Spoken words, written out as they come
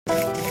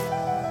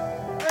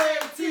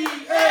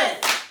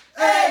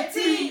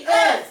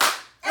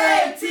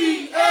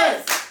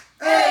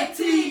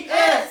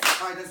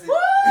right, that's it.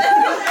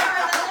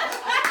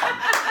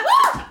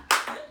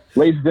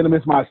 Ladies and gentlemen,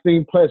 it's my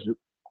esteemed pleasure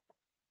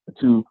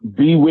to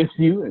be with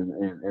you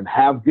and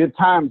have good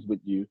times with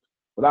you.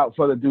 Without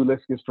further ado,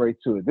 let's get straight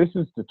to it. This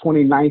is the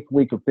 29th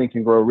week of Think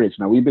and Grow Rich.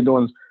 Now, we've been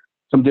doing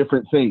some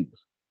different things.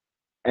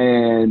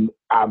 And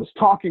I was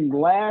talking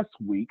last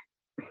week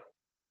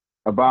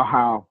about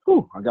how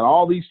I got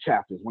all these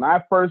chapters. When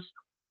I first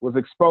was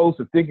exposed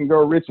to Think and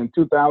Grow Rich in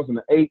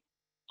 2008,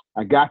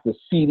 I got the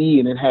CD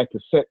and it had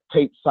cassette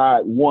tape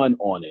side 1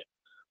 on it.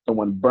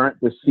 Someone burnt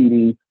the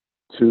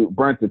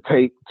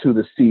tape to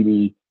the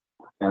CD.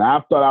 And I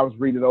thought I was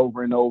reading it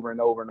over and over and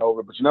over and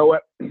over. But you know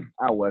what?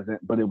 I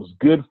wasn't. But it was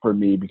good for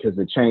me because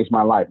it changed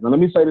my life. Now, let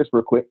me say this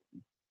real quick.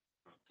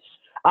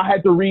 I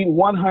had to read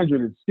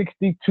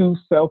 162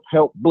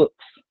 self-help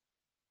books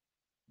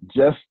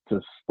just to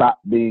stop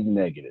being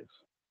negative.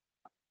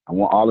 I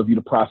want all of you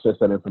to process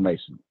that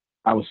information.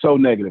 I was so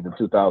negative in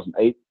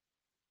 2008.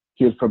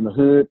 Kid from the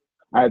hood.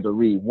 I had to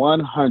read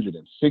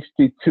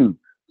 162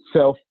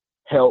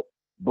 self-help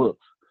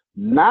books.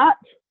 Not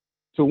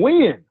to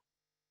win.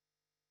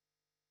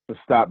 To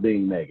stop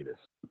being negative,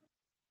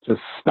 to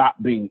stop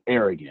being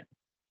arrogant,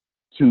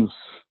 to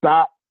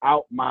stop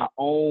out my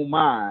own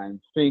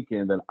mind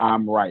thinking that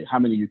I'm right. How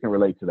many of you can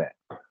relate to that?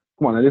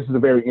 Come on, now, this is a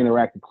very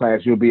interactive class.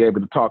 You'll be able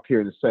to talk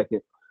here in a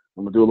second.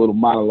 I'm going to do a little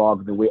monologue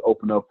and then we'll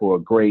open up for a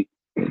great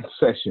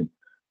session.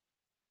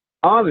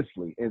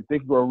 Honestly, and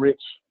Think and Grow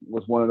Rich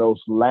was one of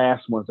those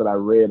last ones that I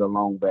read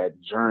along that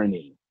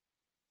journey.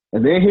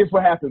 And then here's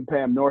what happened,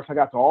 Pam Norris. I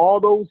got to all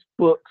those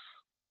books,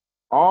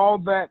 all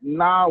that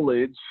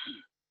knowledge,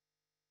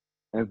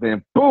 and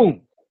then,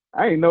 boom,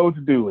 I didn't know what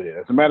to do with it.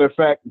 As a matter of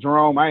fact,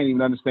 Jerome, I didn't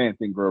even understand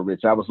Think and Grow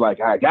Rich. I was like,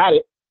 I got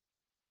it.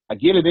 I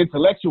get it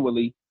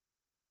intellectually.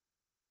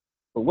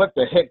 But what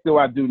the heck do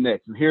I do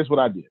next? And here's what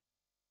I did.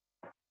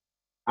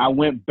 I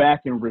went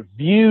back and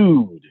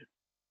reviewed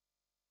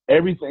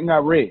everything I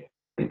read.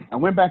 I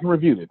went back and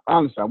reviewed it.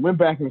 Honestly, I went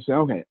back and said,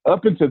 okay,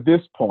 up until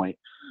this point,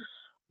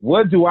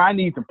 what do I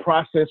need to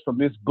process from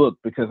this book?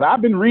 Because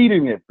I've been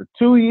reading it for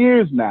 2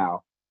 years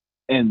now.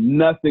 And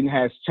nothing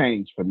has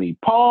changed for me.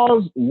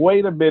 Pause.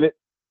 Wait a minute.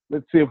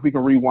 Let's see if we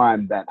can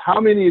rewind that. How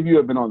many of you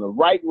have been on the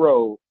right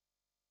road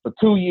for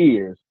 2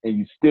 years and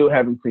you still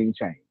haven't seen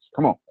change?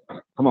 Come on.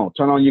 Come on.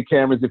 Turn on your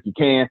cameras if you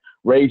can.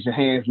 Raise your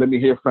hands. Let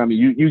me hear from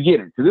you. You get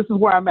it. So this is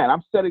where I'm at.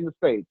 I'm setting the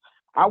stage.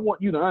 I want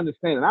you to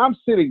understand that I'm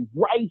sitting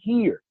right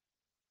here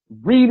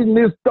reading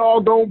this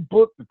doggone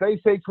book that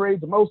they say creates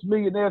the most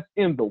millionaires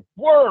in the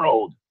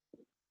world.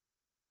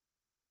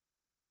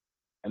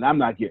 And I'm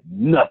not getting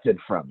nothing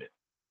from it.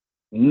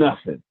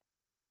 Nothing.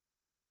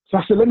 So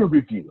I said, let me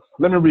review.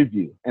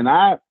 And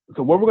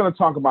so what we're going to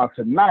talk about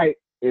tonight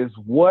is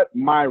what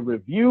my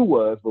review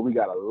was, but we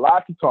got a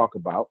lot to talk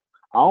about.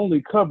 I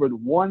only covered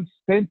one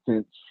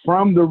sentence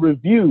from the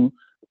review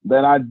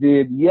that I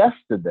did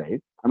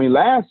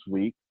last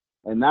week,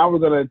 and now we're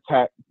going to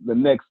attack the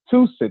next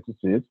 2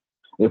 sentences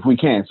if we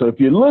can. So if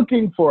you're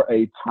looking for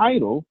a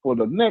title for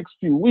the next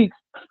few weeks,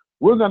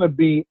 we're going to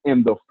be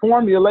in the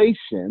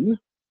formulation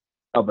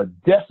of a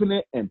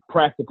definite and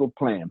practical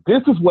plan.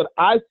 This is what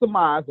I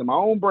surmised in my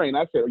own brain.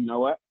 I said, you know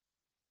what?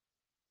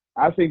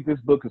 I think this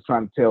book is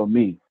trying to tell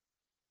me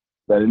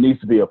that it needs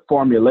to be a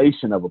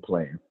formulation of a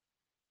plan.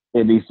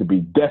 It needs to be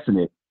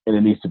definite and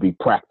it needs to be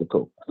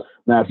practical.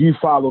 Now, if you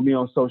follow me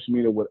on social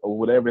media or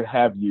whatever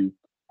have you,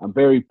 I'm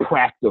very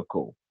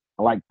practical.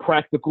 I like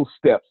practical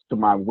steps to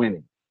my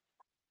winning.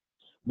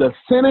 The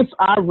sentence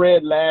I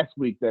read last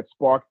week that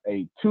sparked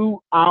a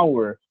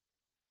 2-hour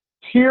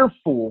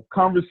tearful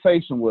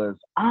conversation was,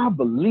 I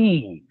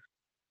believe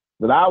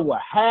that I will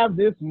have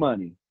this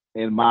money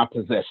in my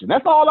possession.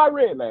 That's all I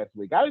read last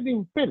week. I didn't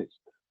even finish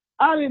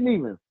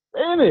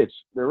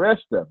the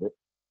rest of it,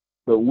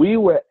 but we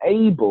were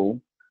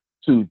able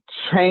to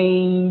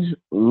change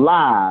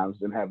lives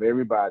and have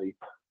everybody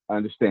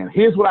understand.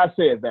 Here's what I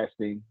said,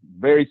 Vastine.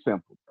 Very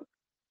simple.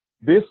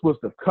 This was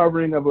the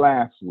covering of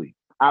last week.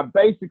 I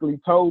basically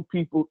told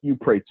people, you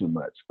pray too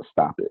much.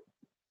 Stop it.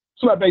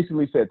 So I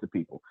basically said to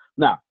people.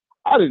 Now,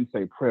 I didn't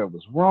say prayer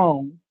was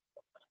wrong.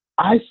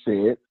 I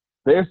said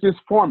there's this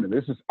formula.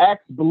 This is ask,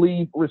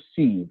 believe,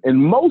 receive.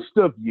 And most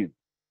of you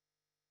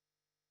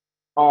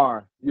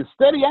you're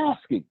steady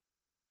asking,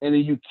 and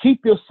then you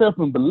keep yourself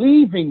in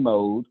believing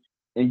mode,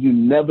 and you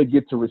never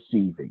get to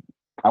receiving.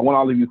 I want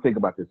all of you to think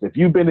about this. If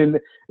you've been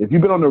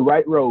on the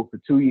right road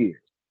for 2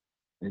 years,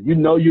 and you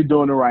know you're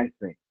doing the right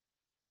thing,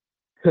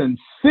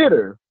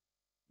 consider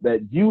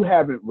that you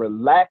haven't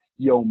relaxed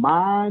your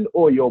mind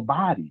or your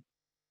body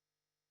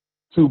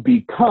to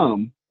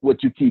become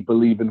what you keep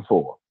believing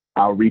for.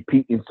 I'll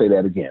repeat and say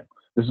that again.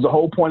 This is the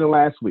whole point of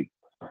last week,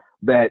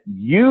 that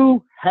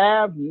you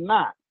have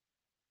not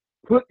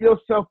put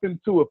yourself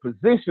into a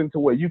position to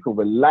where you can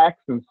relax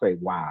and say,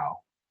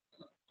 wow,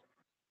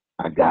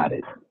 I got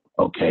it.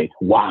 Okay.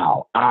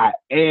 Wow. I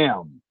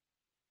am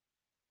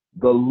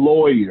the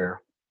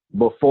lawyer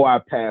before I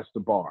pass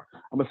the bar.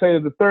 I'm going to say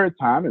it the third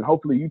time, and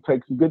hopefully you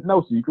take some good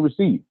notes so you can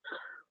receive.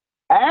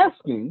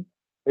 Asking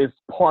is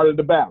part of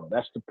the battle.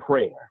 That's the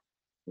prayer.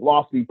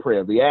 lofty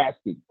prayer, the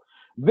asking.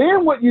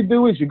 Then what you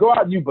do is you go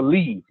out and you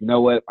believe, you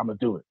know what, I'm going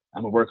to do it.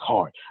 I'm going to work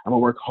hard. I'm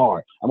going to work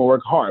hard. I'm going to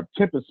work hard.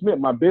 Tempest Smith,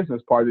 my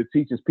business partner,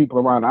 teaches people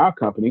around our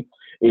company,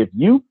 if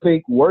you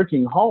think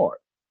working hard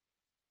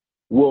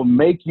will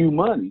make you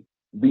money,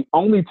 the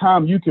only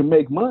time you can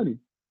make money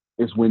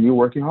is when you're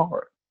working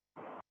hard.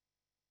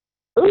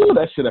 Ooh,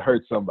 that should have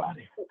hurt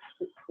somebody.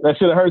 That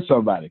should have hurt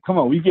somebody. Come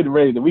on, we getting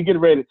ready.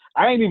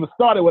 I ain't even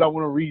started what I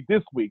want to read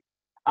this week.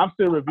 I'm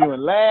still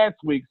reviewing last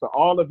week, so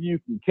all of you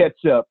can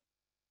catch up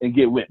and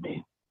get with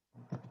me.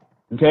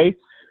 Okay?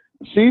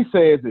 She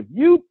says, if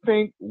you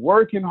think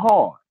working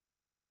hard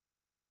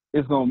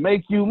is going to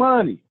make you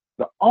money,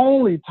 the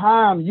only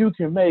time you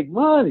can make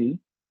money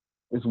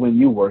is when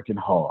you're working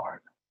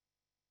hard.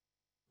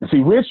 You see,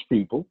 rich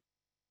people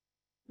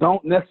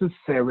don't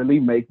necessarily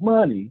make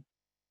money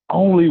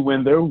only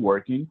when they're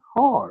working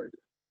hard.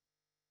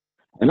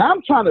 And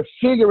I'm trying to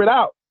figure it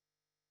out.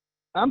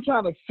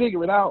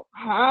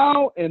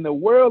 How in the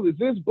world is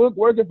this book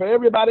working for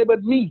everybody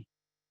but me?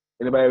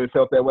 Anybody ever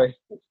felt that way?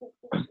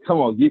 Come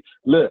on,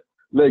 look,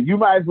 you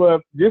might as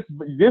well, this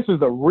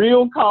is a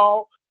real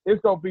call.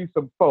 It's going to be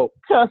some folk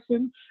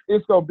cussing.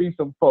 It's going to be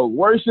some folk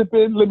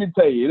worshiping. Let me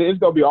tell you, it's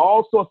going to be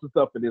all sorts of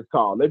stuff in this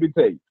call. Let me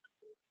tell you.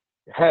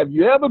 Have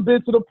you ever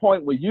been to the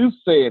point where you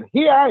said,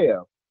 here I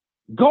am,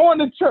 going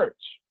to church,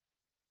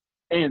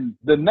 and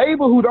the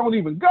neighbor who don't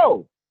even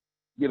go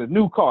get a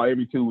new car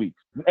every 2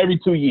 weeks, every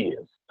 2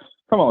 years?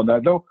 Come on now,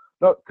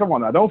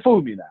 don't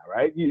fool me now,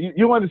 right?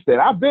 You understand?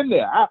 I've been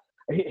there.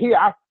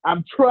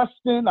 I'm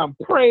trusting, I'm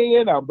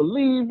praying, I'm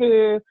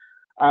believing,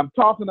 I'm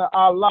talking to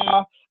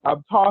Allah,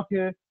 I'm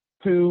talking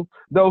to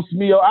those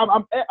meals.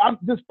 I'm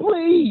just,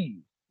 please,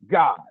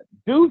 God,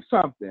 do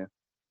something,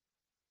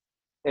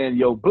 and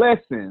your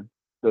blessing,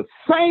 the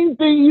same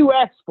thing you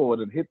asked for,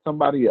 to hit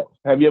somebody else.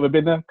 Have you ever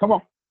been there? Come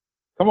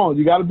on,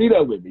 you got to be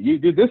there with me.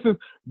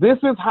 This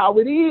is how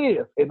it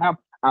is, and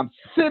I'm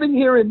sitting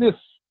here in this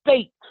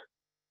state,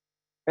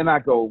 and I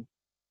go,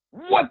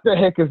 what the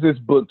heck is this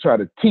book trying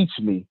to teach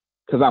me?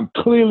 Because I'm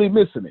clearly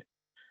missing it.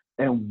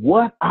 And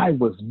what I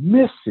was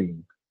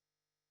missing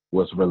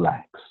was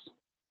relax.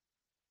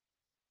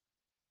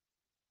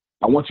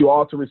 I want you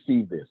all to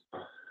receive this.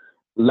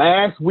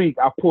 Last week,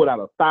 I pulled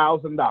out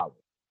 $1,000,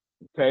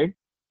 okay?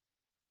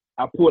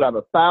 I pulled out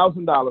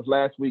 $1,000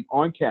 last week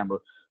on camera,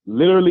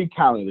 literally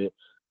counted it,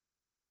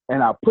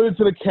 and I put it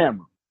to the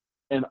camera.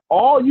 And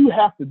all you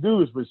have to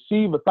do is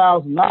receive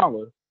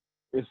 $1,000.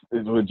 Is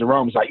when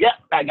Jerome's like, yeah,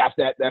 I got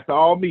that. That's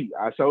all me.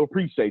 I so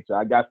appreciate you.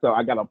 I got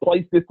a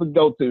place this to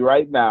go to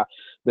right now.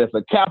 There's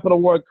a Capital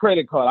One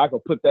credit card. I can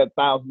put that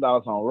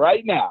 $1,000 on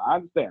right now. I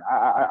understand.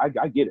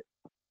 I get it.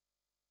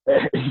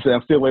 He said,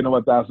 I'm still waiting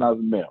on $1,000 in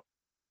the mail.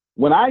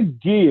 When I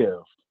give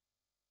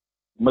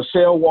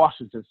Michelle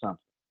Washington something,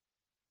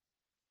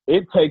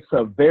 it takes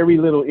her very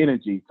little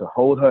energy to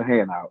hold her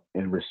hand out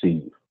and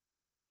receive.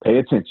 Pay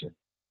attention.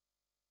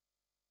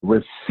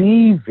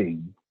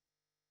 Receiving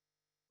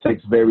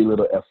takes very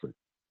little effort.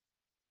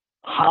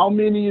 How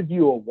many of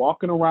you are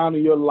walking around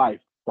in your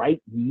life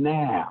right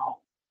now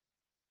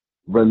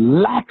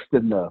relaxed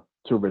enough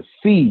to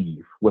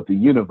receive what the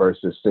universe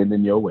is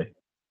sending your way?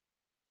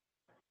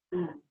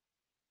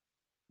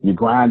 You're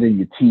grinding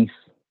your teeth.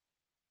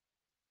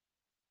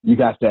 You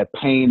got that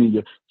pain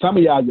in some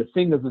of y'all, your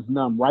fingers is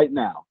numb right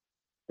now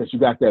because you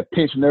got that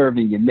pinched nerve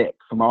in your neck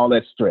from all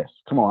that stress.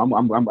 Come on,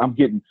 I'm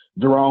getting,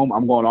 Jerome,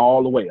 I'm going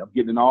all the way. I'm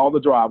getting in all the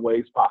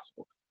driveways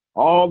possible.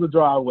 All the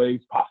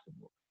driveways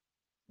possible.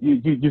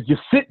 You're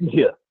sitting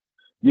here.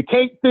 You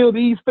can't feel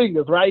these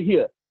fingers right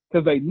here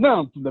because they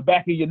numb from the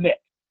back of your neck.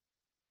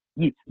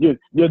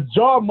 Your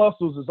jaw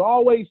muscles is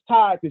always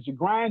tired because you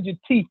grind your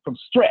teeth from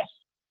stress.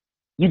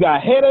 You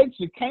got headaches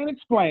you can't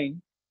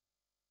explain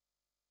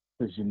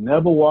because you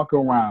never walk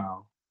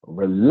around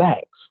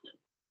relaxed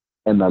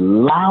and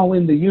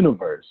allowing the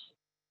universe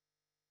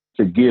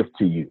to give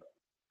to you.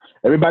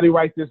 Everybody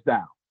write this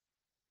down.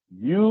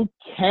 You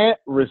can't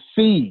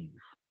receive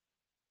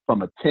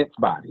from a tense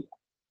body.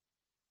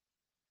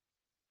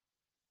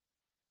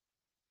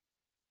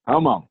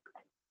 Come on.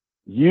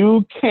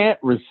 You can't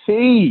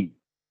receive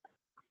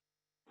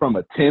from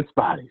a tense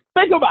body.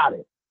 Think about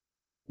it.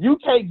 You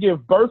can't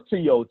give birth to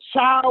your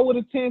child with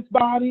a tense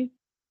body.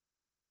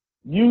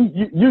 You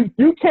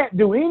can't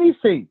do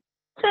anything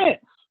tense.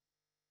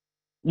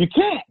 You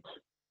can't.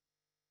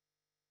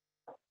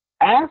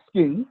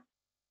 Asking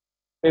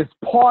is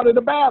part of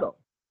the battle.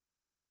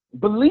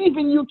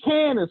 Believing you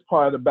can is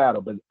part of the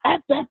battle. But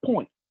at that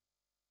point,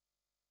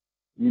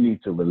 you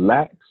need to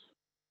relax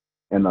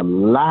and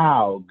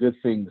allow good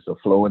things to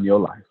flow in your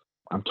life.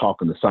 I'm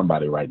talking to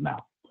somebody right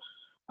now.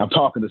 I'm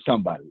talking to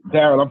somebody.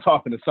 Daryl, I'm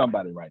talking to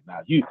somebody right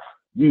now.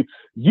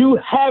 You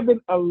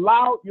haven't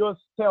allowed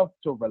yourself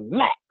to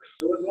relax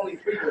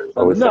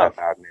enough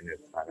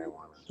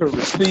to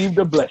receive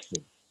the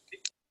blessing.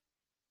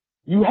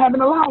 You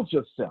haven't allowed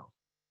yourself.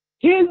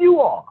 Here you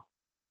are.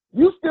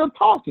 You still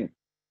talking.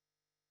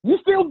 You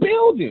still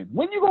building.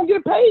 When you going to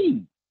get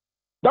paid?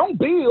 Don't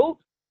build.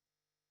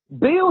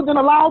 Build and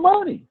allow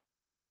money.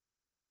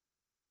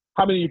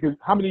 How many of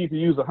you can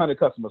use 100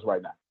 customers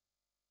right now?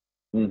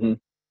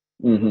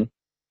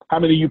 How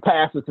many of you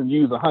pastors can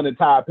use 100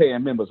 tithe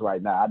paying members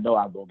right now? I know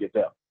I'm gonna get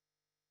them.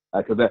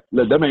 Because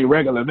them ain't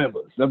regular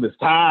members. Them is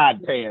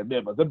tithe paying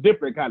members. Them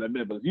different kind of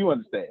members. You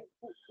understand?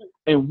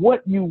 And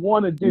what you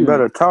want to do. You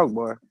better talk,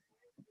 boy.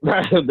 There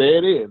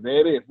it is.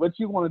 There it is. What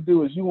you want to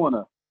do is you want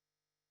to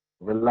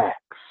relax.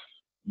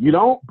 You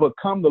don't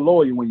become the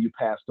lawyer when you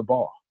pass the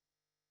bar.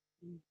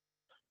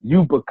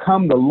 You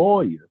become the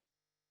lawyer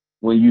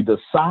when you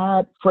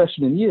decide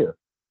freshman year,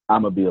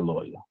 I'm going to be a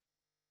lawyer.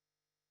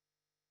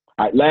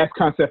 All right, last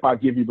concept I'll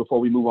give you before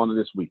we move on to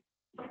this week.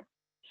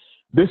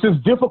 This is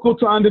difficult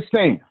to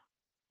understand,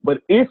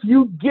 but if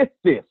you get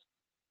this,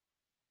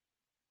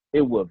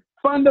 it will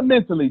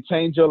fundamentally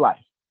change your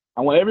life.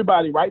 I want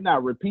everybody right now,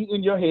 repeat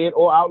in your head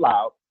or out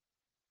loud,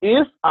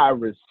 if I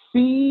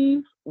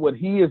receive what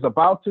he is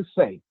about to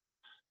say,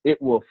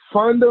 it will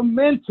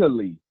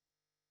fundamentally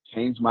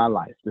change my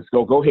life. Let's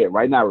go ahead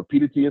right now,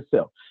 repeat it to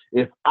yourself.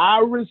 If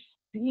I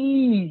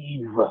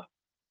receive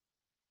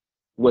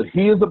what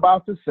he is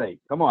about to say,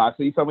 come on, I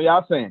see some of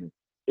y'all saying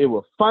it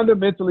will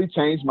fundamentally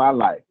change my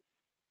life.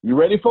 You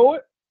ready for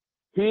it?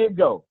 Here it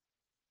goes.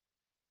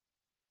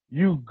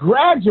 You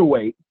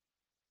graduate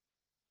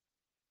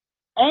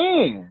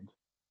and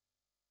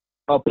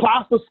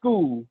apply for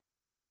school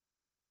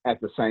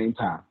at the same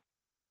time.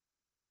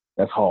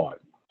 That's hard.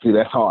 See,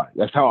 that's hard.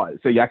 That's hard.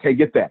 See, I can't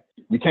get that.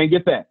 You can't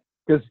get that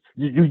because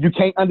you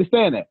can't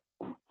understand that.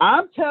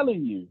 I'm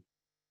telling you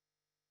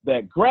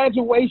that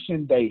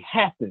graduation day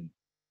happened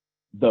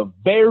the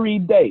very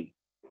day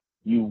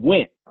you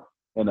went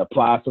and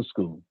applied for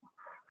school.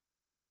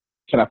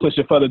 Can I push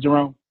it further,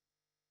 Jerome?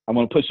 I'm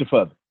going to push it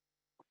further.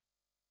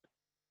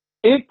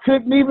 It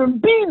couldn't even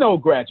be no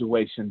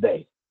graduation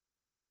day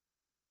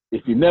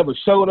if you never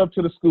showed up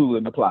to the school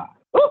and applied.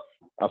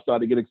 I'm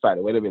starting to get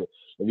excited. Wait a minute.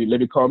 Let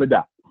me calm it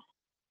down.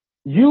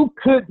 You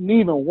couldn't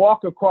even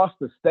walk across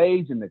the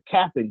stage in the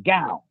cap and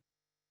gown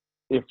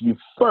if you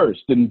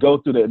first didn't go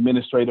through the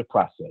administrative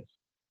process.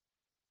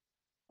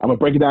 I'm going to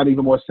break it down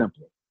even more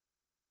simply.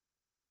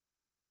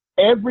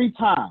 Every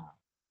time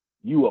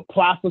you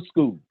apply for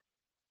school,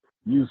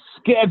 you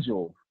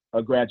schedule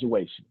a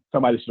graduation.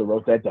 Somebody should have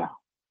wrote that down.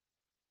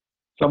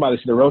 Somebody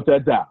should have wrote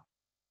that down.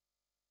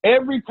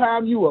 Every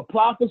time you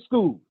apply for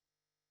school,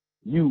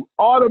 you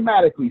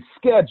automatically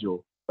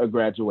schedule a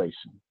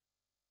graduation.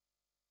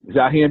 Did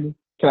y'all hear me?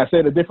 Can I say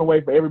it a different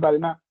way for everybody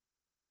now?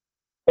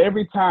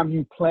 Every time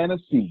you plant a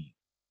seed,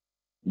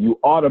 you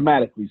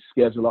automatically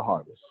schedule a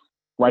harvest.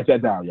 Write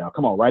that down, y'all.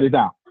 Come on, write it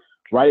down.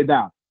 Write it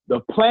down. The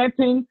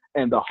planting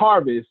and the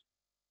harvest,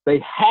 they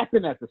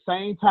happen at the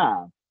same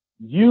time.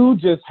 You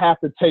just have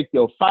to take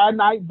your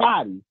finite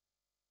body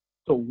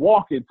to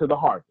walk into the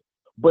harvest.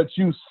 But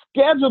you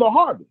schedule the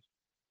harvest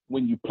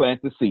when you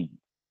plant the seed.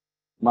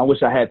 I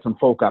wish I had some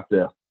folk out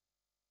there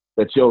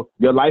that your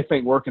life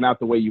ain't working out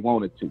the way you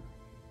want it to.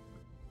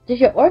 Does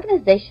your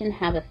organization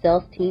have a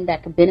sales team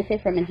that could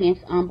benefit from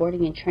enhanced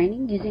onboarding and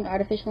training using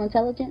artificial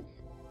intelligence?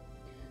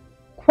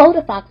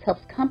 QuotaFox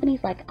helps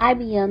companies like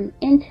IBM,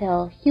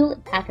 Intel,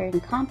 Hewlett-Packard,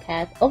 and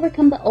Comcast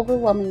overcome the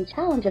overwhelming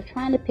challenge of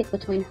trying to pick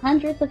between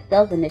hundreds of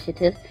sales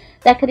initiatives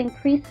that could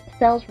increase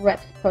sales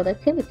reps'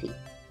 productivity.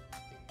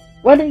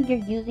 Whether you're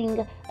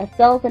using a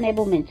sales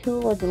enablement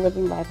tool or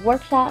delivering live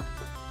workshops,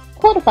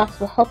 QuotaFox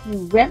will help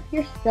you ramp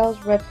your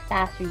sales reps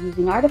faster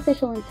using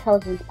artificial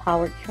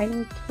intelligence-powered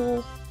training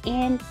tools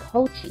and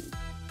coaching.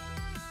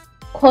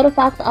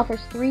 QuotaFox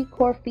offers 3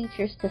 core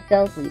features to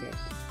sales leaders.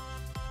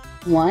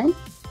 1.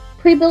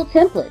 Pre-built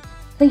templates,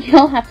 so you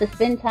don't have to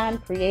spend time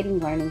creating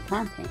learning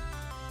content.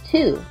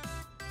 2.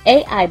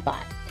 AI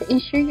bots, to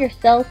ensure your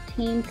sales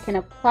teams can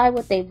apply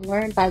what they've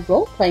learned by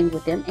role-playing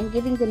with them and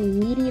giving them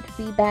immediate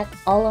feedback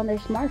all on their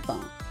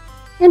smartphone.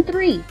 And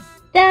 3.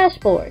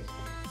 Dashboards,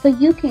 so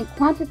you can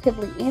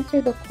quantitatively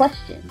answer the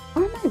question,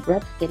 are my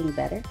reps getting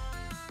better?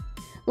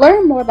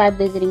 Learn more by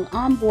visiting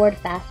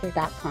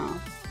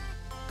onboardfaster.com.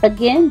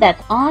 Again, that's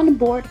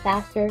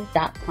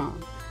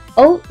onboardfaster.com.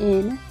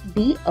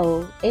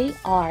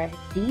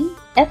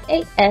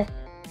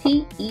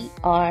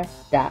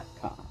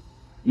 onboardfaster.com.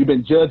 You've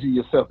been judging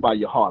yourself by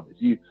your harvest.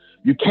 You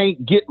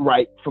can't get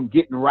right from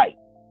getting right.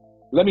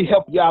 Let me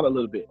help you out a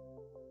little bit.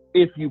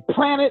 If you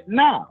plan it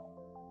now,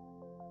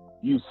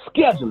 you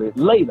schedule it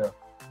later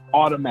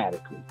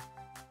automatically.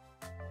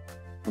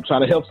 I'm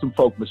trying to help some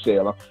folk,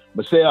 Michelle.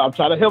 I'm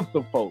trying to help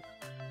some folks.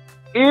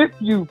 If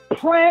you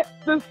plant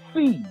the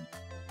seed,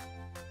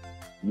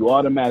 you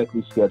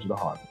automatically schedule the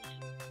harvest.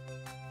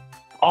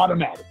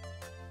 Automatic.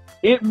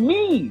 It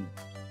means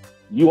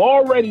you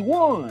already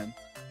won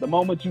the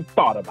moment you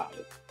thought about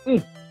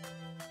it.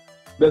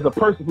 There's a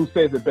person who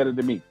says it better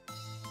than me.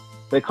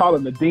 They call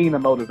him the Dean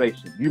of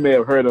Motivation. You may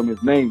have heard him.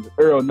 His name is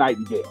Earl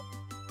Nightingale.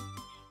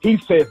 He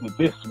says it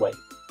this way.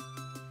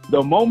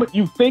 The moment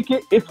you think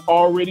it, it's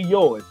already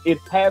yours. It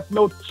has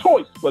no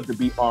choice but to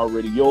be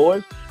already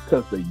yours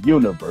because the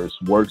universe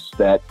works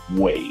that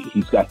way.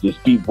 He's got this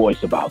deep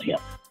voice about him.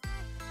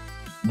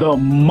 The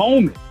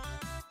moment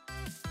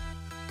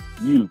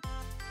you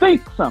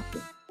think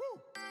something,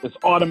 It's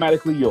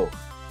automatically yours.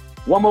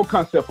 One more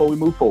concept before we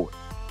move forward.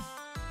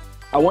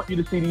 I want you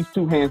to see these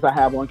two hands I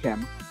have on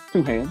camera.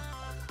 Two hands.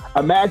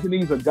 Imagine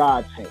these are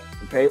God's hands,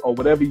 okay? Or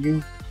whatever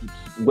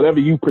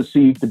you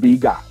perceive to be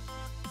God.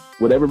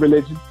 Whatever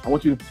religion, I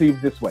want you to perceive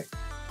it this way.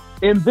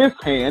 In this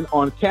hand,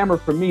 on camera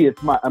for me,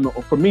 it's my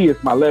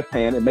left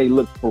hand. It may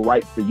look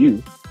right for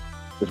you.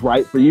 It's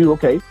right for you,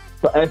 okay?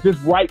 So as this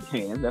right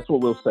hand, that's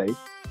what we'll say.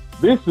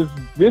 This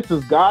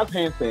is God's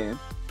hand saying,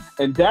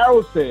 and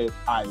Daryl says,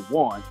 I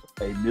want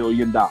 $1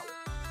 million.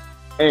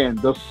 And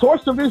the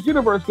source of this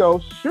universe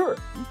goes, sure,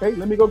 okay,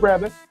 let me go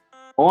grab it.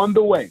 On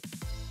the way.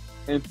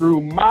 And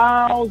through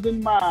miles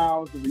and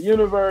miles of the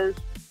universe,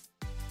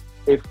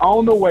 it's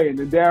on the way. And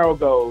then Daryl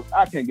goes,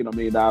 I can't get $1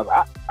 million.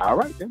 All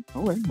right, then.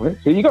 All right, well,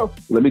 here you go.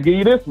 Let me give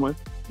you this one,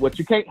 what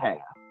you can't have.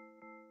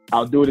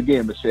 I'll do it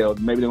again, Michelle.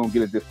 Maybe they're going to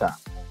get it this time.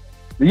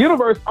 The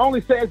universe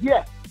only says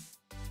yes.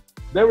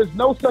 There is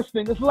no such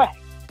thing as lack.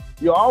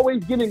 You're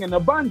always getting an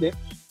abundance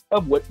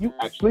of what you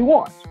actually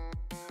want.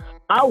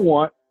 I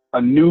want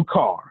a new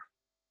car.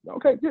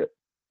 Okay, good.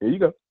 Here you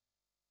go.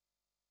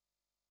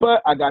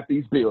 But I got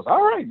these bills.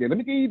 All right, then. Let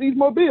me give you these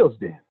more bills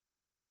then.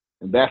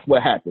 And that's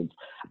what happens.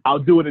 I'll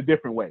do it a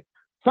different way.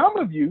 Some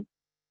of you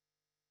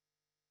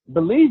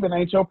believe it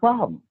ain't your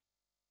problem.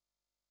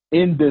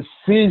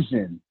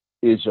 Indecision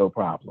is your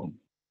problem.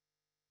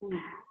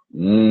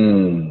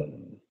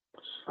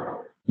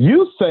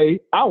 You say,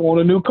 I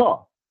want a new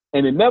car.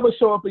 And it never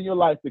show up in your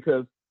life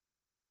because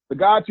the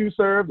God you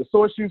serve, the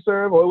source you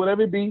serve, or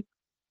whatever it be,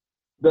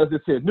 does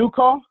it say new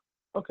car?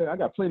 Okay, I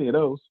got plenty of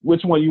those.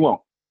 Which one you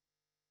want?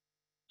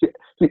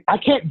 See, I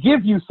can't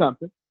give you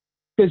something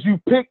because you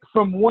picked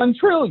from 1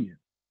 trillion.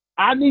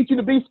 I need you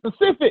to be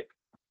specific.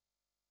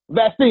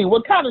 Vaccine,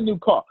 what kind of new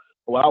car?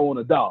 Well, I want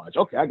a Dodge.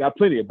 Okay, I got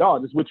plenty of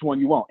Dodges. Which one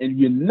you want? And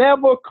you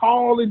never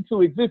call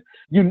into existence.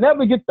 You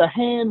never get the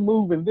hand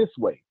moving this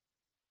way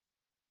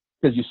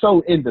because you're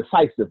so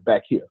indecisive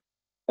back here.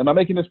 Am I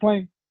making this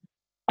plain?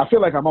 I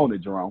feel like I'm on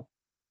it, Jerome.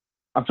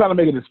 I'm trying to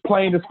make it as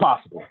plain as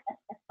possible.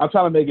 I'm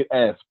trying to make it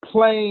as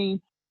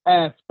plain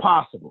as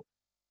possible.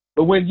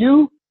 But when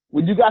you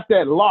got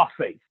that law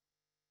faith,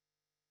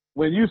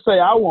 when you say,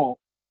 I want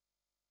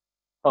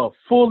a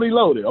fully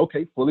loaded,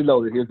 okay, fully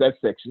loaded, here's that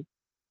section.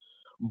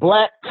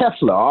 Black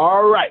Tesla,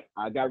 all right.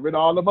 I got rid of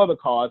all them other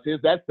cars,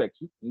 here's that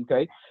section,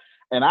 okay.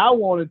 And I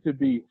want it to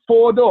be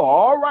 4-door,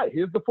 all right,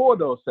 here's the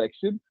 4-door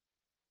section.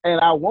 And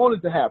I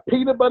wanted to have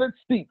peanut butter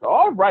seats,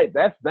 all right,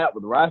 that's that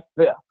one right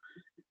there.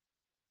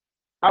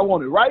 I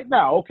want it right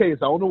now, okay,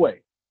 it's on the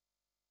way.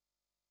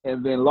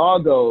 And then law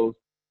goes,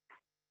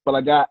 but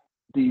I got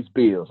these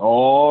bills,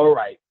 all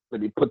right,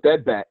 let me put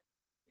that back.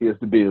 Here's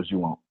the bills you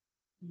want.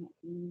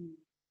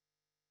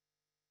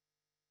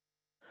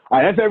 All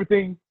right, that's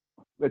everything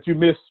that you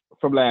missed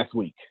from last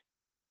week.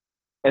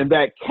 And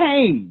that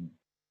came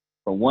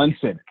from one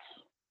sentence.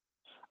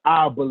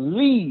 I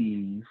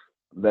believe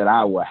that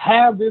I will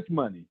have this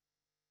money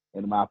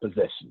in my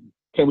possession.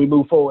 Can we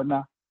move forward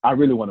now? I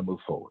really want to move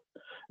forward.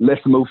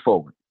 Let's move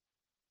forward.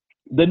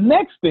 The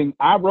next thing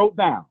I wrote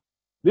down,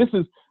 this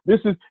is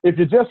if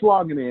you're just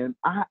logging in,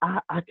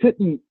 I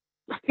couldn't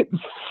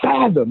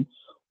fathom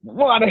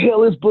why the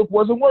hell this book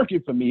wasn't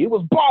working for me. It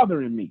was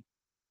bothering me.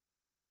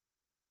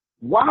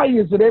 Why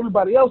is it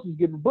everybody else is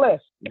getting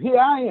blessed? And here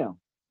I am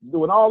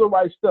doing all the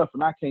right stuff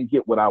and I can't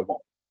get what I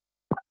want.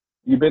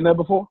 You been there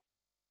before?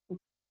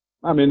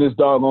 I'm in this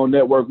doggone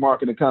network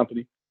marketing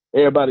company.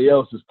 Everybody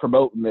else is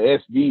promoting the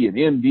SD and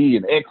MD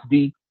and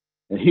XD.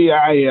 And here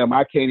I am.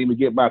 I can't even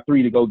get my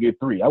 3 to go get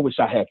 3. I wish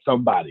I had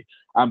somebody.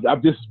 I'm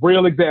this is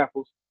real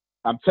examples.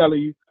 I'm telling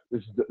you,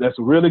 that's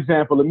a real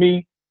example of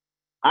me.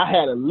 I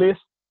had a list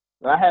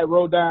that I had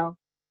wrote down,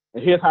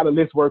 and here's how the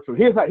list worked for.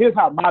 Here's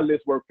how my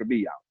list worked for me,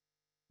 y'all.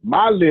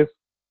 My list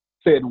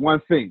said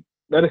one thing.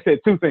 That it said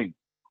 2 things.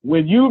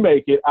 When you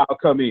make it, I'll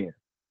come in.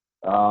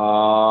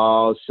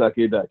 Oh,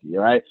 shucky ducky,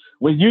 all right?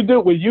 When you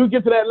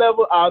get to that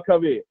level, I'll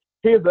come in.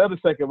 Here's the other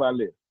second of my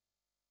list.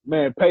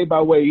 Man, pay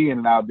my way in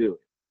and I'll do it.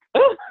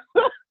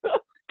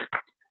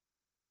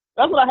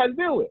 That's what I had to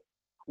deal with.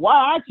 Why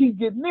I keep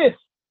getting this?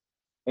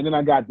 And then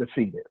I got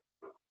defeated.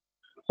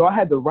 So I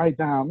had to write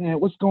down, man,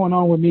 what's going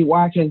on with me?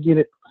 Why I can't get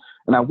it?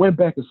 And I went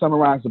back and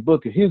summarized the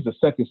book. And here's the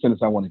second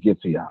sentence I want to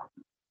get to y'all.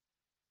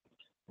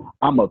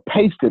 I'm going to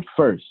paste it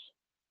first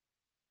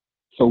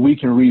so we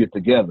can read it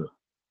together.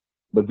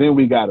 But then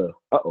we got to,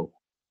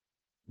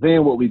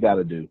 then what we got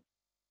to do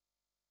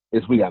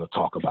is we got to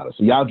talk about it.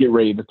 So y'all get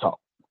ready to talk.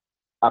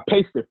 I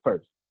paste it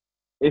first.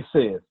 It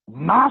says,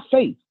 my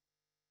faith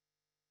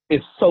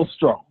is so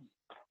strong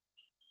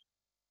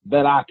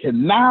that I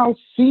can now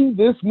see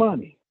this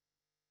money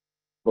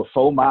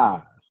before my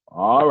eyes.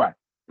 All right.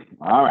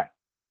 All right.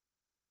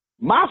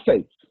 My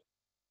faith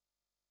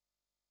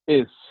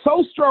is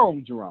so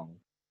strong, Jerome,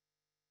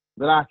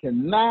 that I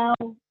can now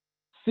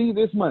see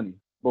this money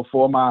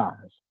before my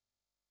eyes.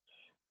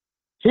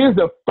 Here's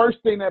the first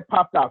thing that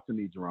popped out to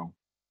me, Jerome.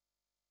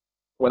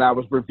 When I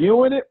was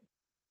reviewing it,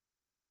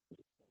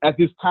 at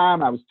this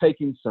time I was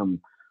taking some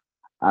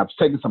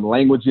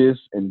languages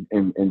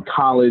in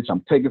college.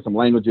 I'm taking some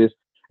languages,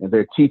 and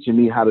they're teaching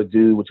me how to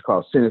do what you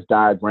call sentence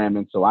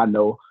diagramming. So I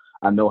know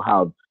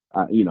how,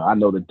 I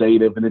know the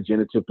dative and the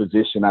genitive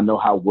position. I know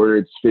how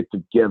words fit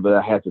together.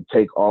 I had to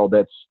take all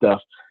that stuff.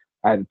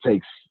 I had to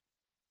take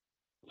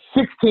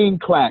 16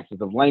 classes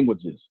of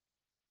languages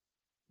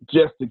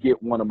just to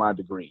get one of my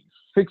degrees.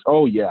 I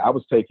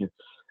was taking,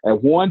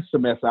 at one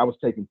semester, I was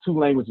taking 2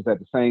 languages at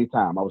the same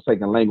time. I was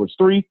taking language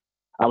 3,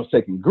 I was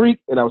taking Greek,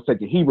 and I was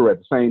taking Hebrew at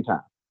the same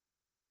time.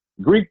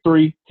 Greek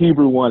 3,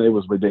 Hebrew 1, it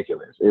was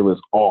ridiculous. It was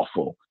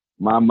awful.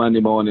 My Monday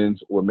mornings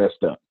were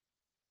messed up.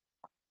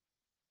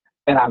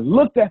 And I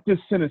looked at this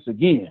sentence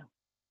again,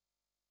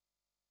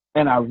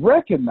 and I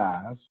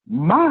recognized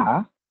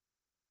my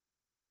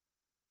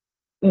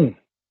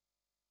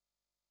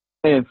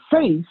and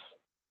faith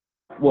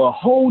were a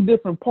whole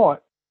different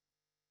part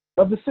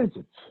of the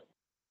sentence.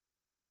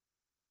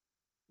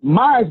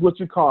 My is what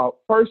you call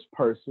first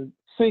person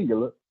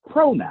singular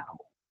pronoun.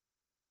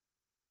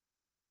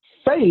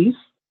 Faith,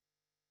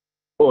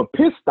 or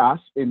pistos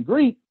in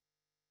Greek,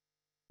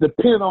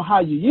 depending on how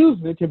you use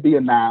it, can be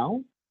a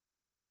noun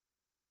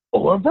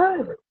or a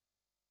verb.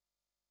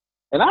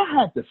 And I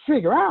had to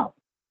figure out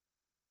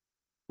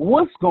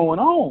what's going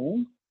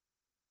on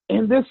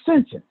in this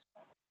sentence,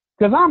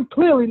 because I'm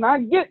clearly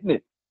not getting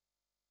it.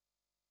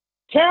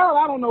 Carol,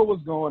 I don't know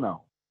what's going on.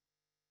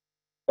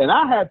 And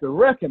I had to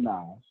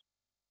recognize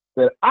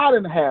that I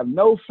didn't have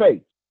no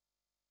faith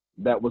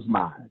that was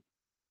mine.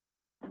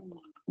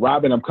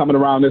 Robin, I'm coming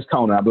around this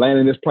corner. I'm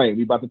landing this plane.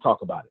 We're about to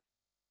talk about it.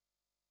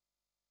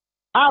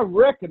 I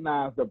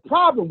recognize the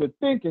problem with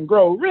Think and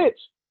Grow Rich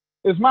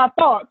is my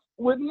thoughts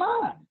with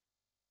mine.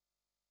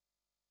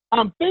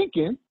 I'm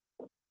thinking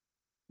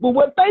with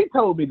what they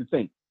told me to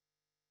think.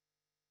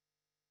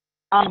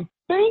 I'm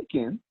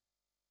thinking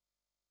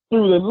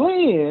through the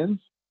lens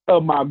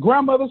of my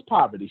grandmother's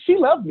poverty. She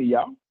loved me,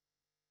 y'all.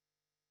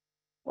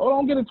 Oh,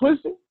 don't get it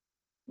twisted.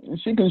 And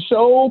she can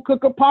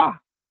cook a pie.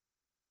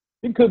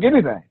 She can cook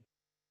anything.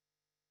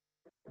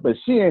 But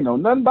she ain't know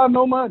nothing about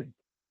no money.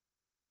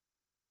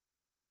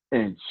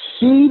 And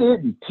she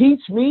didn't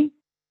teach me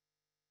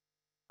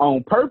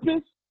on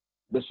purpose,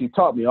 but she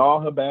taught me all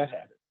her bad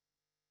habits.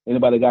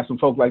 Anybody got some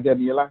folk like that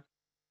in your life?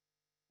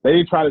 They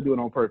didn't try to do it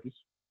on purpose,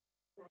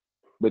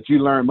 but you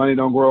learn money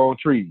don't grow on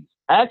trees.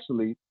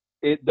 Actually,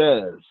 it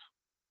does.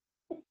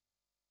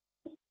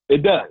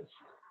 It does.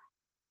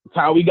 That's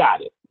how we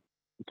got it.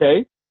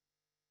 Okay?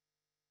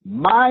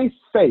 My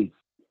faith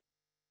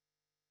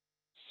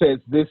says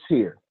this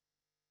here.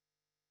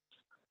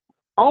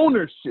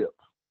 Ownership,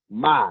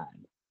 mine.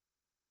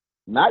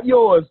 Not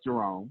yours,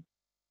 Jerome.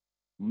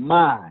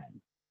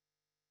 Mine.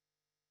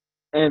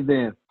 And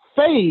then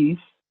faith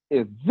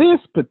in this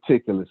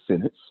particular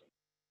sentence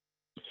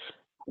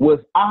was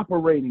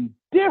operating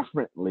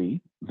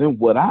differently than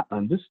what I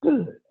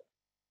understood.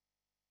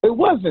 It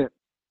wasn't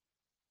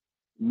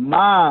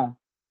my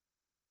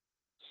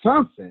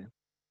something.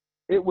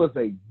 It was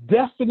a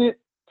definite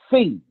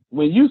thing.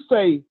 When you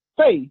say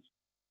faith,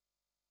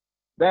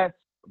 that's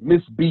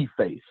Miss B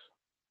faith.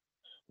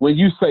 When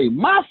you say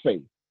my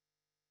faith,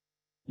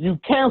 you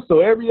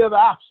cancel every other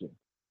option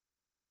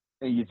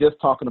and you're just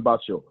talking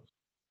about yours.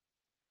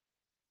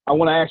 I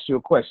want to ask you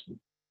a question.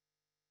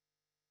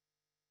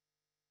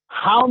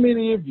 How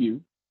many of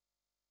you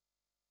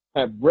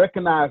have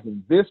recognized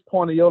in this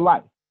point of your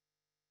life,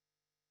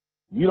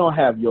 you don't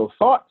have your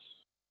thoughts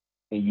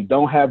and you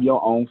don't have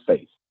your own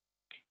faith?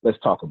 Let's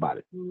talk about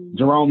it.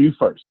 Jerome, you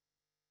first.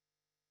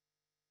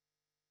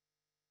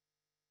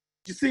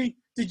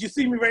 Did you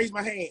see me raise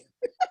my hand?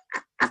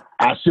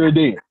 I sure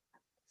did.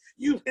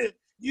 You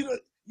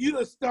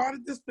done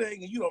started this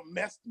thing and you done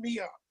messed me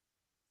up.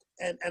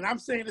 And I'm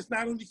saying it's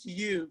not only to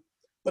you,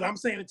 but I'm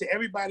saying it to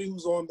everybody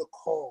who's on the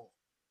call.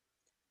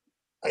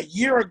 A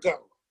year ago,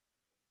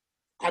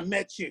 I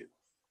met you.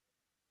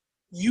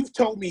 You've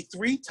told me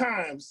 3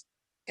 times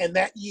in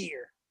that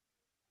year,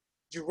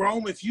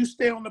 Jerome, if you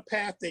stay on the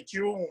path that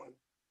you're on,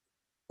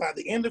 by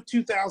the end of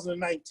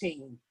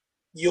 2019,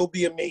 you'll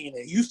be a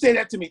millionaire. You said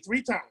that to me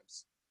 3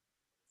 times.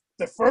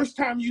 The first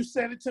time you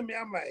said it to me,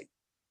 I'm like,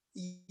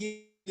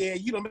 yeah,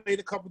 you done made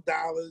a couple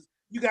dollars.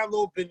 You got a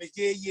little business.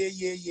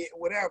 Yeah,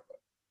 whatever.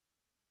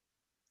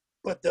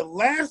 But the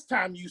last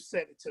time you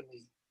said it to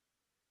me,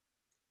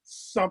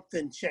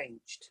 something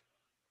changed.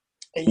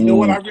 And you know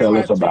what I realized, tell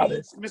us about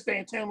it. Mr.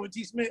 Antonio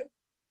T. Smith?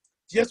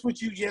 Just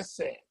what you just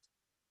said.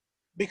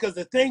 Because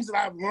the things that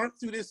I've learned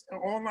through this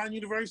online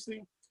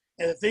university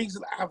and the things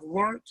that I've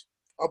learned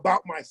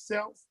about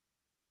myself,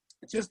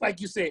 just like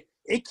you said,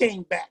 it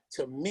came back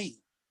to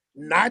me,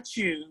 not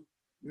you,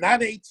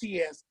 not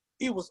ATS.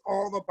 It was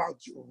all about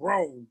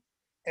Jerome.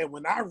 And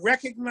when I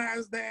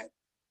recognized that,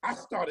 I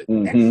started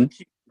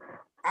executing.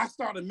 I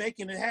started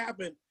making it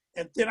happen.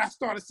 And then I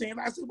started saying,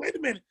 I said, wait a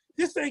minute,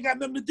 this ain't got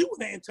nothing to do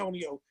with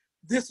Antonio.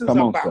 This is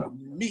about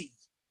me.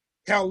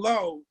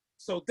 Hello.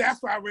 So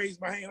that's why I raised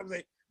my hand. I was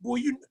like, boy,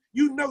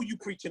 you know you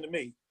preaching to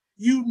me.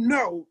 You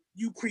know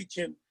you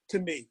preaching to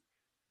me.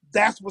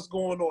 That's what's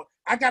going on.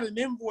 I got an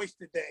invoice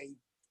today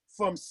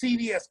from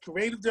CDS,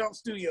 Creative Adult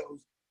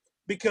Studios,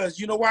 because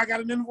you know why I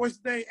got an invoice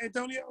today,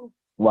 Antonio?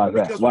 Why is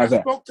that? Because Why when is I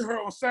that? spoke to her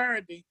on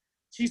Saturday,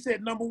 she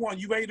said, number one,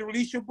 you ready to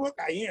release your book?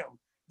 I am.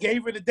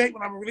 Gave her the date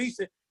when I'm going to release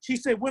it. She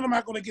said, when am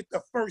I going to get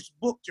the first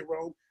book,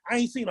 Jerome? I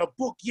ain't seen a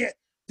book yet.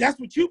 That's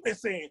what you've been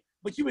saying,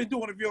 but you've been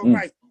doing it real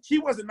nice. She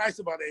wasn't nice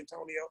about it,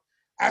 Antonio.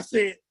 I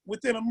said,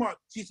 within a month.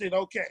 She said,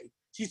 okay.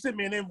 She sent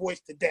me an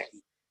invoice today.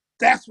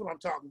 That's what I'm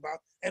talking about.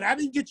 And I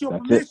didn't get your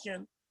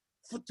permission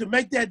to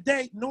make that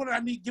date, nor did I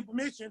need to get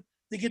permission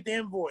to get the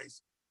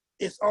invoice.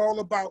 It's all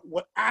about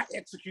what I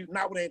execute,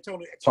 not what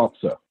Antonio executes. Talk,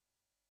 sir.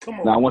 Come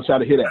on. Now, I want y'all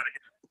to hear that.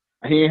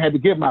 He ain't had to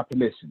get my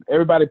permission.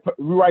 Everybody,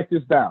 write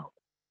this down.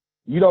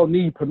 You don't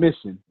need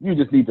permission. You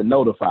just need to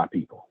notify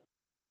people.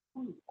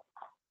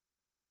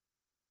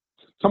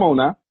 Come on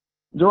now.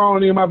 Jerome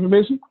don't need my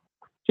permission.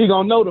 He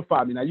going to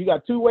notify me. Now, you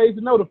got two ways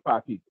to notify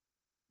people.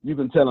 You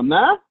can tell them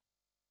now,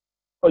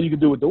 or you can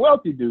do what the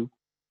wealthy do,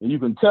 and you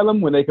can tell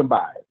them when they can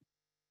buy it.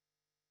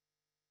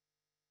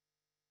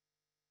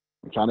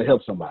 I'm trying to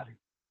help somebody.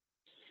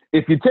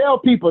 If you tell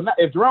people,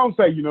 if Jerome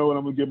say, you know what,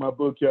 I'm going to get my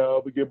book, y'all,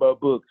 I'm going to get my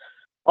book.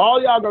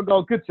 All y'all going to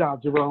go, good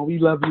job, Jerome. We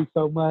love you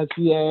so much.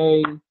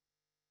 Yay.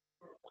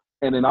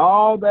 And then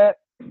all that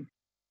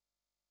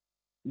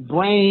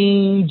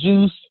brain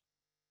juice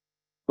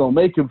going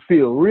to make him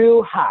feel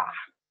real high.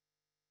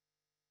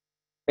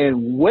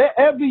 And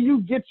wherever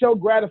you get your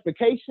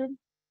gratification,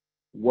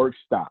 work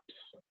stops.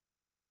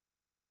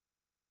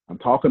 I'm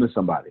talking to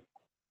somebody.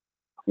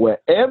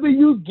 Wherever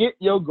you get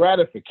your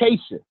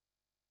gratification,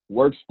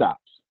 work stops.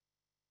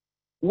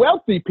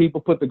 Wealthy people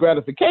put the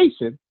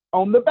gratification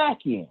on the back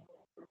end.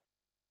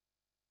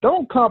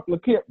 Don't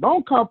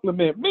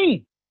compliment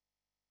me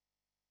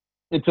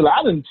until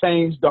I done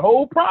changed the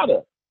whole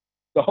product,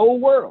 the whole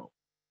world.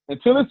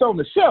 Until it's on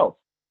the shelf,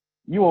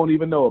 you won't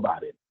even know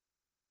about it.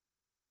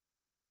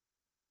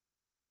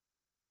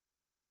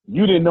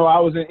 You didn't know I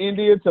was in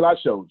India until I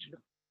showed you.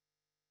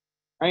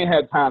 I ain't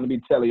had time to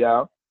be telling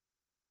y'all.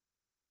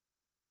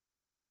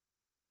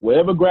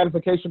 Wherever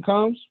gratification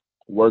comes,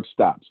 work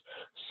stops.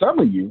 Some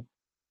of you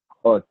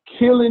are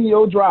killing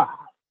your drive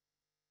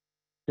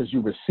because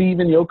you're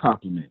receiving your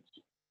compliments.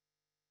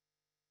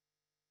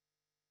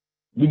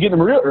 You get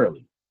them real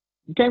early.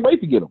 You can't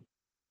wait to get them.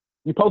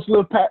 You post a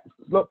little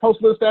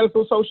status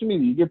on social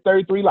media. You get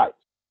 33 likes.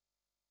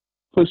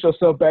 Push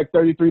yourself back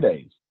 33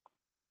 days.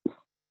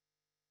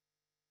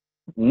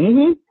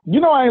 You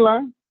know I ain't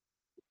lying.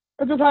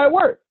 That's just how it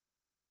works.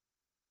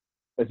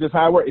 It's just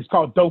how it works. It's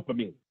called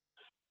dopamine.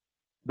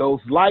 Those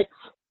likes,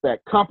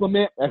 that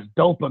compliment, that's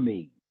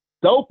dopamine.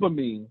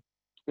 Dopamine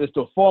is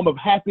the form of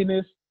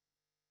happiness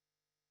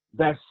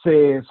that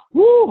says,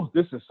 whoo,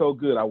 this is so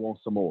good, I want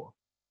some more.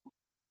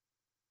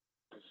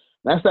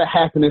 That's that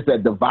happiness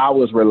that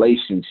devours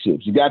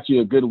relationships. You got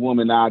you a good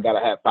woman, now I got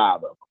to have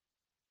 5 of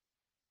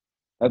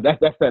them.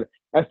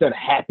 That's that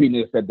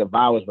happiness that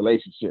devours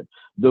relationships.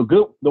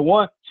 The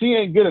one, she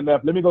ain't good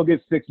enough, let me go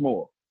get 6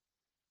 more.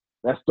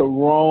 That's the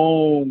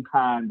wrong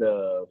kind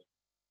of,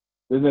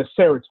 there's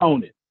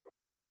serotonin.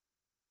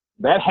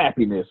 That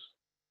happiness,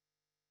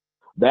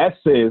 that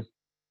says,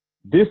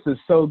 this is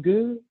so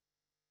good,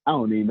 I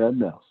don't need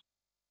nothing else.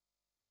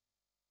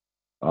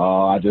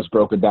 Oh, I just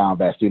broke it down,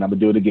 Bastine. I'm going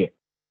to do it again.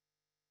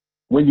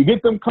 When you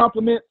get them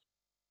compliments,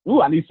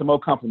 ooh, I need some more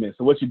compliments.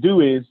 So what you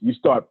do is you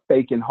start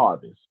faking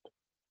harvest.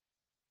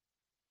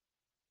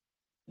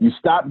 You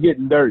stop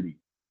getting dirty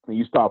and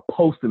you start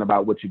posting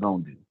about what you're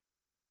going to do.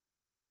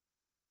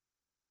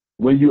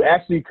 When you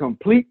actually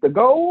complete the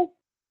goal,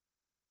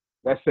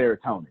 that's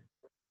serotonin.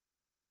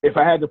 If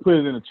I had to put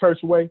it in a church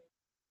way,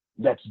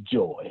 that's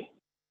joy.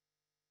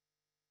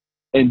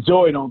 And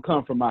joy don't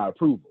come from my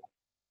approval.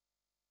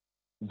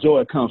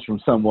 Joy comes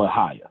from somewhat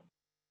higher.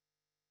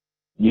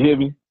 You hear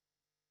me?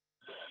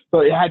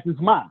 So it had this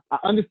mind. I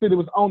understood it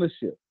was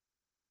ownership.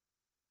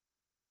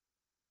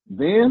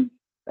 Then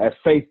that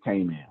faith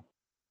came in.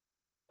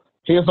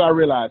 Here's what I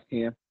realized,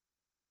 Ken.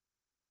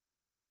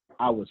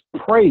 I was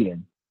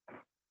praying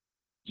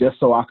just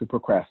so I could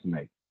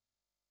procrastinate.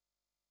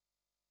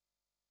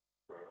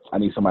 I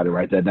need somebody to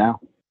write that down.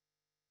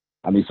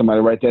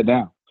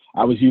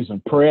 I was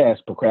using prayer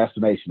as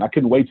procrastination. I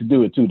couldn't wait to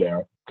do it too,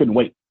 Darryl. Couldn't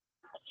wait.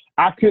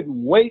 I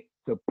couldn't wait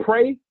to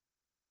pray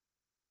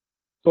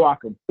so I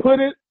could put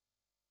it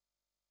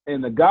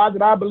in the God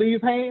that I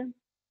believe's hands.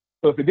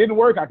 So if it didn't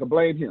work, I could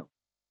blame him.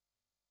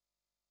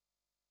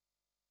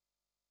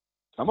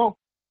 Come on.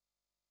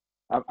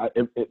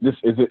 Is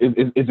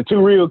it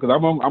too real? Because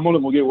I'm only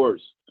going to get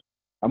worse.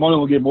 I'm only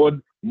going to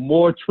get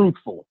more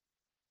truthful.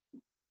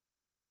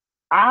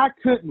 I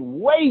couldn't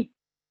wait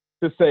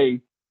to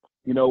say,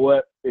 you know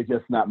what? It's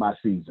just not my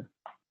season.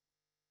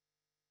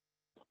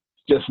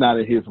 It's just not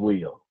in his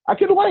will. I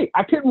couldn't wait.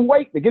 I couldn't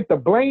wait to get the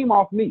blame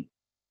off me.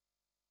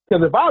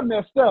 Because if I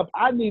messed up,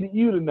 I needed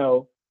you to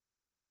know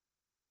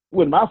it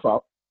wasn't my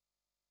fault.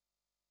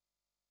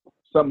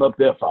 Something up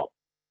their fault.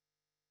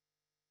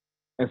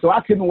 And so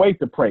I couldn't wait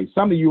to pray.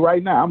 Some of you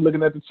right now, I'm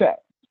looking at the chat.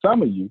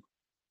 Some of you,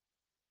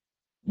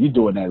 you're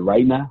doing that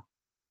right now.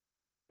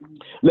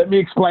 Let me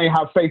explain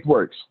how faith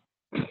works.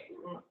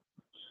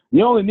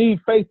 You only need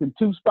faith in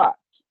 2 spots.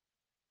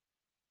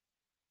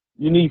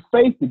 You need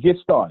faith to get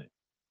started.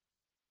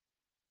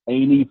 And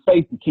you need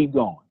faith to keep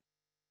going.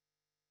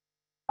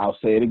 I'll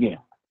say it again.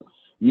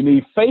 You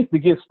need faith to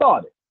get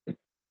started.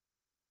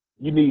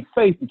 You need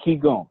faith to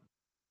keep going.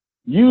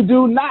 You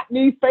do not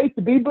need faith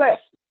to be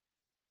blessed.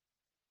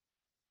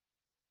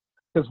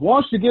 Because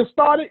once you get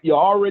started, you're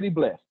already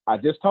blessed. I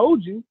just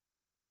told you,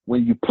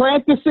 when you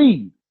plant the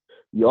seed,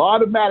 you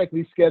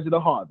automatically schedule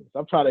the harvest.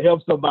 I'm trying to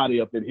help somebody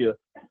up in here.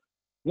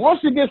 Once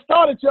you get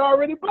started, you're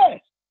already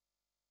blessed.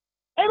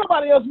 Ain't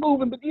nobody else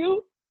moving but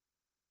you.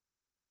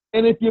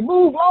 And if you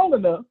move long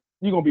enough,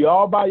 you're going to be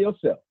all by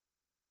yourself.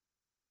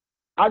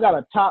 I got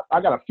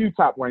a few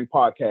top ranked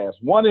podcasts.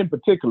 One in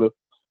particular,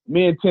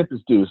 me and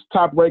Tempest do. It's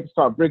Top Ranked,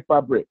 start brick by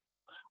brick.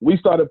 We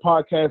started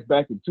podcasts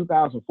back in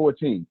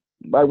 2014,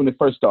 right when it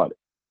first started.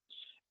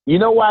 You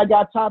know why I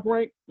got top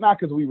ranked? Not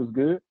because we was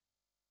good.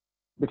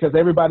 Because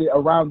everybody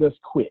around us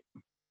quit.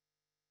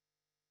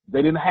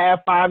 They didn't have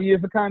 5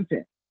 years of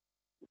content.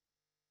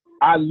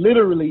 I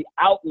literally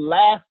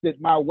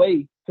outlasted my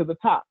way to the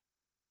top.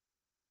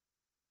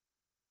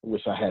 I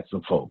wish I had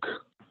some folk.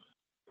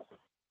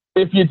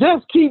 If you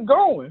just keep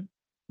going,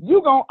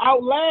 you're going to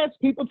outlast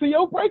people to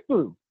your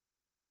breakthrough.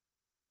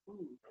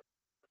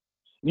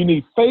 You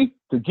need faith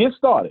to get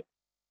started.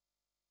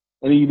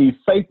 And you need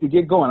faith to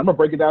get going. I'm going to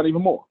break it down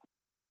even more.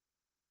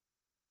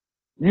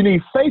 You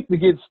need faith to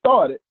get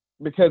started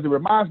because it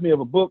reminds me of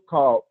a book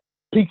called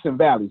Peaks and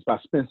Valleys by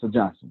Spencer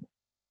Johnson.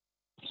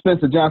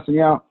 Spencer Johnson,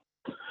 y'all,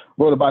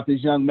 wrote about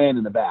this young man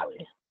in the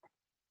valley.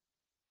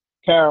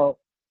 Carol,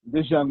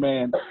 this young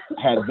man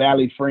had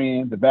valley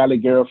friends, a valley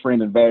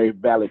girlfriend, and very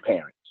valley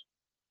parents.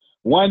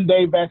 One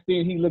day,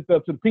 Vastine, he looked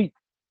up to the peak.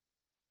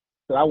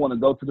 Said, I want to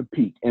go to the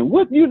peak. And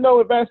wouldn't you know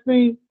it,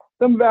 Vastine,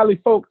 them valley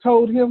folk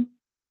told him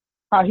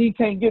how he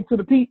can't get to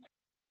the peak?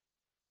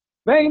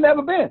 They ain't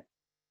never been.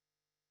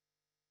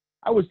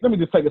 Let me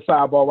just take a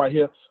sidebar right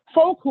here.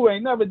 Folk who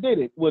ain't never did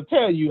it will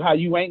tell you how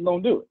you ain't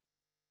going to do it.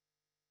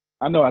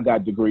 I know I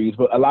got degrees,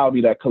 but allow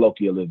me that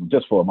colloquialism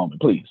just for a moment,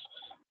 please.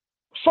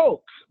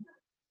 Folks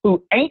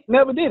who ain't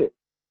never did it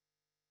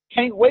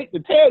can't wait to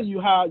tell you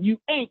how you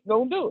ain't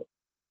going to do it.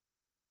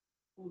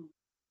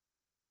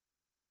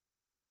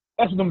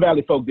 That's what them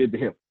valley folk did to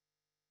him.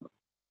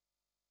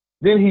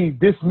 Then he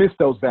dismissed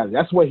those valleys.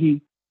 That's where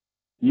he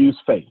used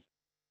faith.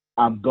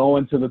 I'm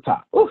going to the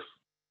top. Oof.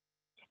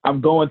 I'm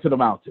going to the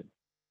mountain.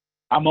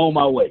 I'm on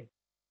my way.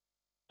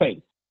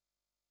 Faith.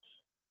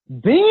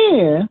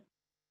 Then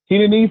he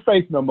didn't need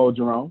faith no more,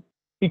 Jerome.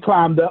 He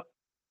climbed up.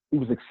 He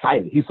was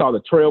excited. He saw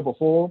the trail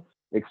before him.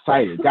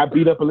 Excited. Got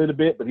beat up a little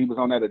bit, but he was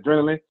on that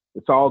adrenaline.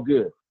 It's all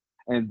good.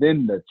 And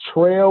then the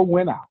trail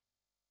went out.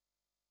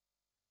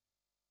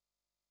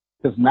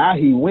 Because now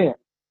he went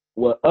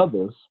where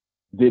others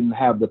didn't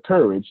have the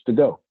courage to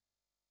go.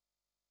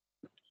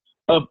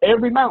 Of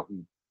every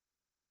mountain,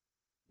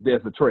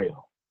 there's a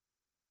trail.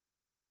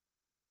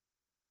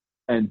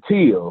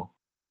 Until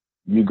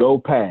you go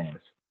past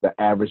the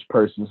average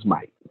person's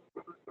might.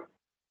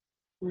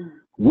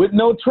 With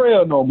no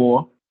trail no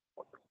more,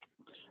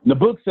 the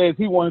book says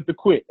he wanted to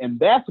quit, and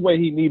that's where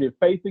he needed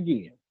faith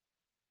again.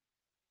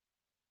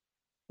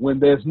 When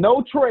there's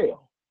no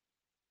trail,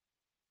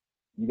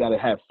 you got to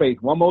have faith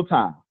one more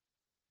time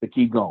to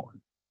keep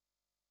going.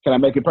 Can I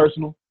make it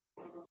personal?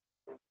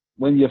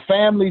 When your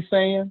family's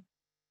saying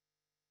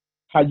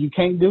how you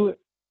can't do it,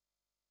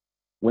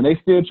 when they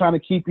still trying to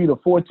keep you the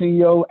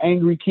 14-year-old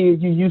angry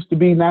kid you used to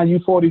be, now you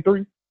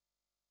 43.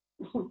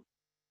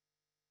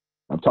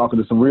 I'm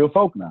talking to some real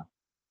folk now.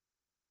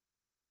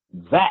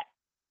 That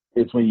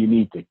is when you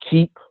need to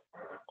keep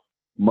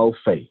more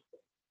faith.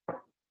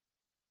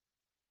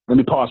 Let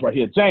me pause right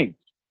here. James,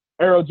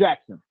 Earl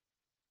Jackson,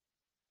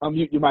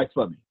 unmute your mic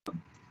for me.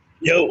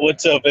 Yo,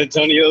 what's up,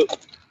 Antonio?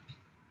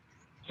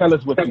 Tell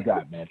us what you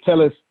got, man.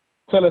 Tell us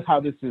how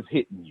this is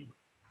hitting you.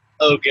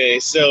 Okay,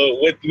 so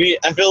with me,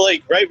 I feel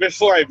like right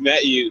before I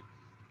met you,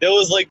 there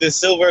was like the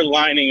silver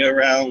lining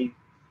around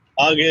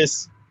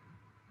August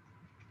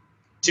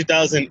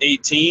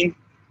 2018.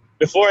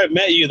 Before I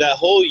met you, that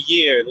whole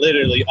year,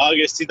 literally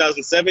August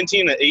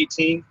 2017 to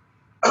 18, it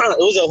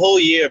was a whole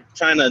year of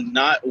trying to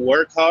not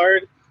work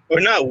hard, or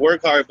not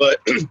work hard,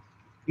 but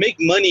make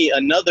money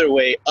another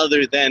way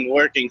other than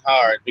working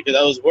hard, because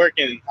I was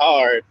working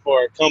hard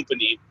for a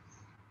company,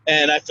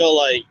 and I feel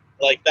like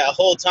that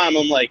whole time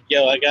I'm like,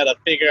 yo, I gotta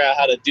figure out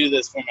how to do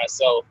this for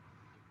myself.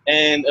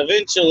 And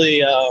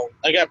eventually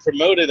I got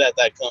promoted at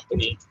that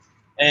company,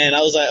 and I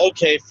was like,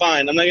 okay,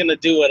 fine, I'm not gonna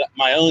do it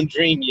my own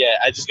dream yet.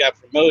 I just got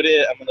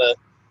promoted. I'm gonna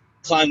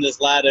climb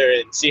this ladder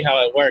and see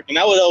how it works. And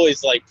I would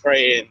always like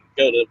pray and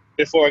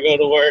before I go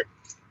to work.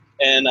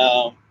 And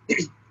I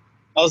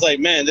was like,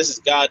 man, this is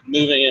God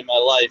moving in my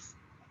life.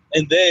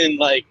 And then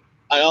like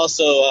I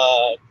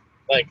also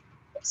like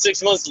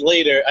 6 months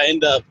later, I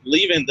end up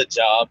leaving the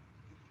job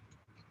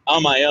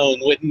on my own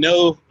with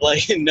no,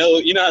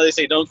 you know how they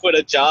say don't quit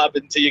a job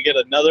until you get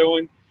another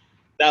one?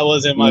 That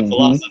wasn't my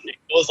philosophy.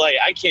 It was like,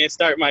 I can't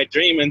start my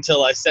dream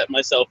until I set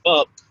myself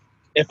up.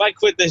 If I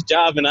quit this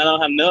job and I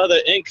don't have no other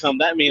income,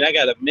 that means I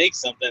got to make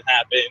something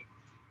happen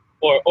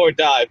or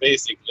die,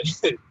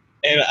 basically.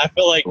 And I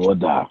feel like, Or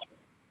die.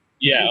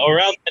 yeah,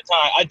 around that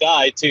time, I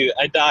died too.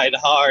 I died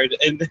hard.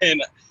 And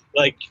then,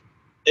 like,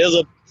 it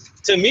was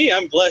to me,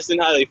 I'm blessed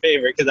and highly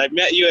favored because I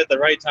met you at the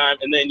right time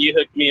and then you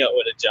hooked me up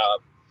with a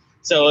job.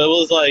 So it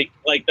was like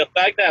the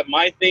fact that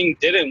my thing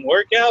didn't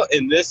work out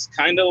and this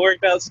kind of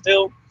worked out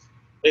still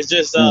is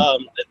just,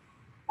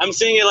 I'm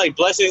seeing it like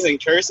blessings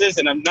and curses,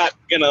 and I'm not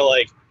going to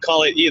like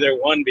call it either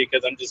one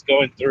because I'm just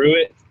going through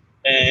it.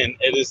 And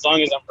as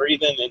long as I'm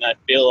breathing and I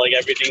feel like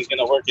everything's going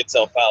to work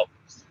itself out.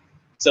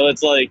 So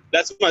it's like,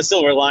 that's my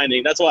silver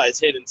lining. That's why it's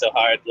hitting so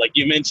hard. Like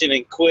you mentioned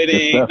in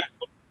quitting,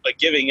 like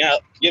giving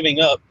up.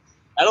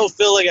 I don't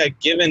feel like I've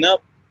given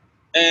up.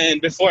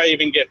 And before I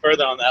even get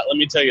further on that, let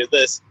me tell you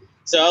this.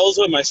 So I was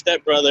with my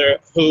stepbrother,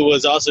 who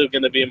was also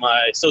going to be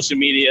my social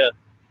media,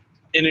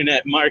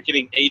 internet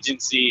marketing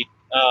agency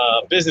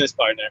business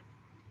partner.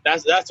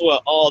 That's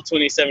what all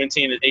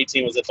 2017 and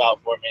 18 was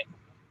about for me.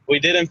 We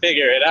didn't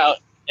figure it out,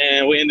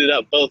 and we ended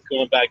up both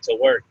going back to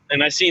work.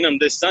 And I seen him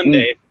this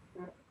Sunday,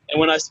 and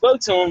when I spoke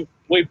to him,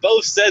 we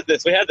both said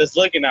this. We had this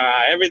look in our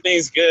eye.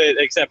 Everything's good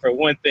except for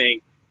one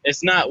thing.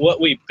 It's not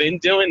what we've been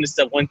doing. It's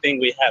the one thing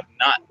we have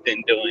not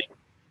been doing,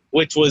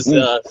 which was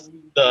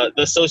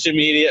the social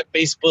media,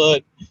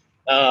 Facebook,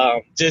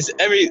 just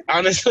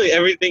honestly,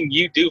 everything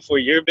you do for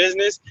your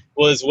business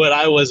was what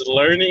I was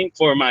learning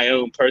for my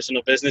own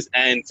personal business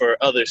and for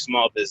other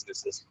small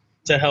businesses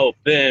to help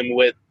them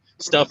with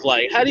stuff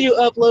like, how do you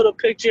upload a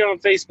picture on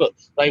Facebook?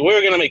 Like, we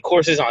were going to make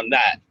courses on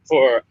that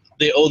for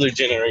the older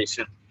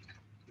generation.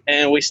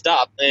 And we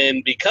stopped.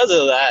 And because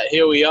of that,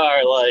 here we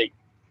are, like,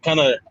 kind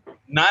of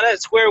not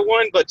at square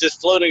one, but just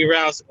floating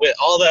around with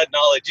all that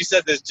knowledge. You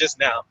said this just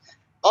now.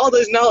 All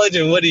this knowledge,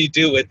 and what do you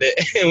do with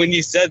it? And when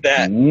you said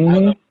that,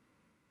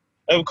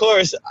 of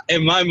course,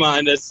 in my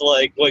mind, it's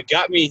like, what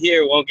got me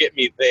here won't get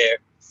me there.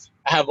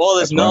 I have all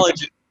this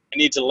knowledge. I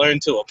need to learn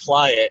to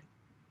apply it.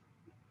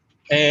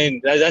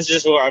 And that's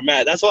just where I'm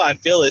at. That's why I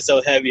feel it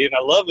so heavy. And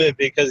I love it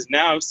because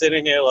now I'm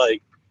sitting here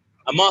like,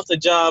 I'm off the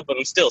job, but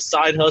I'm still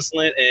side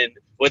hustling. And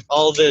with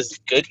all this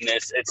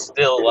goodness, it's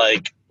still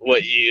like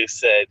what you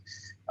said.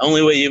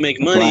 Only way you make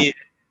money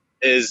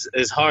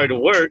is hard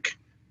work.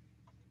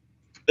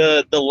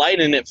 The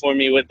light in it for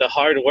me with the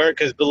hard work,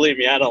 because believe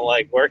me, I don't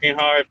like working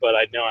hard, but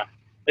I know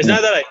it's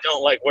not that I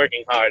don't like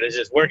working hard. It's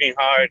just working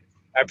hard.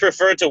 I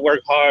prefer to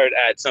work hard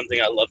at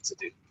something I love to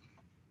do.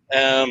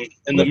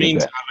 In the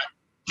meantime,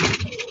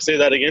 say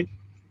that again.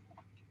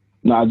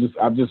 No,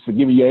 I'm just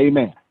giving you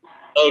amen.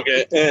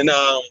 Okay, and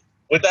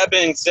with that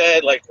being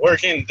said, like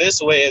working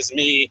this way is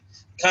me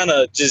kind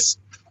of just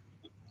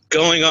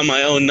going on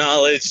my own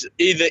knowledge.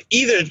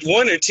 Either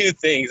one or two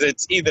things.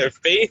 It's either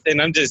faith,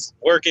 and I'm just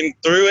working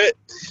through it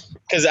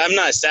because I'm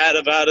not sad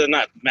about it,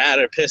 not mad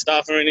or pissed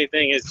off or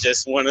anything. It's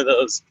just one of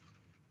those.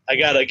 I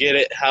gotta get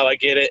it how I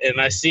get it,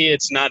 and I see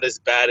it's not as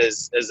bad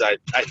as I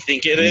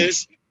think it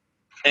is.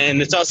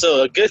 And it's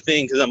also a good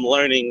thing because I'm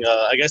learning,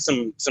 I guess,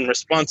 some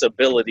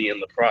responsibility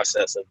in the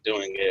process of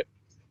doing it.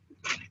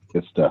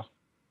 Good stuff.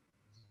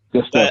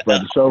 Good stuff,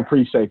 brother. So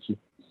appreciate you.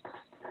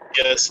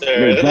 Yes,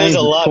 sir. There's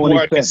a lot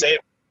more I can say.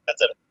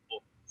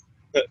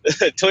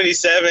 That's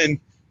 27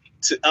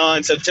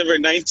 on September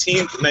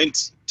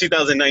 19th,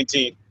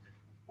 2019.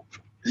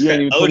 You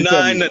ain't even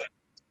 09.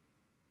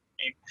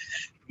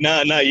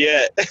 No, not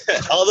yet.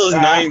 All those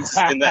nines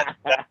in that.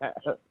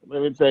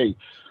 Let me tell you.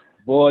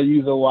 Boy,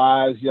 you's a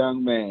wise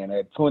young man.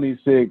 At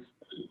 26,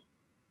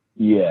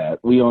 yeah,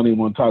 we don't even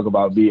want to talk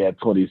about me at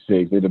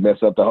 26. It'll mess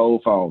up the whole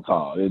phone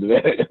call.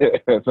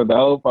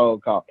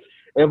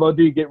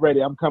 MOD, get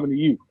ready. I'm coming to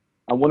you.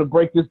 I want to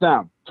break this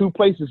down. 2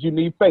 places you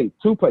need faith.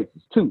 2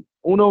 places. 2.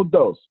 Uno,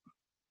 dos.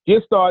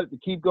 Get started to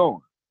keep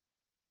going.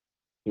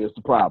 Here's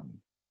the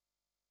problem.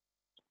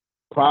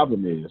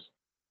 Problem is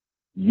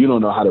you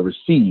don't know how to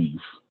receive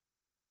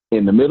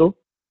in the middle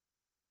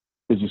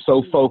because you're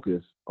so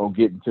focused on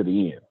getting to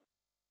the end.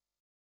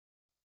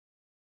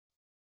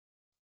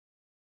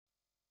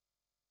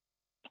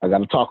 I got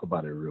to talk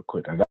about it real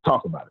quick.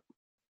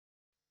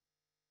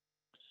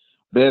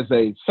 There's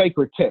a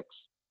sacred text.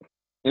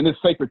 In this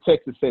sacred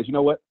text, it says, you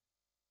know what?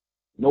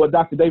 You know what,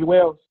 Dr. David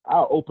Wells?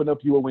 I'll open up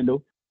you a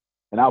window,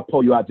 and I'll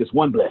pour you out just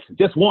one blessing,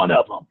 just one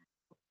of them,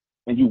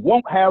 and you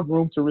won't have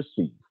room to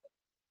receive.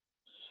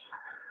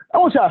 I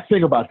want y'all to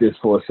think about this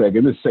for a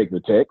second, this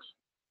sacred text.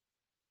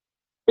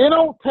 It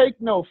don't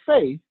take no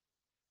faith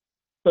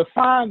to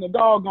find the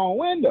doggone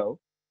window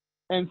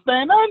and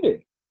stand under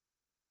it.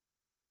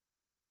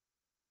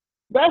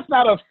 That's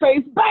not a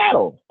faith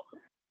battle.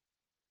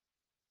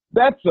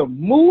 That's a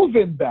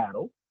moving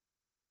battle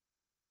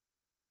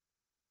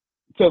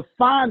to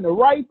find the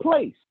right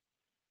place.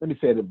 Let me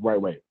say it the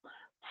right way.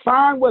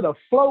 Find where the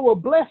flow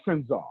of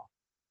blessings are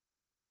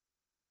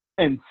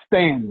and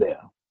stand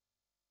there.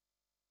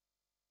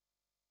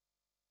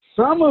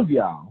 Some of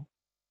y'all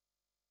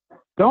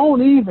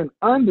don't even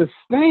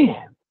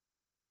understand.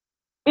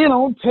 It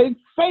don't take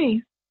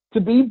faith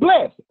to be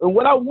blessed. And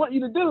what I want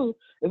you to do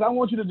is I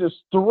want you to just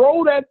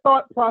throw that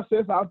thought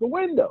process out the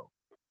window.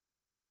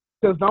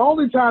 Because the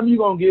only time you're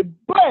going to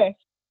get blessed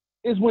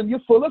is when you're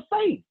full of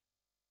faith.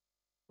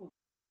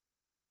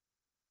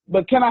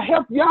 But can I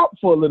help you out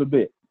for a little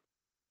bit?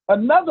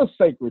 Another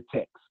sacred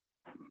text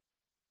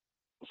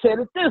said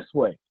it this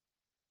way.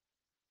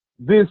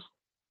 This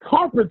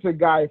carpenter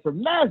guy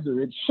from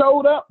Nazareth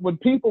showed up when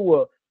people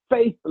were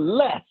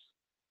faithless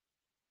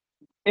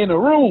in a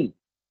room,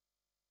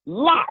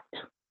 locked.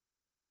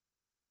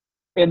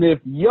 And if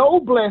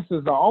your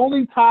blessings are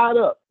only tied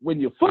up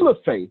when you're full of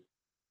faith,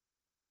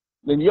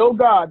 then your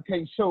God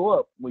can't show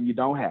up when you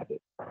don't have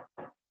it.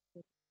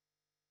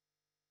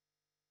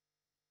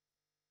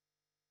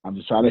 I'm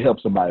just trying to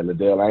help somebody,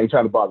 Liddell. I ain't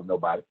trying to bother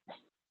nobody.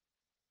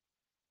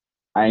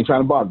 I'm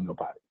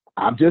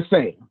just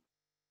saying.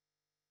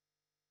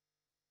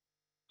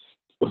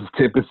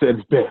 Tippett said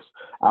it best.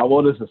 I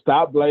want us to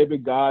stop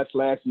blaming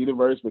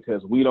God/universe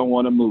because we don't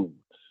want to move.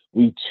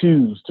 We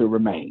choose to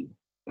remain.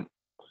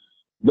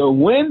 The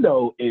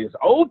window is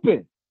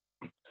open.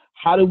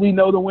 How do we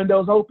know the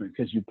window's open?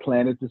 Because you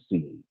planted the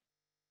seed.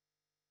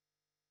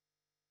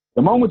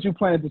 The moment you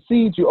planted the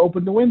seed, you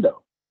opened the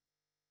window.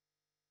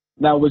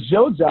 Now, it was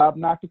your job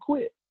not to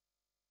quit.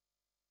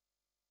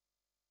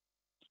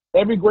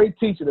 Every great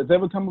teacher that's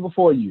ever come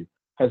before you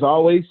has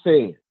always said,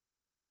 you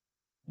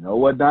know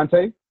what,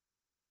 Dante?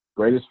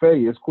 Greatest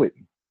failure is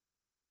quitting.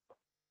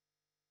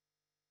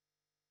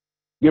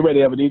 Get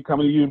ready, Ebony.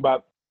 Coming to you in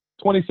about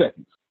 20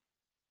 seconds.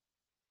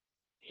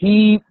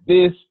 Heed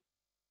this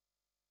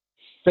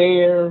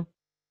fair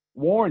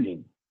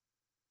warning.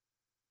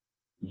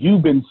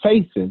 You've been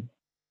facing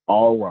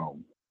all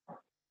wrong.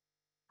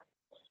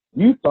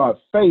 You thought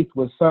faith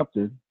was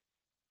something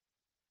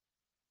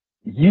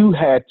you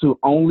had to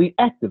only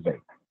activate.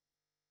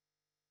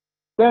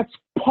 That's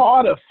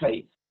part of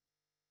faith.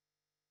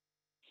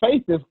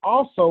 Faith is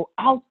also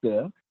out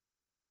there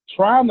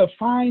trying to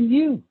find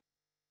you,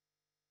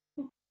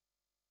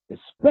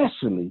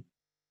 especially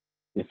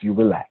if you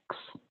relax.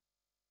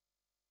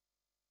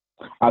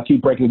 I'll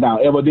keep breaking it down.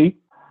 LOD,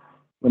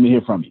 let me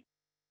hear from you.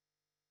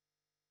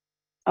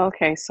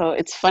 Okay, so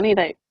it's funny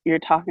that you're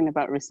talking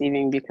about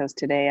receiving because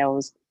today I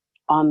was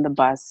on the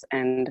bus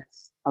and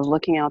I was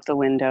looking out the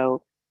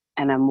window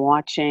and I'm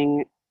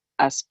watching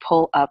us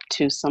pull up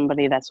to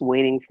somebody that's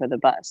waiting for the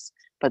bus,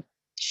 but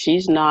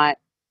she's not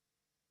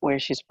where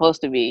she's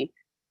supposed to be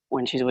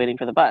when she's waiting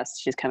for the bus.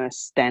 She's kind of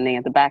standing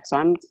at the back. So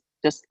I'm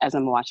just, as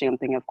I'm watching, I'm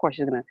thinking, of course,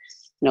 she's going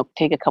to,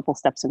 take a couple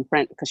steps in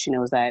front because she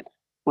knows that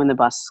when the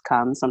bus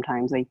comes,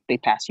 sometimes they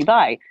pass you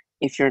by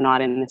if you're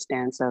not in the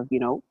stance of,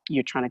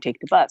 you're trying to take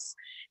the bus.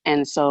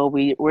 And so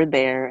we're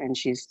there and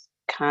she's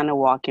kind of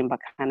walking, but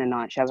kind of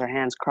not. She has her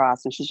hands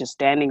crossed and she's just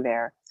standing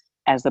there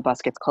as the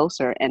bus gets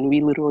closer. And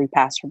we literally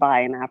passed her by.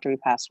 And after we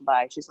passed her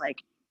by, she's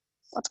like,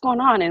 what's going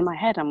on? In my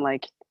head, I'm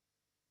like,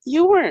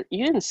 you weren't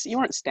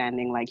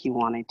standing like you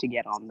wanted to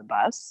get on the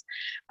bus.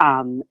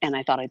 And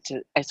I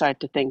started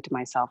to think to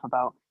myself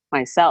about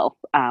myself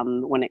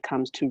when it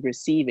comes to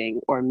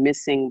receiving or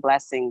missing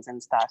blessings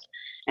and stuff.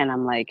 And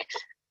I'm like,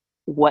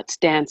 what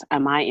stance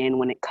am I in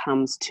when it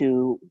comes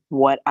to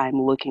what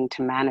I'm looking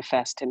to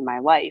manifest in my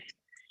life?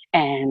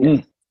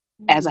 And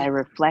as I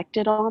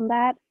reflected on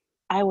that,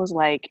 I was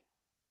like,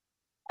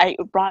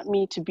 it brought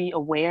me to be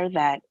aware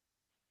that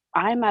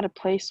I'm at a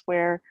place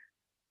where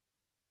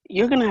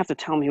you're going to have to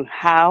tell me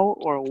how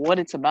or what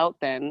it's about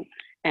then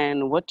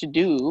and what to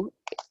do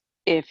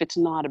if it's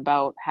not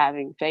about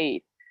having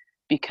faith.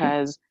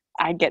 Because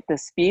I get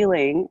this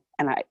feeling,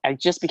 and I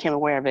just became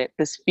aware of it,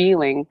 this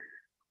feeling,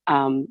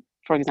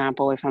 for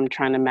example, if I'm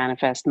trying to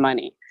manifest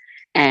money.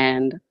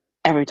 And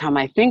every time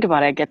I think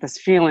about it, I get this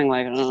feeling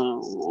like,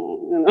 oh,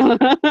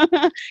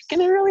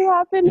 can it really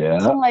happen? Yeah.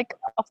 So I'm like,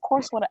 of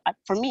course,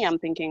 for me, I'm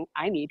thinking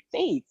I need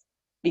faith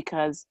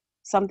because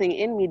something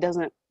in me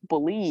doesn't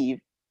believe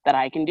that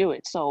I can do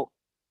it. So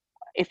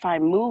if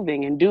I'm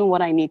moving and doing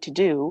what I need to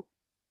do,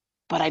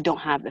 but I don't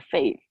have the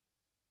faith,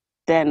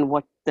 then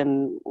what?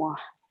 Well,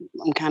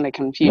 I'm kind of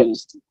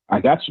confused. I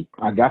got you.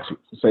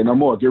 Say no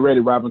more. Get ready,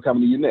 Robin.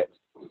 Coming to you next.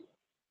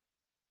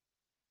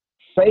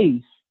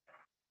 Faith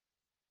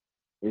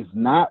is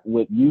not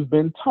what you've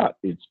been taught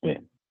it's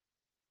been.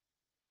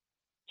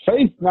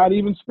 Faith not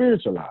even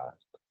spiritualized.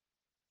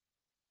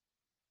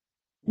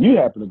 You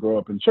happen to grow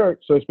up in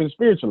church, so it's been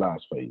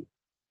spiritualized for you.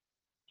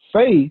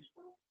 Faith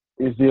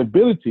is the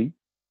ability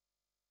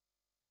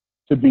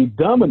to be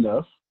dumb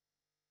enough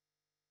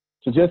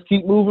to just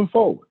keep moving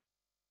forward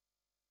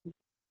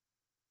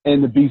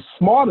and to be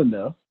smart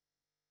enough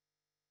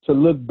to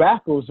look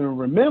backwards and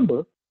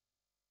remember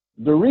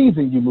the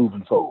reason you're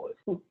moving forward.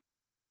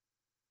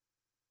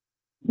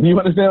 You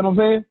understand what I'm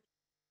saying?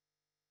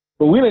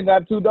 But we done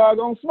got too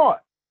doggone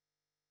smart.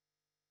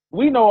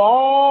 We know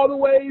all the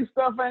ways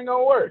stuff ain't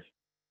gonna work.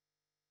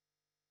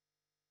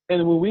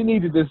 And when we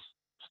need to just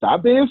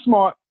stop being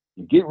smart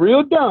and get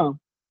real dumb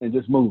and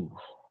just move.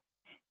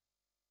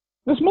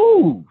 Just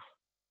move.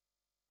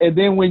 And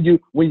then when your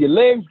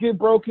legs get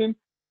broken,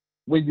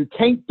 when you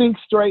can't think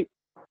straight,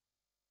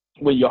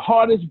 when your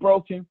heart is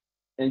broken,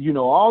 and you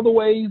know all the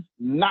ways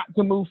not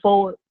to move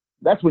forward,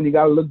 that's when you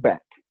got to look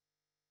back.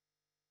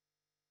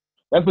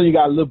 That's when you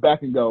got to look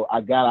back and go,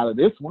 I got out of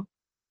this one.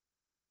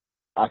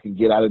 I can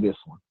get out of this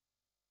one.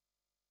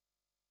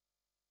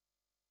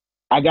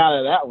 I got out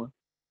of that one.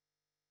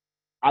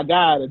 I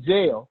got out of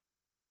jail.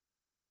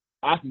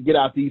 I can get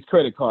out these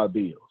credit card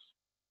bills.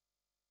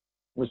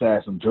 Wish I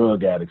had some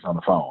drug addicts on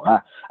the phone.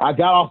 I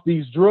got off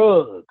these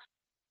drugs.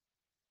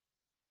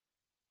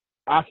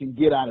 I can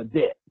get out of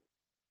debt.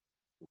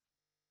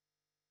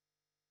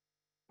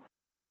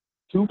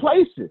 2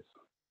 places.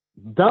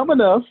 Dumb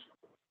enough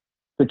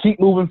to keep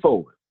moving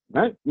forward.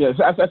 Right? Yeah,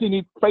 so I think you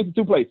need faith in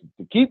 2 places.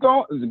 To keep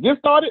going, to get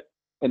started,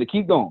 and to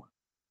keep going.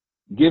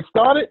 Get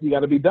started, you got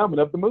to be dumb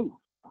enough to move.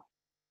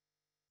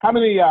 How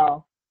many of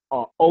y'all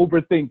are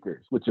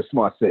overthinkers with your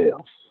smart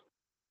selves?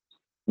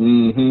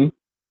 Mm-hmm.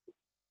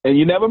 And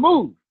you never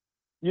move.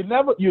 You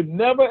never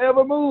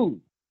ever move.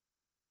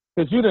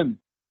 Because you done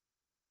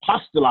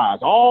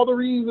postulate all the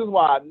reasons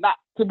why not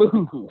to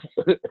move.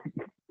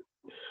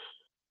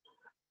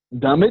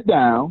 Dumb it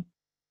down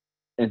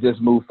and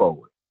just move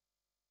forward.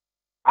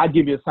 I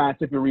give you a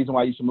scientific reason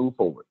why you should move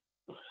forward.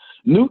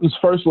 Newton's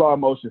first law of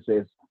motion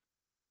says,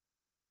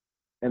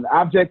 an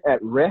object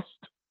at rest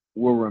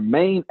will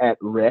remain at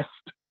rest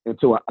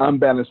until an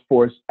unbalanced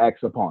force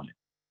acts upon it.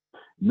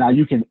 Now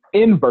you can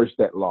inverse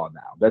that law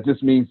now. That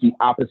just means the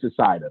opposite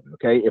side of it,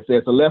 okay? If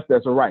there's a left,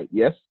 there's a right,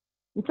 yes?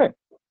 Okay.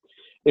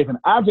 If an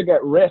object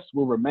at rest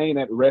will remain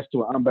at rest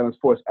till an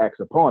unbalanced force acts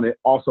upon it,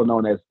 also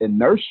known as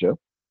inertia,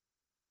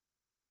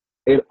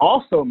 it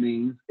also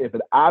means if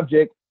an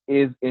object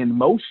is in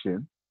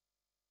motion,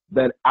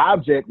 that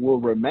object will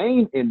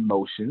remain in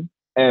motion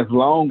as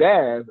long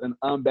as an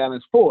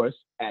unbalanced force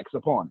acts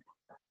upon it.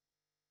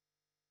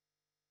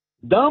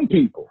 Dumb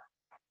people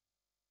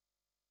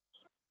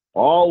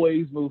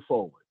always move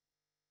forward.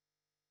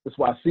 That's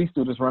why C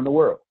students run the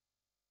world.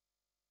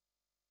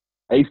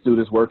 A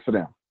students work for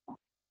them.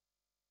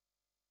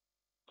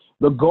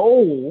 The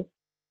goal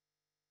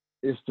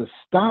is to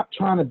stop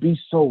trying to be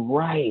so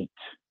right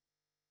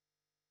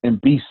and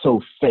be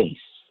so face.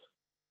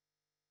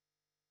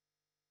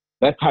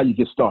 That's how you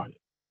get started.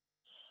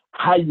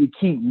 How you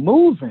keep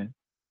moving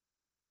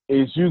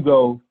is you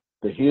go,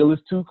 the hill is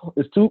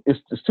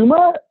too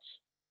much.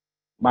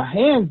 My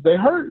hands, they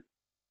hurt.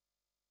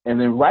 And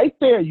then right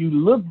there, you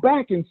look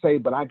back and say,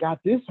 but I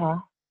got this high.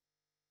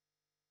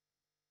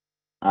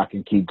 I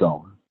can keep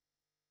going.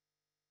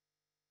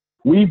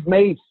 We've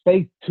made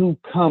faith too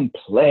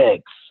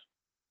complex.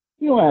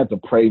 You don't have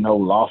to pray no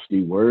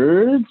lofty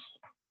words.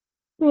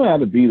 You don't have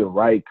to be the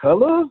right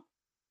color.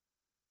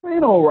 There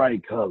ain't no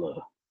right color.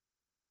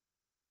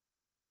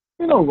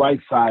 Ain't no right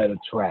side of the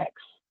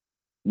tracks.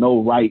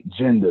 No right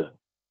gender.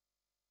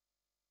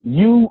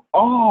 You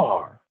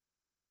are,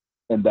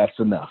 and that's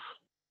enough.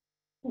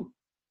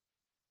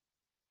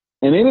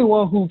 And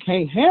anyone who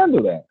can't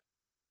handle that,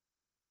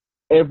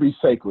 every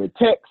sacred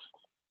text,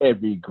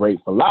 every great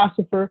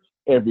philosopher,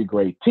 every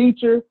great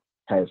teacher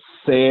has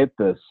said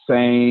the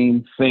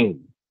same thing.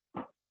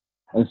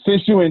 And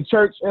since you're in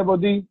church,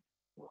 MOD,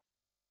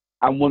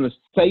 I want to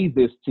say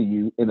this to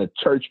you in a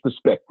church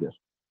perspective.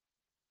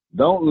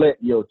 Don't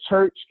let your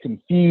church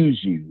confuse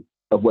you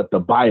of what the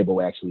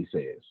Bible actually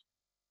says.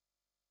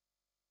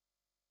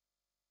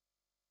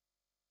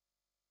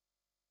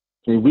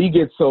 And we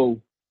get so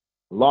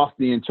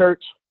lofty in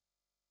church,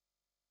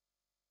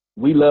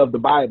 we love the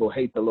Bible,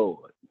 hate the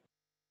Lord.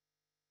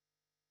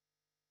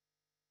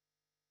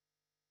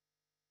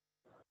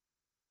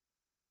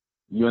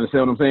 You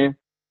understand what I'm saying?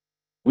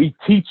 We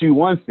teach you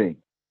one thing,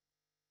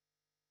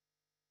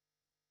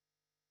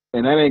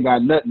 and that ain't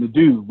got nothing to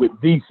do with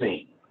the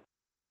thing.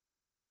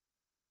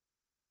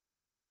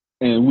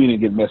 And we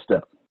didn't get messed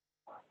up.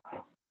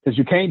 Because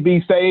you can't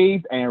be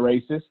saved and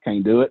racist.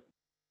 Can't do it.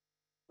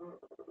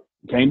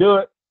 You can't do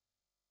it.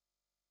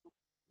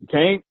 You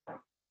can't.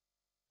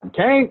 You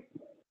can't.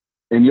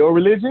 In your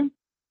religion,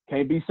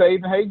 can't be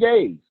saved and hate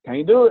gays.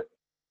 Can't do it.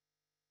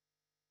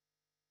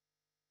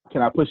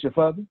 Can I push it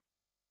further?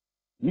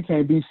 You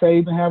can't be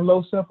saved and have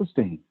low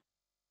self-esteem.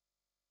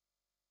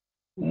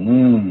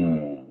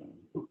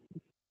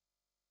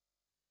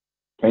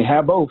 Can't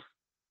have both.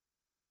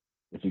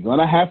 If you're going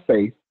to have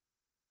faith,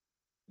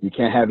 you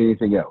can't have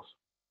anything else.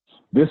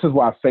 This is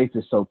why faith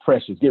is so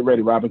precious. Get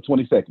ready, Robin,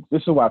 20 seconds.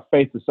 This is why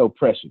faith is so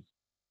precious.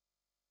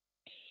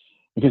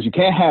 Because you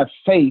can't have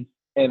faith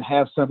and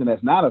have something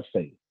that's not of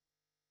faith.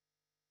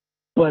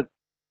 But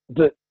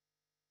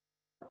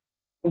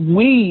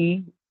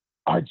we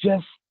are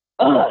just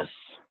us.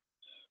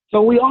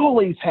 So we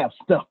always have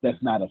stuff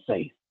that's not of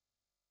faith.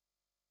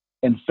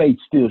 And faith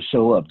still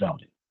show up,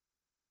 don't it?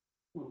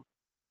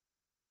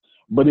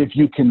 But if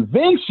you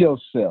convince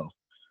yourself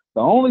the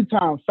only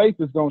time faith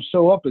is going to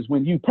show up is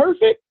when you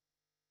perfect,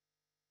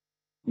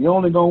 you're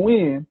only going to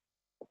win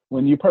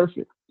when you're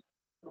perfect.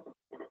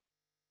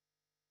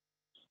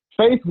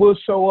 Faith will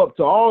show up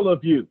to all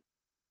of you.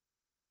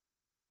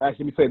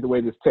 Actually, let me say it the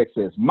way this text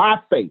says. My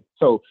faith.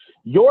 So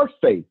your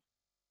faith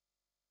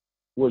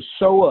will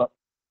show up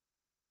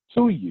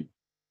to you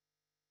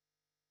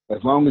as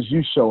long as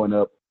you're showing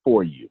up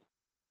for you.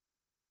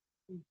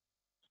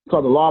 It's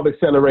called the law of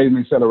accelerating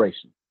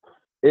acceleration.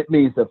 It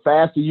means the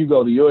faster you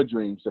go to your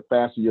dreams, the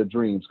faster your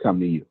dreams come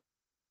to you.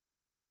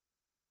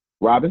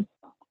 Robin,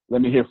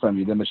 Let me hear from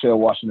you. Then Michelle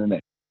Washington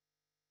next.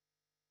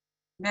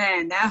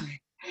 Man,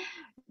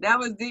 that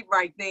was deep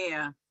right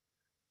there.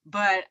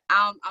 But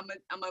I'm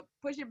gonna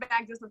push it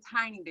back just a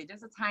tiny bit.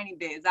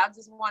 I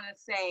just want to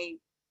say,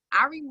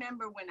 I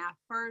remember when I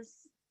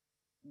first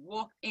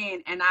walked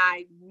in and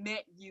I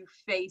met you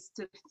face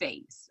to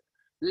face.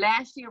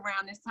 Last year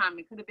around this time,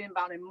 it could have been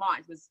about in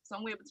March, it was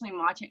somewhere between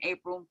March and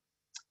April.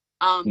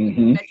 We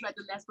met you at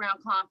the Les Brown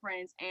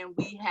conference, and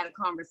we had a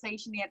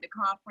conversation at the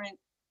conference.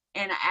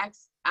 And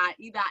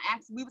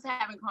we was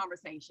having a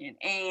conversation,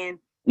 and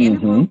in the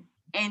group,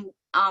 and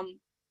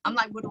I'm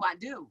like, what do I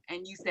do?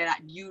 And you said,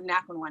 you're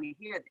not going to want to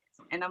hear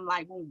this. And I'm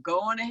like, well, go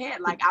on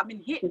ahead. Like, I've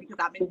been hit because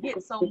I've been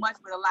hit so much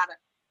with a lot of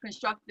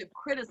constructive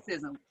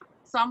criticism.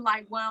 So I'm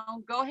like,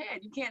 well, go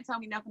ahead. You can't tell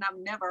me nothing I've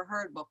never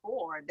heard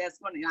before. That's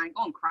funny. I ain't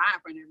going to cry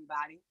in front of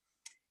everybody.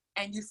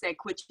 And you said,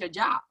 quit your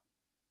job.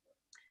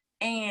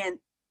 And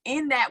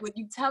in that, with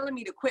you telling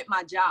me to quit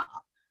my job,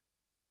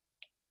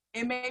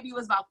 it maybe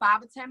was about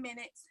 5 or 10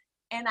 minutes.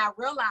 And I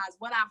realized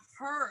what I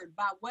heard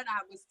by what I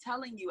was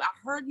telling you. I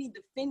heard me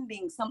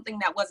defending something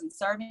that wasn't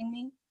serving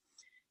me.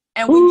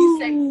 And when you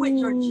said quit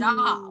your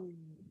job,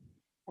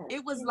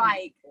 it was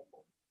like,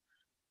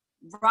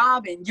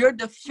 Robin, you're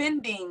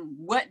defending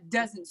what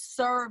doesn't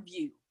serve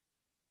you.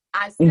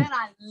 I said,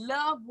 I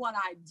love what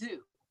I do.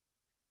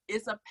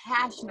 It's a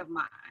passion of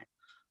mine.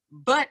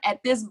 But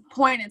at this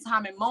point in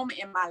time and moment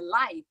in my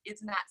life,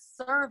 it's not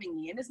serving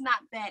me. And it's not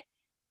that,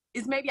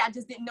 it's maybe I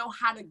just didn't know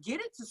how to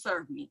get it to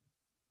serve me.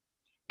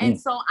 And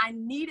so I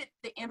needed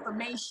the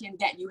information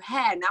that you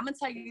had. And I'm going to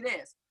tell you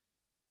this.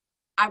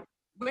 I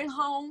went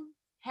home,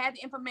 had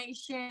the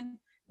information,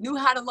 knew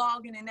how to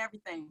log in and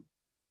everything.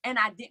 And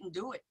I didn't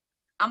do it.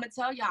 I'm going to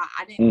tell y'all,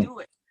 I didn't do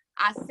it.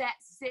 I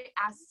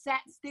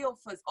sat still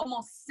for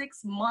almost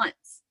 6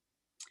 months.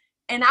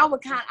 And I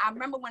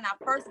remember when I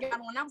first got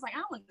on, I was like, I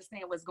don't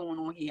understand what's going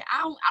on here.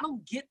 I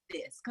don't get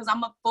this, because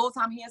I'm a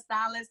full-time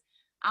hairstylist.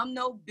 I'm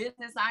no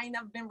business. I ain't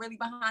never been really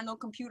behind no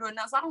computer or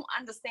nothing. So I don't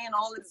understand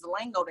all of this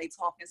lingo they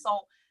talking. So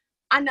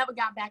I never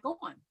got back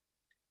on.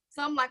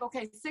 So I'm like,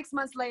 okay, 6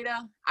 months later,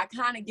 I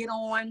kind of get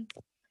on,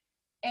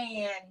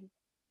 and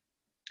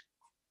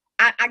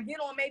I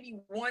get on maybe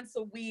once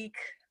a week,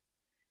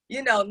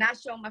 not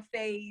show my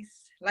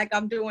face like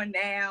I'm doing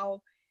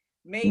now.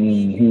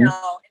 Maybe, and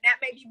that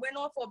maybe went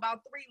on for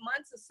about 3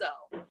 months or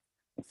so.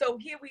 So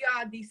here we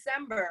are,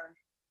 December.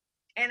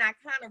 And I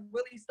kind of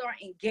really start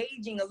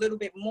engaging a little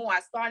bit more. I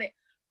started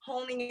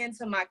honing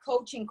into my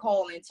coaching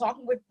call and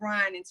talking with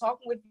Brian and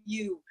talking with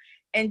you,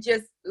 and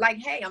just like,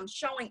 hey, I'm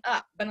showing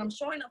up, but I'm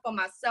showing up for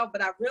myself.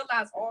 But I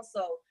realized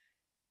also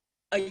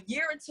a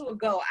year or two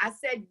ago, I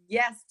said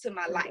yes to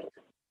my life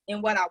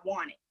and what I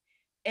wanted.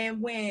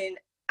 And when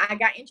I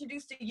got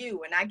introduced to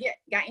you and I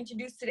got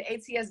introduced to the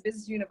ATS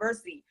Business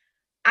University,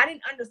 I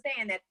didn't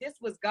understand that this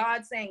was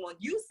God saying, well,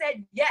 you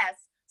said yes,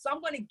 so I'm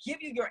going to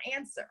give you your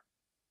answer.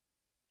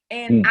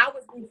 And I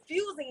was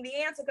refusing the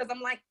answer because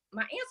I'm like,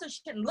 my answer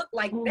shouldn't look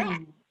like that,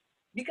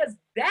 because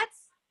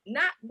that's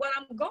not what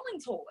I'm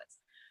going towards.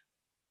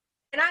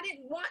 And I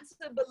didn't want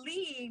to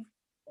believe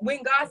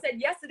when God said,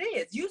 yes, it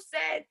is. You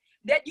said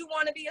that you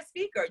want to be a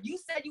speaker. You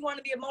said you want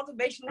to be a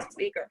motivational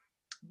speaker.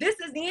 This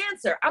is the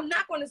answer. I'm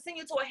not going to send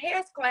you to a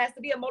hair class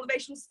to be a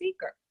motivational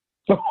speaker.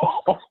 And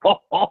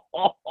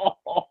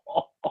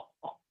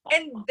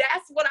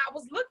that's what I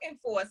was looking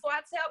for. So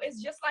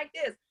it's just like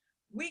this.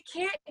 We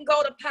can't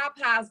go to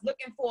Popeyes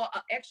looking for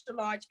an extra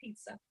large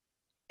pizza.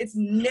 It's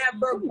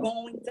never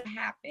going to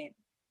happen.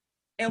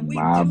 And we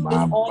do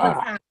this all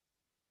the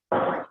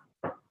time.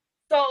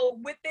 So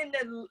within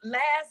the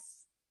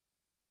last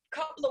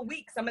couple of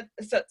weeks, I'm going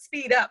to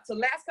speed up. So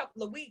last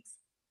couple of weeks,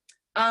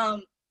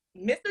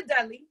 Mr.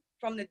 Dudley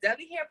from the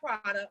Dudley Hair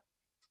Product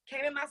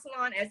came in my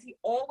salon as he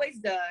always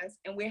does.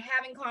 And we're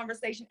having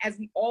conversation as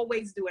we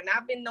always do. And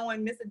I've been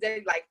knowing Mr.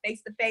 Dudley like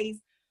face to face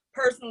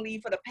personally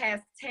for the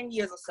past 10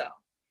 years or so.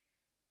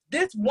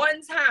 This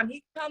one time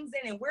he comes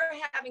in and we're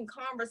having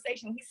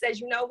conversation. He says,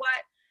 you know what?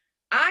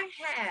 I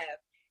have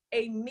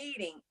a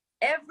meeting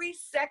every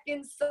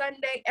second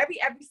Sunday, every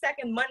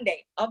second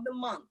Monday of the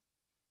month.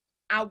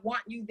 I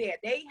want you there.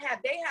 They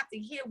have to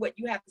hear what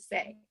you have to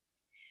say.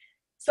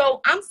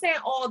 So I'm saying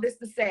all this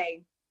to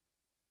say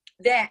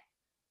that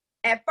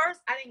at first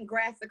I didn't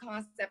grasp the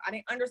concept. I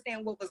didn't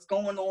understand what was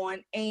going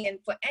on. And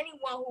for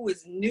anyone who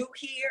is new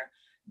here,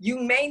 you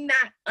may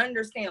not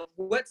understand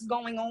what's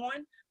going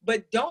on,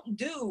 but don't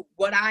do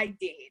what I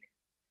did.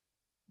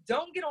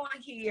 Don't get on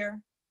here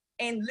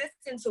and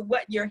listen to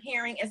what you're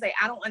hearing and say,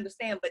 I don't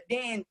understand, but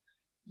then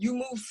you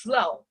move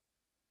slow.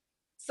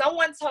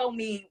 Someone told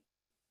me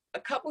a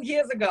couple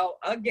years ago,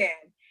 again,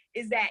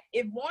 is that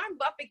if Warren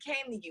Buffett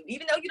came to you,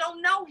 even though you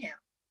don't know him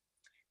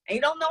and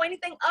you don't know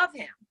anything of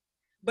him,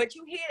 but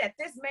you hear that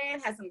this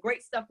man has some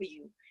great stuff for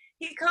you,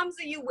 he comes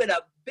to you with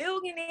a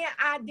billionaire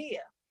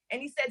idea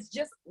and he says,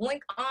 just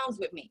link arms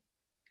with me.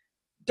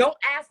 Don't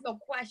ask no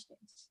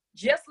questions.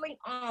 Just link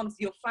arms,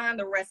 you'll find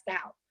the rest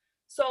out.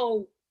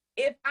 So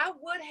if I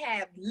would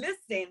have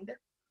listened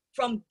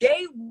from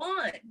day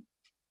one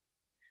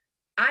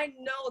I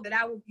know that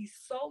I would be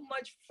so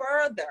much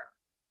further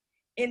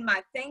in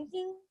my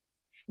thinking,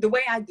 the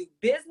way I do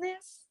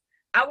business.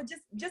 I would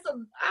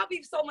I'll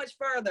be so much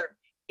further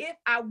if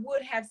I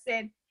would have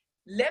said,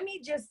 let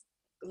me just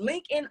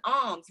link in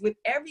arms with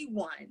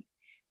everyone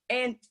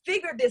and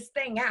figure this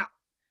thing out,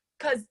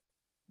 because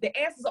the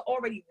answers are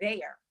already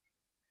there.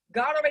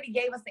 God already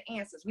gave us the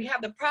answers. We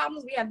have the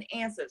problems, we have the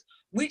answers.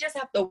 We just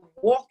have to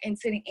walk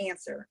into the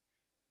answer.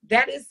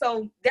 That's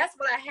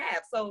what I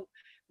have. So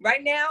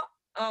right now,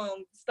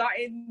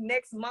 starting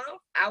next month,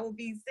 I will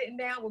be sitting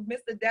down with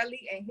Mr.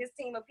 Dudley and his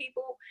team of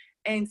people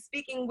and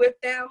speaking with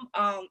them.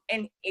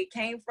 And it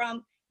came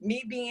from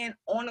me being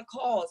on the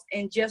calls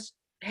and just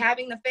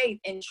having the faith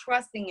and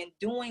trusting and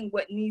doing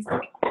what needs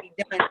to be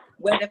done,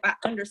 whether if I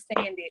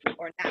understand it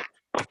or not.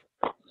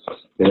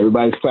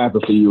 Everybody's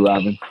clapping for you,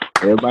 Robin.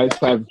 Everybody's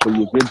clapping for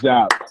you. Good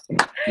job.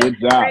 Good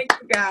job. Thank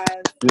you,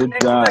 guys. Good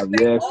job.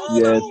 Yes,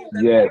 yes, yes.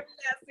 Every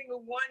last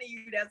single one of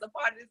you that's a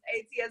part of this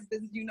ATS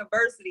Business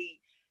University,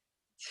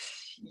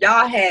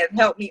 y'all have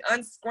helped me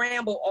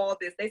unscramble all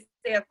this. They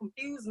say a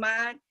confused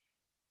mind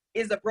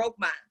is a broke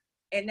mind.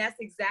 And that's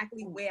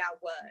exactly where I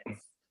was.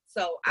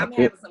 So I'm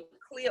having some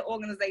clear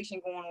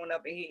organization going on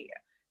up in here.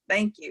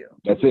 Thank you.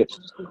 That's it.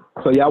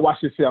 So y'all watch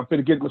this here. I'm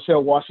finna get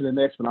Michelle Washington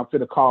next, but I'm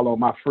finna call on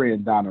my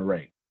friend Donna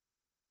Ray.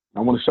 I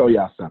want to show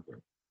y'all something.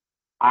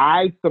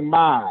 I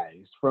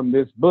surmise from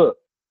this book,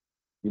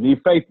 you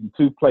need faith in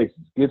two places: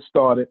 get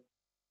started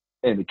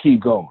and to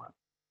keep going.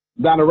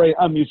 Donna Ray,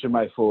 unmute your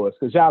mic for us,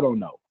 because y'all don't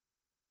know.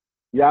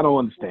 Y'all don't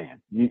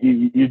understand.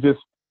 You just,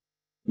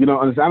 you don't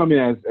understand. I don't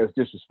mean as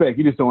disrespect.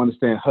 You just don't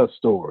understand her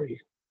story.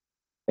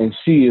 And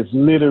she is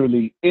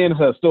literally in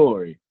her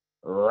story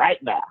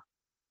right now.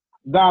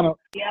 Donna,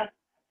 yes,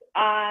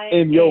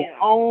 in your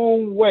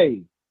own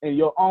way,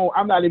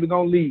 I'm not even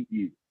going to lead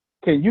you.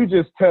 Can you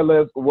just tell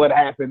us what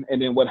happened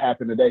and then what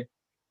happened today?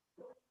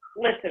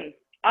 Listen,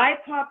 I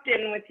popped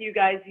in with you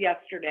guys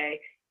yesterday,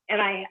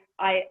 and I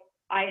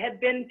had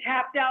been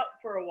tapped out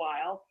for a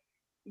while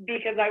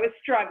because I was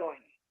struggling.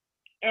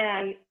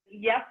 And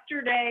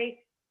yesterday,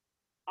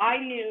 I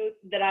knew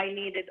that I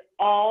needed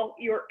all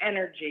your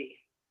energy.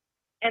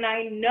 And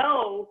I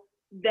know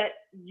that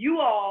you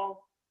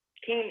all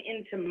came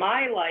into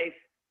my life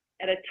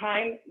at a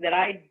time that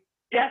I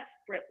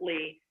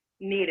desperately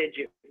needed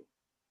you.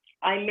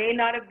 I may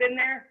not have been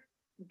there,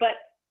 but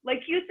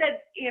like you said,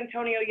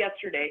 Antonio,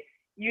 yesterday,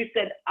 you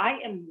said, I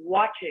am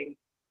watching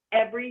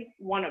every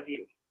one of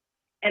you.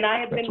 And I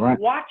have been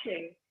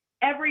watching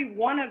every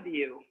one of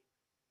you,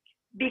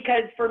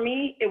 because for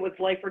me, it was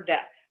life or death.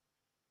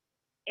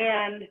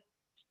 And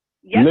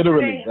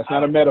literally, that's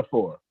not a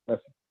metaphor.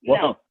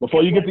 Well,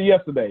 before you get to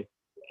yesterday,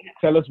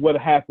 tell us what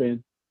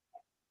happened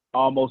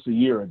almost a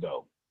year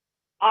ago.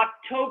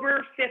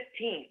 October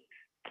 15th,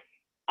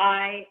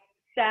 I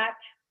sat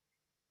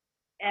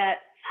at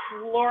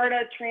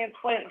Florida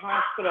Transplant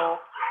Hospital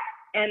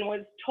and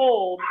was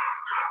told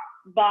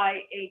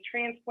by a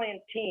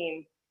transplant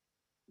team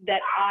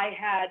that I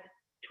had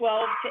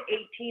 12 to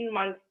 18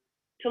 months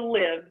to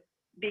live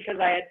because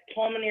I had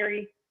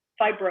pulmonary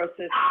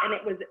fibrosis and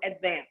it was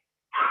advanced.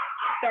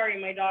 Sorry,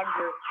 my dogs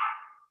are...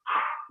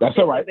 That's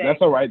all right.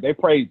 That's all right. They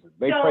praise him.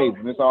 Praise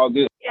him. It's all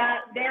good. Yeah,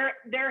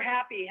 they're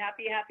happy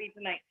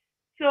tonight.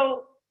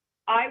 So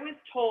I was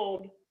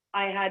told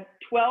I had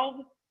 12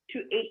 to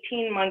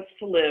 18 months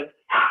to live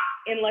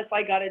unless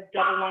I got a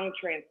double lung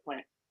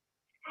transplant.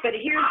 But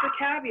here's the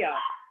caveat.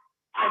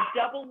 A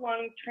double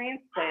lung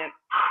transplant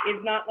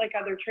is not like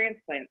other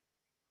transplants.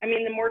 I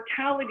mean, the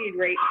mortality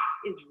rate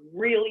is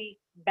really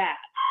bad.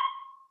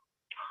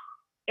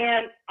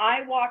 And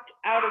I walked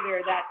out of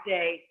there that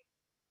day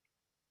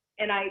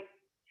and I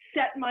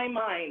set my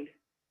mind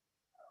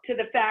to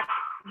the fact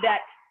that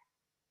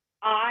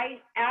I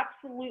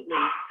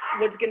absolutely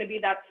was going to be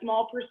that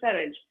small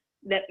percentage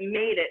that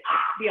made it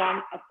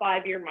beyond a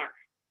 5-year mark.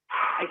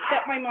 I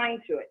set my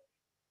mind to it.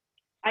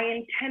 I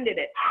intended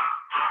it.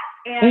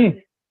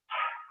 And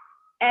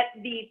at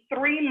the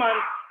 3 months,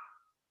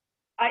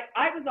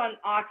 I was on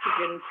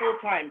oxygen full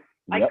time.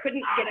 Yep. I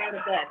couldn't get out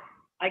of bed.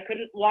 I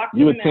couldn't walk to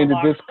the mailbox.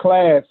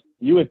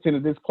 You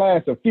attended this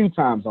class a few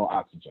times on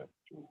oxygen.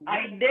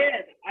 I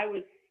did. I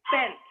was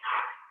spent.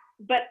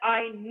 But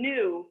I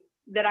knew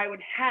that I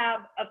would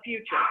have a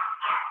future,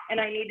 and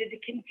I needed to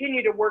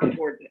continue to work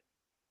towards it.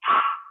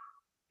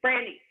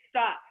 Brandy,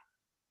 stop.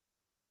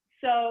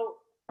 So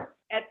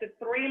at the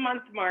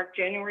 3-month mark,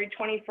 January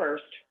 21st,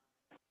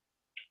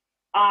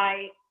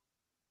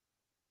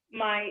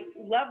 my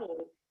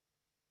levels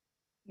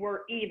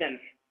were even.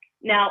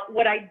 Now,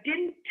 what I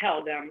didn't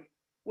tell them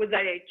was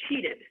that I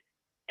cheated,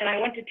 and I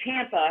went to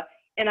Tampa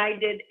and I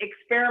did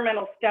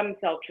experimental stem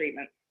cell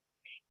treatment.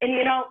 And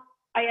you know,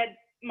 I had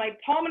my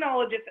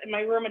pulmonologist and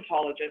my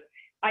rheumatologist.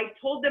 I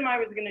told them I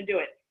was going to do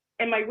it,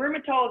 and my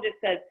rheumatologist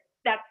says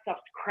that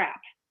stuff's crap.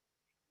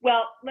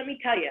 Well, let me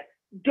tell you,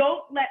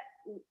 don't let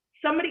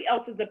somebody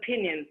else's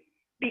opinions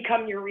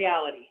become your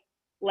reality.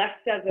 Les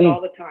says it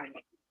all the time.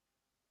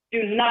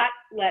 Do not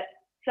let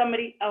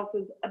somebody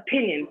else's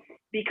opinion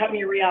become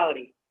your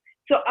reality.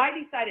 So I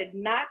decided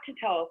not to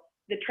tell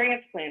the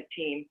transplant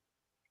team,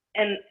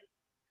 and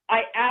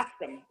I asked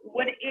them,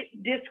 would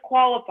it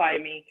disqualify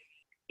me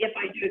if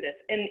I do this?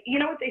 And you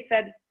know what they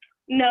said?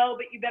 No,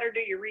 but you better do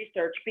your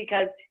research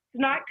because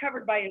it's not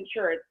covered by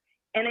insurance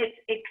and it's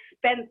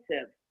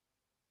expensive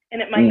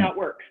and it might not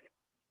work.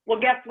 Well,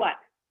 guess what?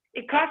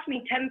 It cost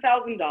me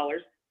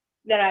 $10,000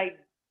 that I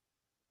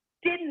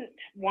didn't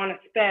want to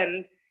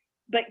spend,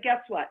 but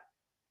guess what?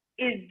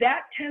 Is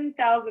that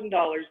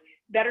 $10,000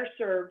 better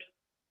served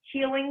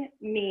healing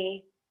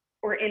me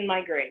or in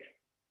my grave?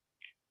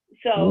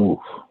 So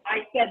I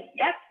said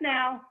yes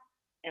now,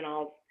 and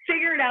I'll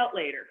figure it out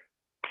later.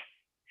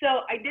 So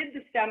I did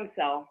the stem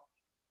cell,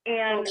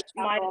 and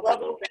my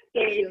level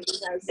stayed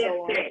the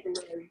same.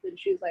 And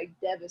she was like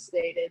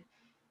devastated.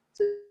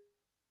 So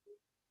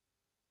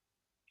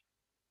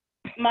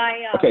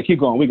okay, keep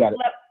going. We got it.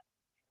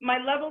 My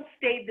level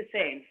stayed the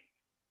same.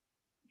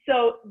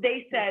 So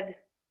they said,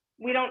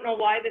 we don't know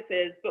why this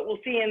is, but we'll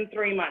see in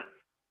 3 months.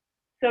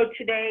 So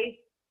today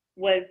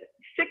was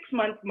 6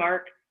 month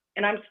mark,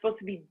 and I'm supposed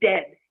to be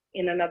dead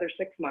in another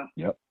 6 months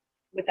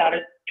without a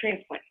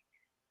transplant.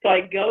 So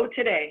I go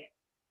today,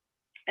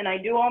 and I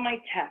do all my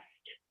tests,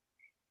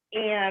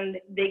 and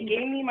they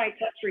gave me my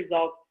test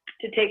results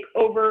to take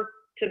over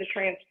to the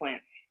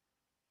transplant.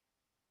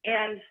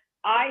 And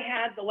I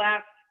had the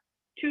last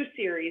 2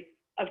 series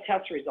of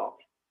test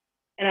results,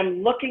 and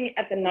I'm looking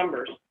at the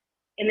numbers,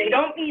 and they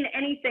don't mean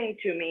anything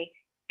to me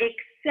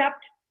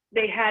except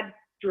they had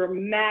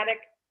dramatic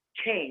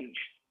change.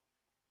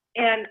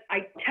 And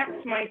I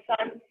text my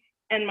son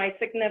and my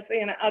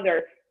significant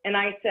other, and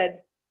I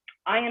said,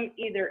 I am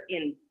either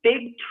in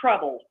big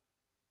trouble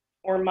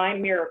or my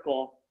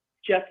miracle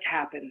just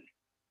happened.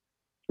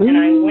 And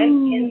I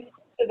went into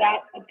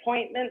that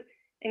appointment,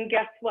 and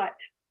guess what?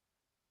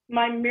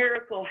 My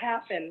miracle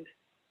happened.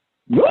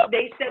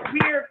 They said,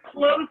 we are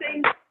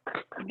closing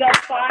the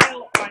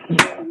file on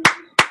you.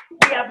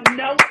 We have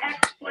no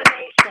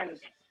explanation.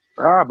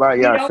 How about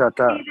We y'all don't shut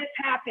up? see this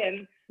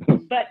happen,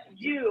 but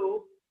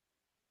you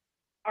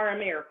are a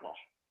miracle.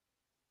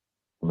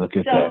 Look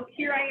at So that.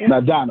 here I am. Now,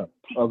 Donna,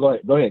 go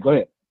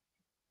ahead.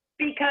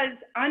 Because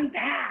I'm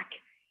back,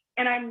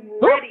 and I'm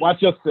ready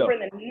Watch yourself. for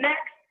the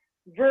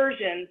next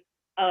version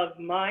of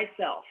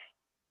myself.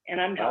 And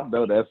I'm I healthy.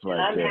 know that's right.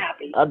 And I'm Ted.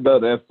 happy. I know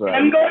that's right.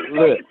 And I'm going to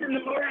Look. Vegas in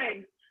the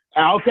morning.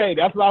 Okay,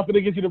 that's what I'm going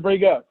to get you to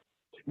bring up.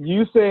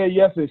 You said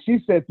yesterday, she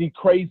said the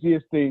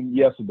craziest thing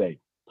yesterday.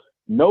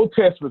 No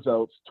test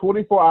results,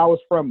 24 hours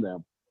from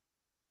them.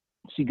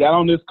 She got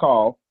on this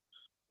call,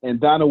 and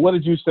Donna, what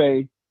did you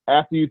say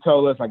after you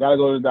told us, I got to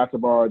go to Dr.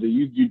 Barr?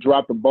 You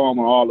dropped the bomb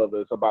on all of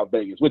us about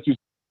Vegas. What you?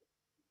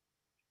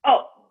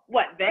 Oh,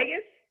 what,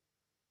 Vegas?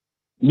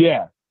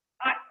 Yeah.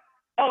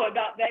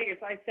 About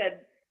Vegas, I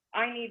said,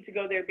 I need to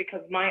go there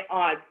because my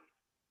odds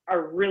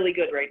are really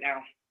good right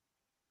now.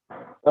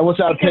 I want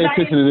y'all to pay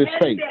attention to this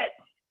face.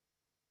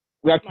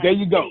 There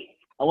you go. Face.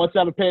 I want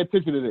y'all to pay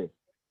attention to this.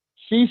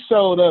 She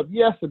showed up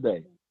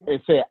yesterday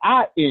and said,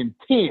 I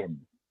intend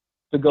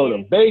to go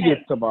to Vegas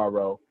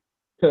tomorrow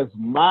because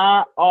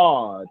my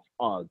odds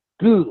are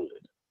good.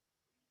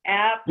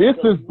 Absolutely. This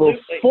is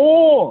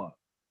before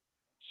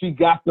she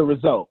got the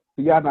result.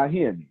 So y'all not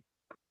hearing me.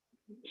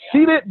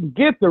 She didn't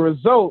get the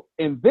result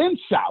and then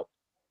shout.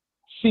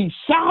 She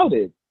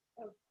shouted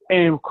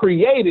and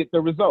created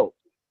the result.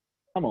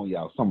 Come on,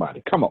 y'all.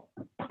 Somebody. Come on.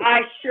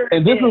 I sure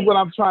And this did. is what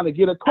I'm trying to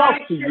get across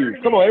to you.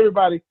 Come on,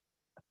 everybody.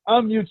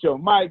 Unmute your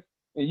mic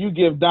and you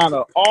give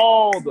Donna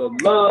all the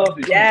love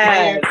that you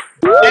can.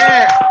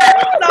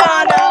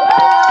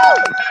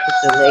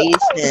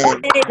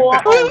 Congratulations. Come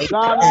on,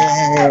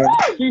 Donna.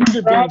 She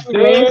should be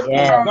dead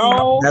and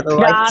gone. Another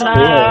life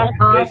story.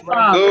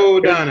 Awesome. Go,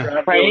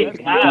 Donna. Praise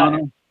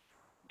God.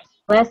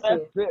 Bless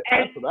That's you. it.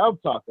 That's what I'm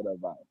talking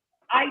about.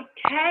 I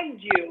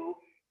tagged you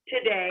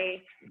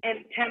today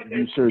and Tempest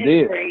You sure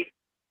did. Grace,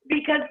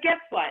 because guess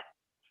what?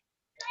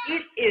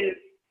 It is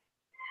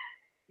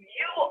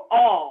you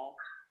all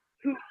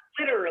who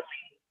literally,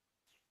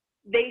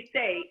 they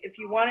say, if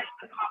you want to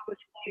accomplish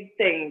big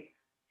things,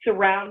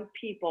 surround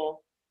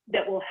people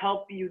that will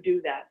help you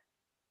do that.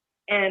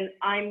 And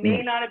I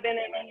may not have been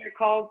in on your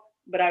calls,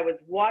 but I was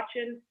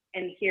watching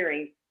and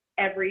hearing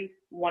every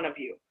one of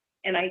you.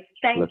 And I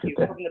thank you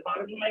from the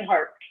bottom of my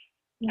heart.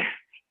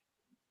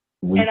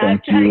 We and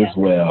thank you as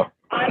well.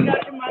 I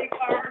got in my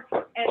car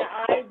and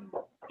I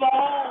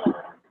bawled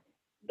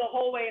the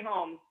whole way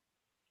home.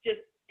 Just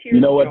tears.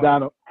 You know what, of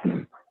joy.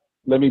 Donna?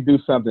 Let me do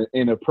something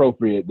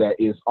inappropriate that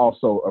is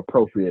also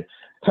appropriate.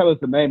 Tell us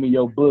the name of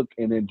your book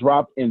and then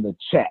drop in the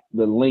chat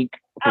the link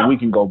so we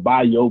can go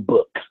buy your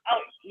book. Oh,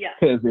 yeah.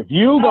 Because if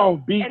you going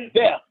to beat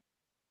death,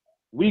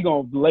 we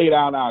going to lay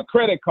down our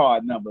credit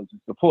card numbers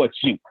and support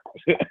you.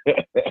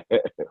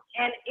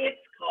 And it's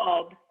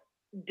called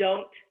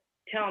Don't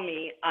Tell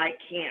Me I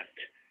Can't.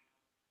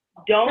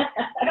 Don't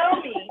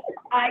tell me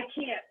I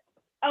can't.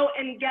 Oh,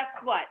 and guess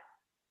what?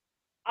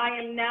 I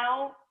am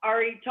now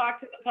already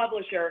talked to the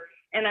publisher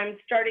and I'm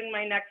starting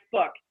my next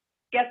book.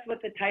 Guess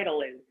what the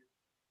title is?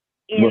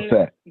 What's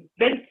that?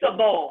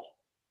 Invincible.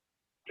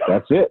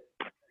 That's it.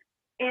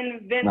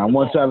 Invincible. Now I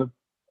want y'all to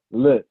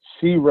Look,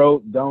 she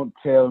wrote, "Don't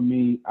tell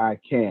me I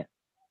can't,"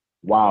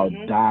 while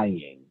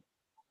dying,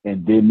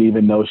 and didn't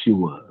even know she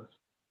was.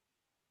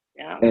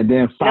 Yeah. And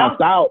then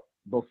found out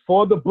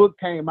before the book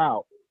came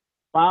out,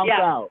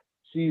 out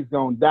she's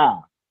gonna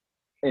die,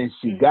 and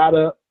she got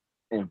up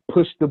and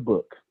pushed the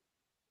book.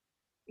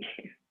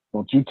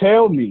 Don't you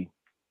tell me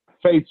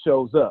faith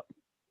shows up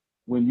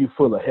when you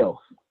full of health.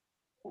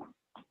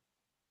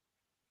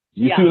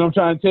 You see what I'm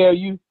trying to tell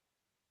you?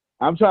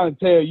 I'm trying to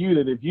tell you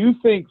that if you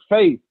think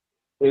faith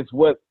is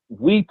what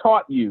we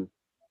taught you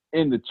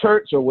in the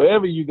church or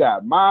wherever you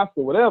got, mosque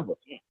or whatever,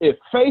 if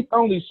faith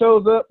only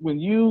shows up when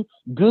you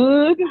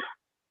good,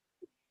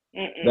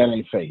 that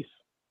ain't faith.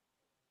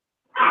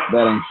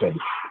 That ain't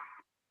faith.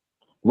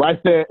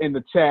 Right there in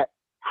the chat,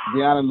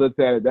 Deanna looked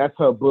at it. That's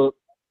her book.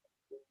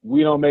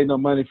 We don't make no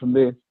money from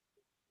this,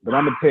 but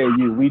I'm gonna tell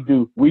you,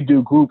 we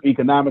do group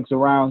economics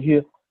around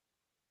here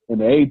in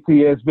the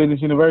ATS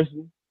Business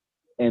University,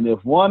 and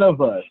if one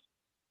of us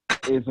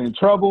is in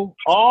trouble,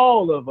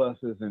 all of us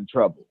is in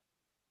trouble.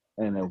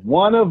 And if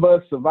one of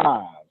us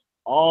survives,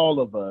 all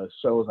of us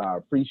shows our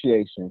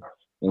appreciation,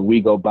 and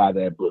we go buy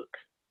that book.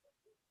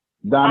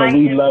 Donna,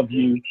 we love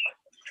you.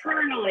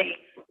 Eternally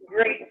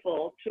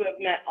grateful to have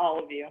met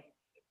all of you.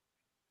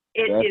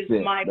 That's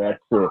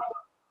it.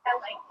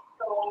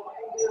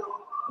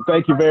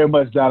 Thank you very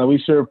much, Donna. We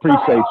sure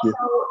appreciate you.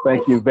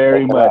 Thank you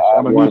very much.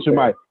 I'm gonna mute your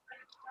mic.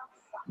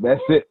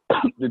 That's it.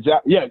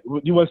 Yeah,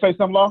 you want to say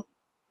something, Law?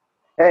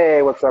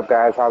 Hey, what's up,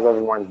 guys? How's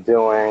everyone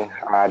doing?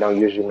 I don't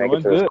usually make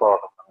it to this call.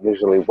 I'm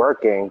usually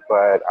working,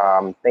 but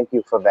thank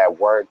you for that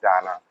word,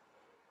 Donna.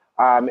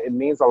 It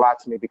means a lot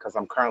to me because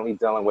I'm currently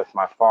dealing with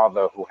my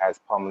father who has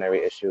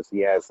pulmonary issues. He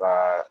has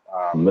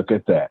look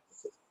at that.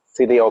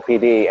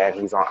 COPD, and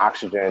he's on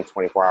oxygen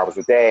 24 hours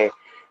a day.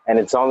 And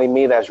it's only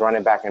me that's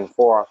running back and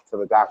forth to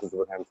the doctors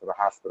with him, to the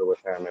hospital with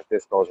him. If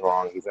this goes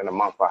wrong, he's in a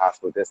month for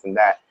hospital, this and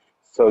that.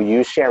 So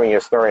you sharing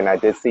your story, and I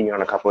did see you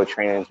on a couple of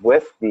trainings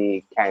with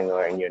the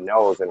cannula in your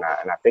nose, and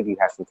I think you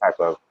have some type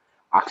of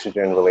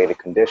oxygen-related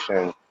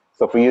condition.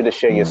 So for you to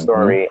share your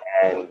story,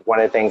 and one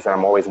of the things that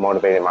I'm always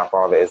motivating my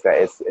father is that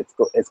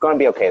it's going to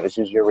be okay. This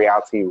is your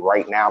reality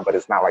right now, but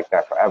it's not like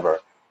that forever.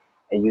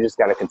 And you just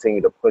got to continue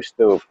to push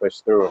through.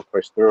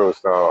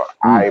 So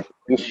I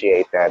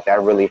appreciate that.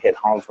 That really hit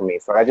home for me.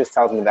 So that just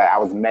tells me that I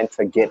was meant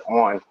to get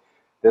on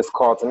this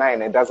call tonight,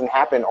 and it doesn't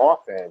happen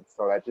often.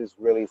 So that just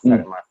really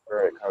set in my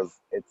spirit because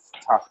it's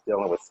tough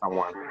dealing with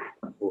someone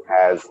who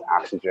has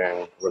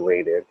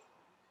oxygen-related.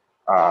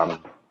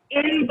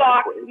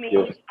 Inbox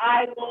me.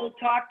 I will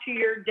talk to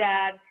your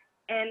dad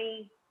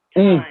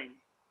anytime.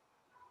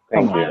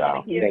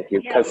 Thank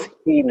you, because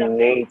he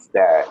needs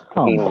that.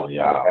 Come on,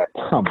 y'all.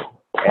 Come on.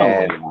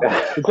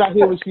 Did y'all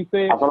hear what she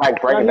said? I feel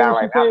like breaking down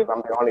right now because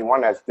I'm the only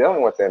one that's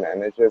dealing with it,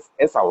 and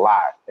it's a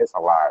lot. It's a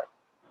lot.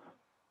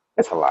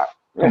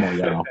 Come on,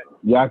 y'all.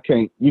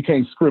 You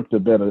can't script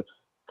it better.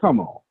 Come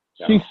on.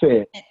 Yeah. She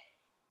said,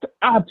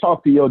 I'll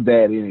talk to your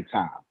dad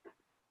anytime.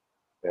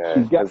 Yeah,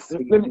 because he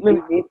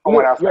needs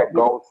someone else that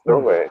goes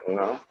through it, you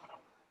know?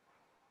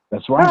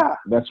 That's right.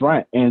 That's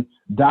right. And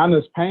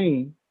Donna's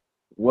pain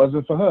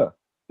wasn't for her.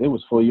 It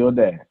was for your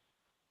dad.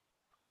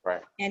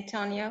 Right.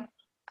 Antonio?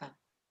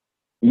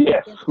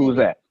 Yes. Who was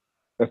that?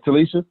 That's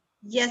Talisha?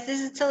 Yes,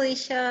 this is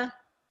Talisha.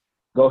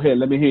 Go ahead.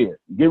 Let me hear it.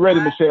 Get ready,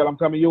 Michelle. I'm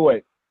coming your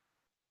way.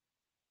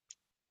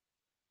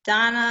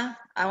 Donna,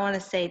 I want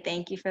to say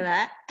thank you for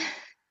that.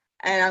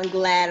 And I'm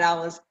glad I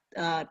was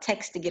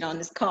texted to get on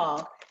this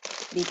call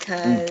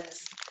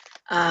because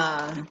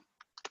I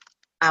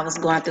was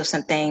going through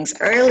some things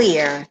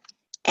earlier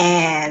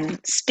and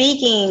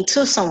speaking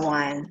to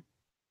someone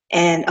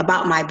and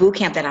about my boot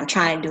camp that I'm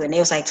trying to do. And they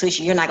was like,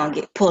 Talisha, you're not going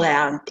to get pulled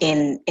out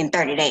in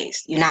 30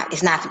 days.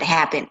 It's not going to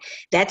happen.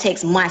 That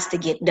takes months to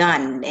get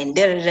done and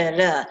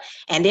da-da-da-da.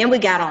 And then we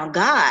got on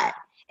God.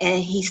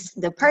 And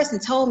the person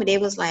told me, they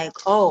was like,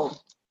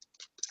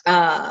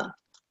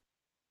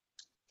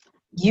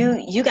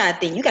 you got to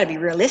think, you got to be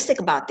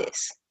realistic about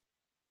this.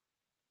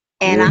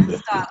 And I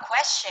start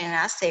questioning,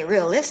 I say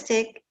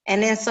realistic.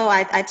 And then so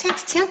I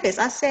text Tempest,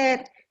 I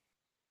said,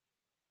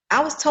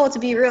 I was told to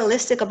be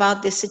realistic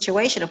about this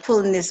situation of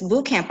pulling this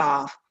boot camp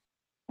off.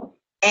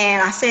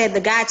 And I said,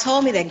 the guy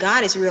told me that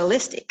God is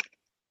realistic.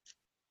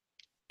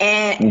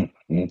 And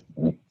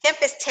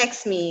Tempest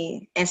texted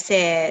me and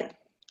said,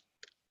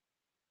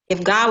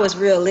 if God was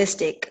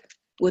realistic,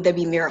 would there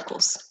be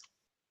miracles?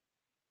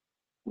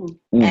 And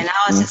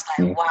I was just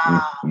like,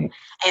 wow.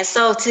 And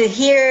so to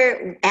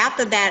hear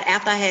after that,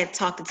 after I had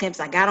talked to Tempest,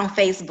 I got on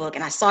Facebook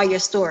and I saw your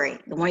story,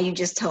 the one you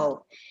just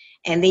told.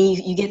 And then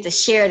you get to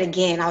share it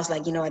again. I was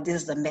like, you know what,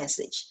 this is a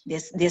message.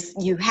 This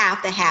you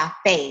have to have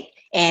faith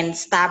and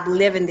stop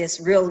living this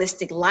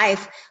realistic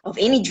life of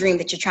any dream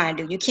that you're trying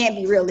to do. You can't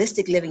be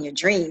realistic living your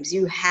dreams.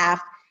 You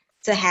have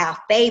to have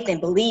faith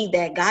and believe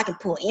that God can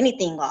pull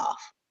anything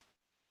off.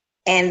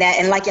 And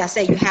like y'all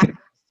said, you have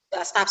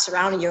to stop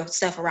surrounding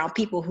yourself around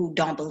people who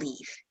don't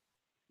believe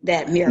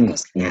that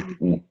miracles can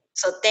happen.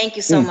 So thank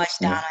you so much,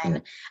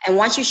 Donna. And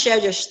once you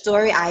shared your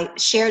story, I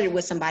shared it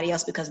with somebody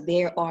else because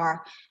there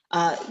are,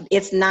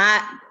 it's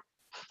not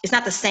it's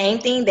not the same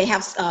thing. They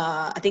have,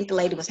 I think the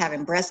lady was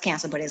having breast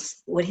cancer, but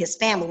it's with his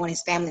family, one of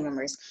his family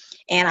members.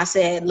 And I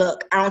said,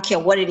 look, I don't care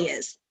what it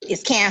is.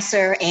 It's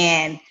cancer.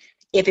 And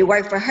if it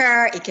worked for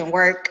her, it can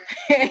work.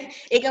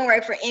 It can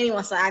work for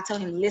anyone. So I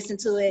told him, listen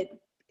to it.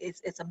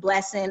 It's a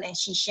blessing. And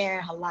she's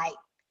sharing her light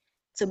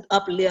to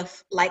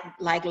uplift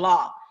like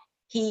Law.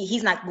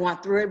 He's not going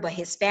through it, but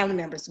his family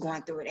member is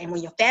going through it. And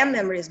when your family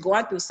member is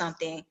going through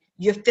something,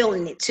 you're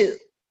feeling it too.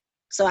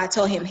 So I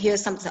told him,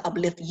 here's something to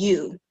uplift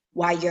you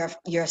while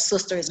your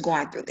sister is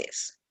going through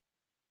this.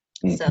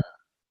 So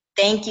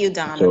thank you,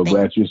 Donna. So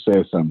glad you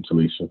said something,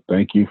 Talisha.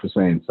 Thank you for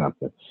saying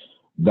something.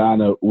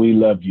 Donna, we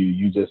love you.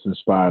 You just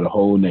inspired a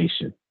whole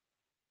nation.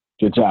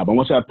 Good job. I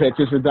want you to pay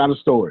attention to Donna's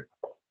story.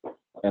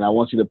 And I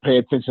want you to pay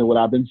attention to what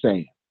I've been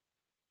saying.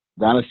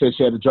 Donna said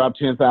she had to drop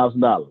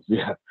 $10,000.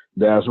 Yeah,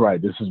 that's right.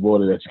 This is more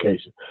than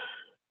education.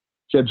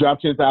 She had to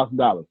drop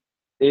 $10,000.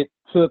 It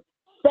took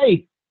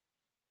faith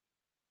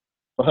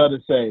for her to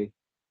say,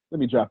 let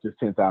me drop this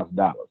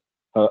 $10,000.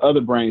 Her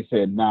other brain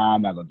said, nah,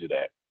 I'm not going to do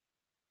that.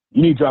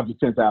 You need to drop this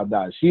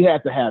 $10,000. She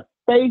had to have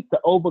faith to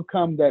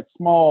overcome that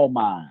small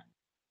mind.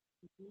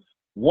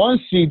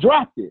 Once she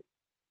dropped it,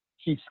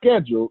 she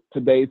scheduled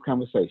today's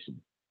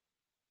conversation.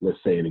 Let's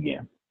say it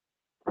again.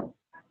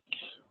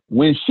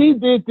 When she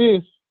did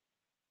this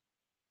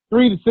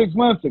 3 to 6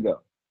 months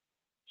ago,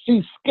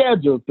 she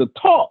scheduled the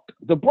talk,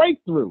 the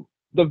breakthrough,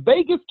 the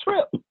Vegas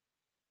trip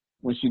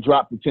when she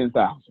dropped the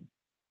 $10,000.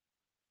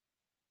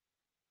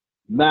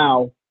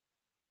 Now,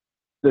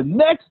 the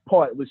next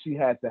part which she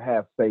had to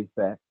have faith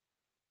at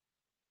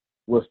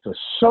was to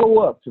show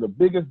up to the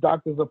biggest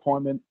doctor's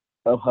appointment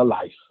of her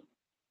life.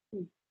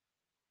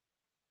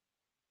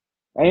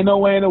 Ain't no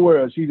way in the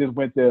world she just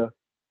went to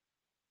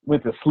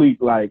sleep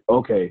like,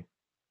 okay,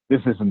 this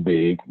isn't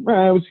big.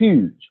 Man, it was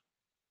huge.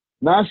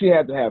 Now she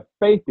had to have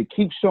faith to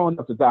keep showing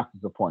up to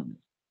doctor's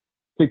appointments,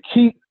 to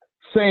keep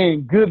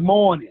saying good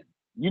morning.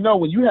 You know,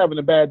 when you're having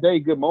a bad day,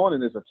 good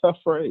morning is a tough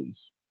phrase.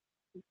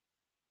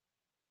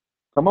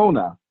 Come on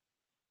now.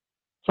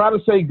 Try to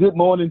say good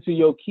morning to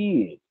your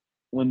kids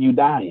when you're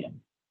dying.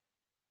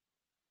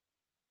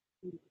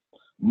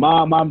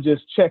 Mom, I'm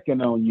just checking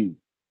on you.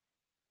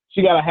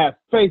 She got to have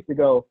faith to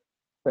go,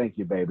 thank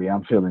you, baby,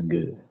 I'm feeling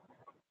good.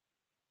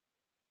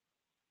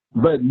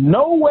 But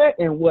nowhere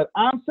in what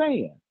I'm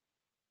saying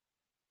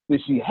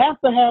does she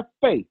have to have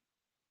faith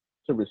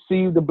to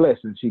receive the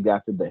blessing she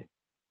got today.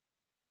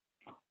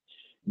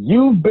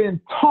 You've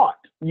been taught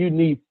you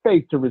need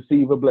faith to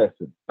receive a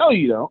blessing. No,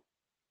 you don't.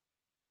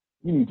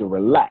 You need to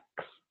relax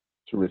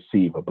to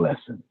receive a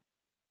blessing.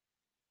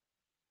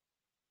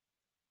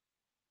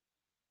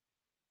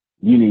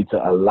 You need to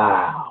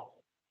allow.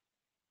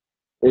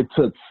 It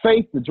took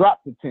faith to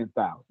drop the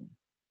 10,000.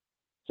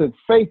 Took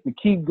faith to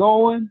keep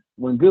going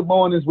when good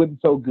mornings wasn't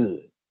so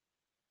good.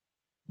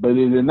 But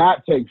it did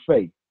not take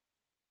faith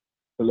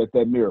to let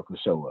that miracle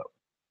show up.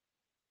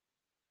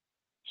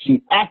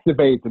 She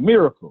activated the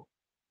miracle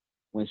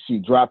when she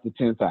dropped the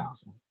 10,000.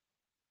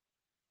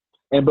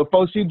 And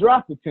before she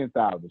dropped the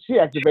 10,000, she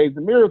activated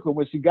the miracle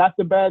when she got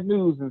the bad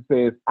news and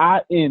says, I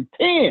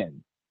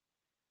intend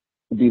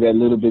to be that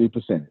little bitty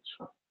percentage.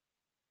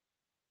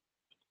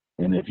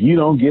 And if you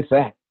don't get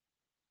that,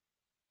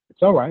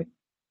 it's all right.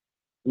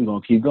 We're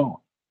going to keep going.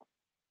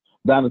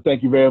 Donna,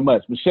 thank you very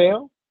much.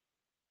 Michelle,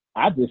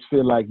 I just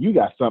feel like you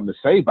got something to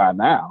say by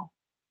now.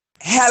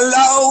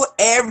 Hello,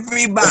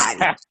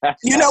 everybody.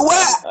 You know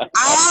what?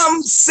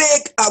 I'm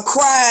sick of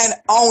crying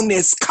on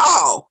this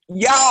call.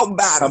 Y'all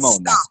better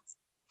stop.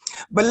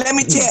 But let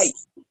me tell you,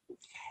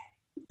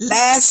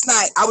 last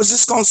night, I was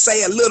just going to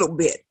say a little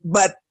bit,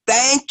 but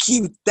thank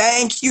you,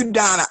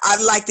 Donna.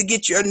 I'd like to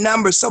get your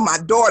number so my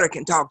daughter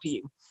can talk to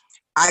you.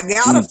 I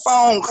got a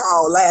phone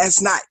call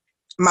last night.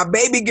 My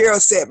baby girl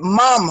said,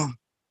 Mama,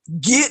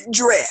 get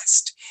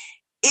dressed.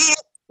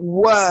 It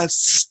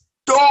was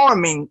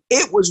storming.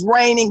 It was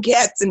raining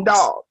cats and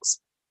dogs.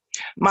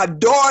 My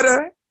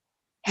daughter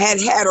had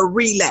a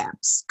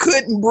relapse,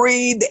 couldn't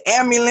breathe. The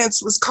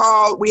ambulance was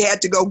called. We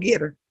had to go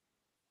get her.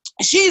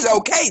 She's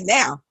okay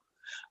now,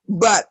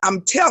 but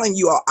I'm telling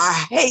you all,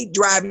 I hate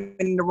driving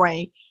in the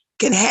rain.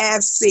 Can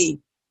have see.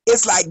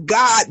 It's like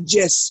God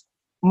just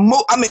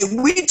moved. I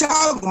mean, we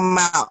talking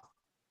about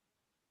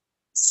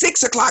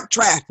 6 o'clock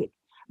traffic.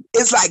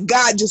 It's like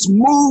God just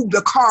moved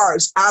the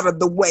cars out of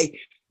the way.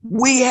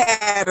 We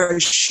had a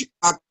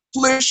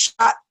clear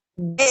shot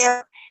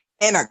there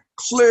and a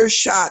clear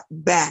shot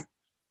back.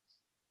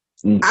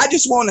 I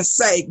just want to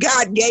say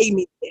God gave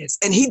me this,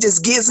 and he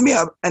just gives me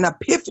an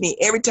epiphany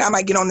every time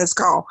I get on this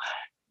call.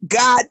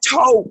 God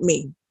told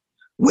me,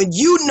 when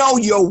you know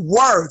your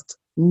worth,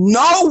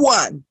 no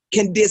one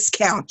can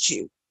discount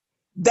you.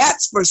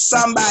 That's for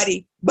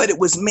somebody, but it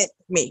was meant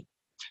for me.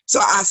 So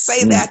I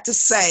say that to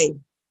say,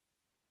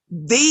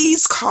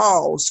 these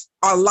calls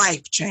are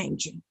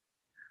life-changing.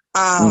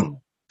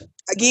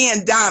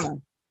 Again, Donna,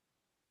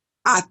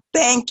 I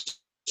thank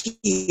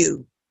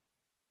you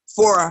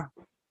for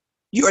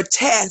your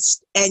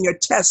test and your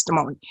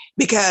testimony,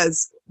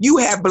 because you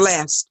have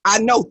blessed, I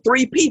know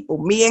 3 people,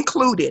 me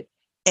included.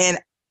 And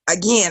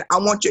again, I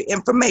want your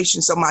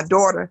information so my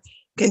daughter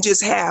can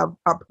just have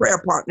a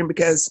prayer partner,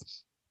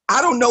 because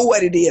I don't know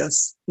what it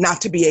is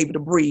not to be able to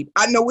breathe.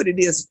 I know what it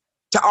is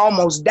to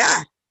almost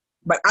die,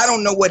 but I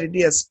don't know what it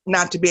is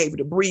not to be able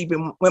to breathe.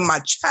 And when my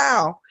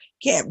child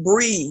can't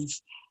breathe,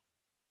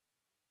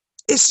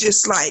 it's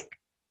just like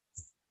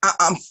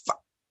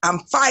I'm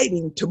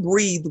fighting to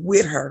breathe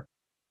with her.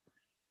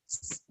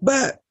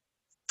 But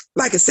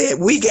like I said,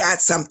 we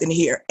got something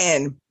here,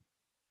 and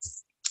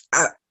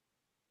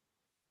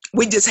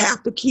we just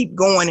have to keep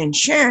going and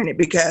sharing it,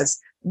 because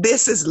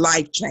this is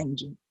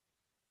life-changing.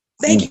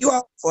 Thank you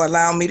all for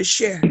allowing me to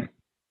share.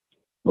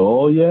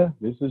 Oh, yeah,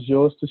 this is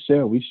yours to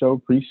share. We sure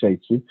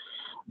appreciate you.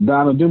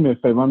 Donna, do me a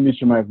favor. I'm going to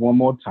mute your mic one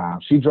more time.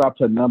 She dropped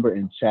her number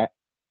in chat.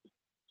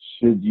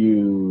 Should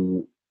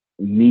you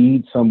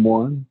need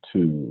someone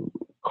to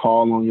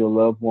call on your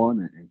loved one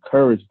and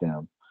encourage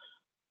them,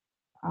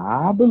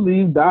 I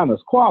believe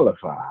Donna's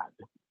qualified.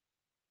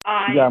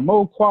 She got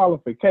more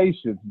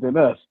qualifications than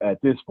us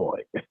at this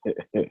point.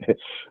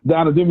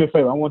 Donna, do me a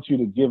favor. I want you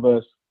to give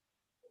us,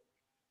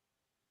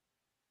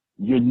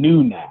 you're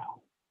new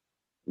now.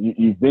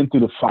 You've been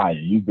through the fire.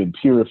 You've been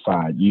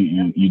purified.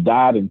 You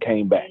died and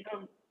came back.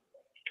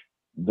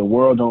 The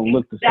world don't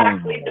look the same no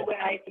more. Exactly the way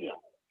I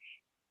feel.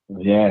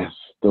 Yes,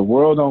 the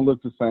world don't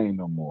look the same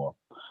no more.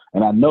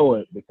 And I know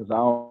it because I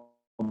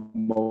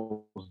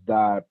almost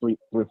died 3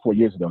 or 4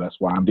 years ago. That's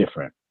why I'm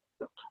different.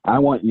 I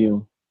want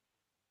you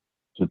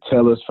to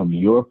tell us from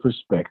your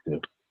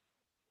perspective.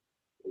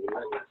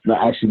 No,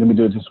 actually, let me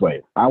do it this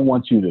way. I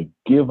want you to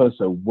give us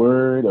a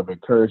word of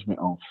encouragement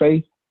on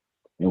faith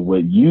and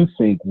what you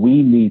think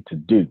we need to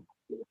do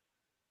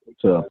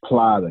to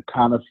apply the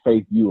kind of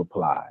faith you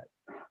applied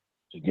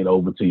to get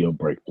over to your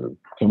breakthrough.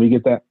 Can we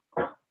get that?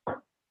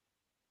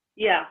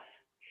 Yes.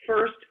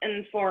 First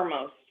and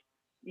foremost,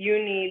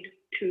 you need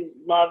to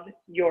love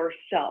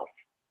yourself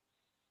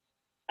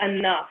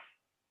enough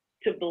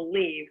to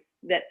believe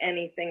that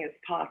anything is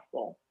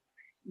possible.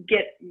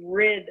 Get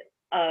rid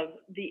of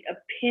the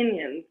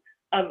opinions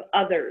of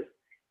others,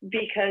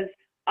 because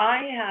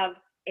I have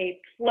a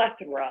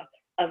plethora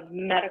of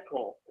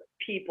medical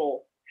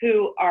people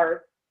who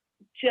are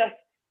just,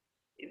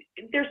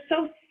 they're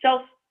so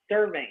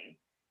self-serving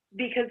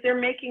because they're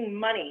making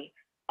money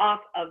off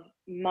of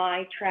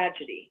my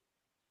tragedy.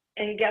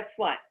 And guess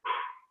what?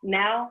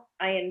 Now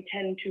I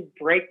intend to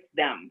break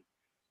them.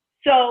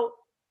 So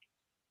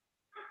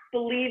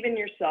believe in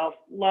yourself,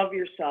 love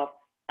yourself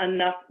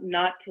enough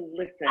not to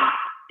listen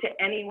to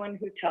anyone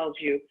who tells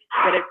you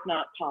that it's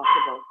not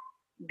possible.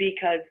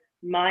 Because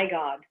my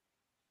God,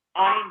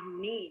 I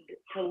need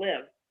to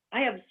live. I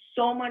have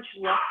so much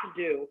left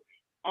to do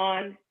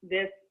on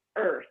this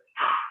earth.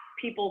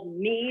 People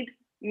need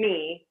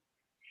me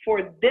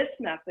for this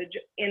message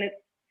in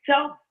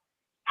itself.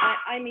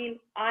 I mean,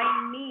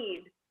 I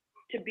need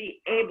to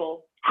be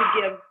able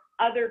to give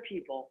other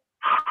people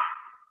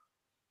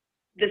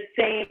the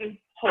same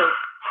hope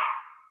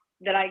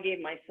that I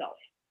gave myself.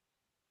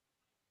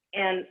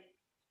 And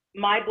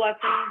my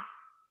blessings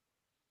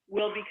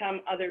will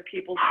become other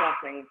people's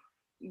blessings,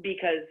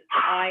 because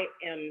I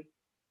am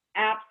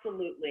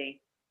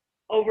absolutely,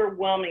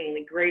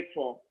 overwhelmingly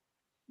grateful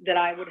that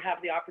I would have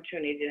the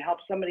opportunity to help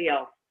somebody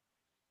else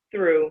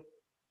through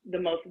the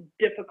most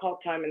difficult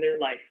time in their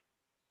life,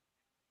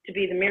 to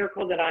be the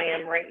miracle that I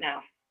am right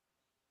now.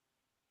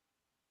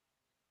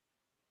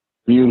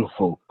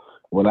 Beautiful.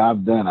 What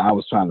I've done, I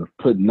was trying to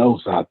put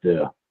notes out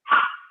there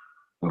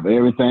of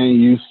everything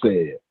you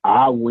said.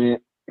 I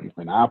went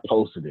and I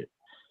posted it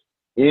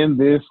in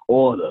this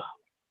order.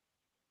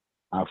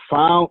 I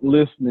found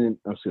listening.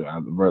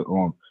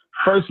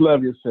 First,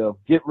 love yourself.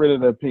 Get rid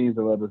of the opinions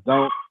of others.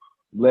 Don't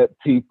let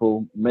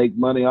people make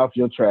money off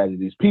your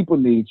tragedies. People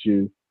need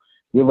you.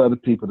 Give other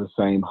people the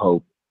same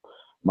hope.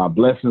 My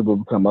blessings will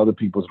become other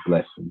people's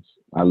blessings.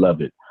 I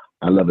love it.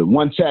 I love it.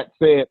 One chat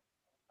said,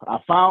 I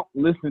found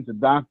listening to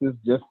doctors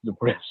just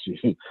depress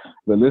you,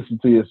 but listen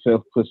to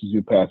yourself pushes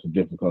you past the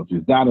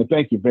difficulties. Donna,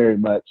 thank you very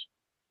much.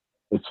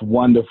 It's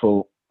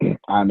wonderful.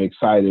 I'm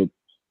excited,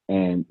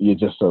 and you're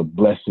just a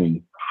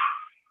blessing,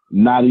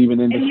 not even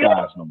in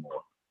disguise no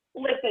more.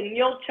 Listen,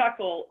 you'll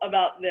chuckle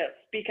about this,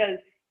 because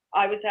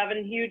I was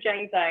having huge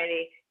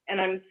anxiety, and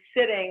I'm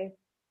sitting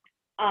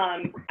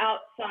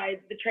outside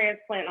the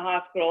transplant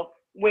hospital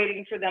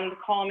waiting for them to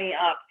call me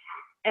up,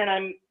 and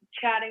I'm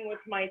chatting with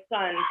my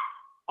son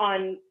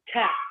on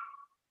text,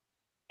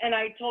 and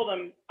I told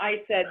him, I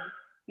said,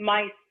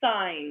 my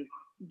sign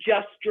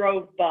just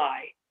drove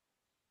by.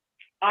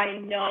 I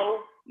know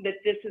that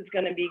this is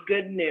going to be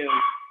good news,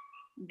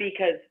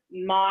 because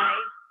my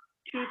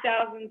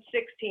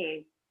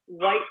 2016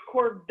 white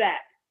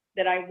Corvette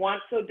that I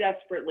want so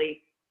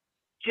desperately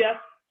just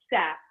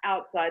sat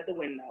outside the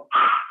window.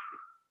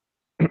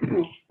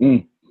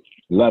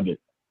 Love it.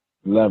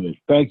 Love it.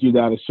 Thank you,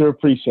 Donna. Sure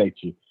appreciate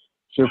you.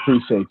 Sure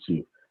appreciate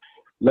you.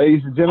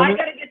 Ladies and gentlemen. I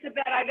got to get to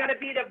bed. I got to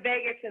be to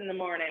Vegas in the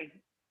morning.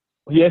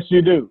 Yes,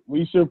 you do.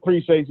 We sure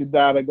appreciate you,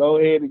 Donna. Go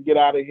ahead and get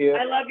out of here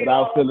I love you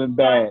without all. feeling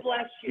bad. God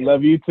bless you.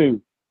 Love you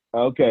too.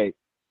 Okay.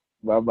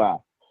 Bye-bye.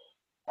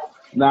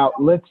 Now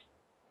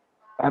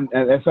and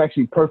that's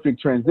actually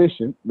perfect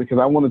transition because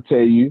I want to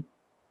tell you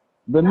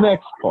the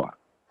next part.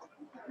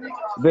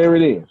 There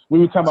it is. We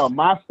were talking about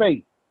my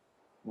faith,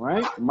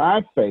 right?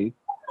 My faith.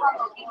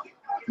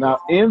 Now,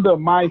 in the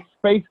my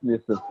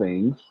faithness of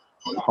things,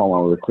 hold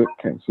on real quick.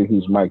 Can't see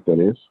whose mic that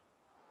is.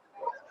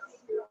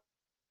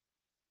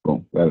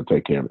 Boom, that'll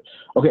take care of it.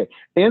 Okay,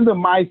 in the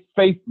my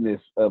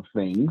faithness of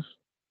things,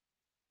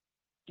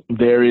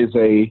 there is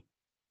a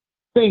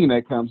thing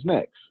that comes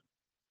next.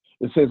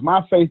 It says,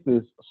 my faith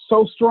is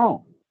so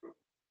strong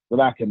that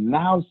I can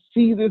now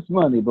see this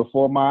money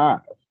before my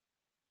eyes.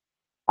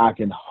 I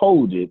can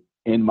hold it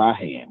in my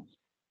hands.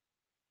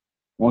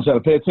 I want you to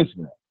pay attention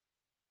to that.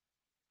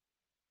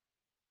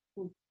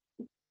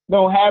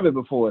 Don't have it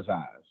before his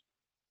eyes.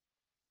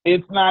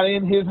 It's not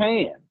in his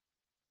hand,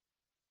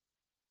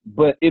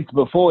 but it's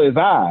before his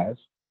eyes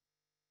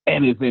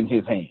and it's in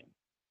his hand.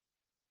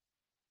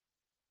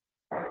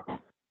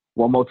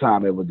 One more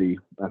time, Evody.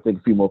 I think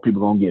a few more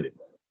people are going to get it.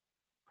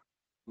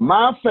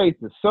 My faith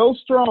is so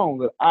strong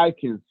that I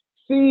can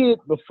see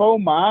it before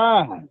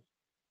my eyes.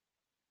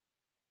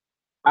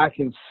 I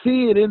can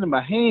see it in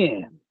my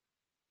hand.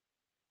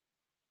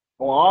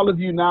 I want all of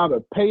you now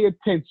to pay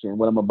attention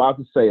what I'm about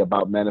to say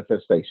about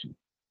manifestation.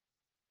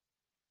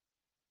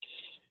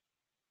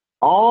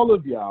 All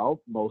of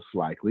y'all, most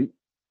likely,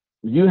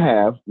 you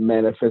have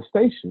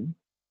manifestation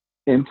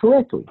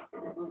incorrectly.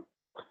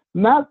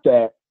 Not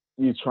that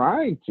you're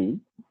trying to.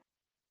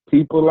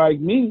 People like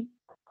me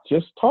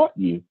just taught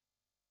you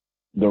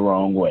the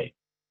wrong way.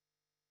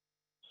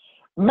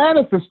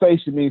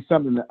 Manifestation means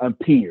something that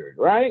appeared,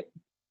 right?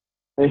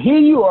 And here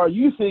you are,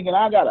 you thinking,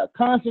 I got to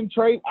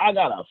concentrate, I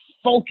got to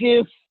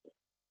focus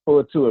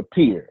for it to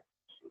appear.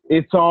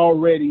 It's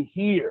already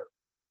here.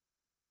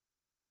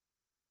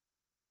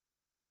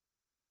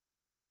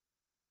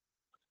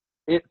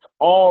 It's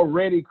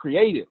already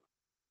created.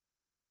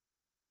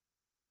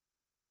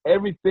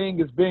 Everything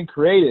has been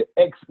created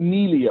ex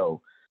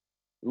nihilo,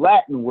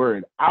 Latin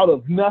word, out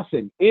of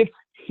nothing. It's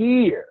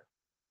here.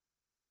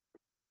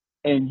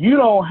 And you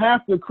don't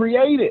have to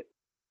create it.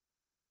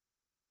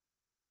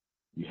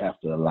 You have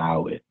to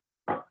allow it.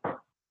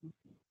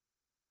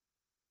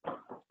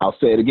 I'll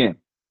say it again.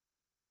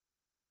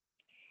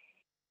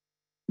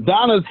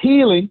 Donna's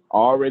healing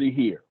already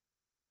here.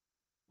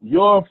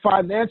 Your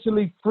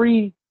financially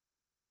free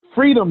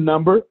freedom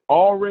number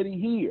already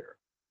here.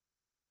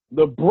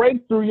 The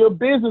breakthrough your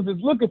business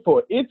is looking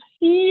for, it's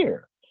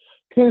here.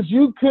 Because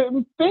you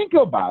couldn't think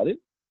about it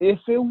if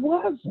it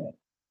wasn't.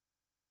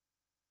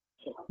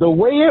 The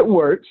way it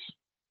works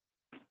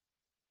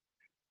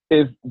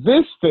is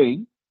this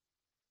thing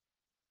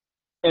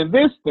and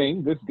this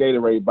thing, this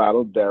Gatorade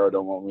bottle, Dara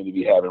don't want me to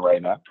be having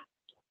right now.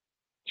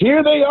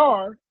 Here they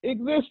are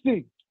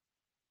existing.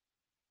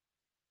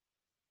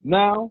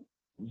 Now,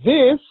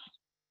 this,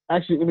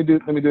 actually, let me do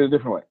it a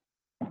different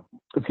way.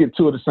 Let's get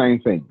two of the same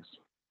things.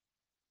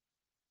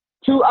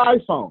 Two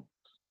iPhones,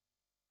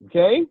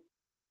 okay?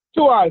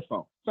 Two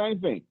iPhones, same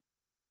thing.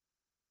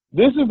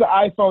 This is the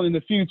iPhone in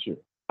the future.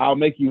 I'll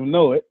make you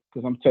know it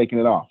because I'm taking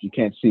it off. You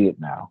can't see it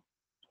now.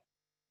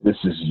 This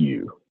is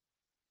you.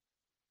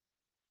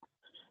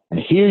 And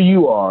here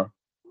you are,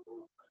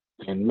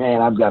 and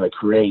man, I've got to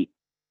create.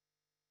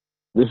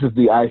 This is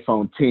the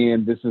iPhone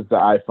 10. This is the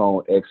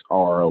iPhone XR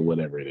or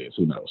whatever it is.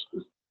 Who knows?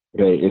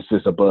 Okay, it's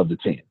just above the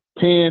 10.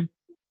 10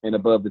 and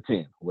above the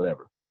 10,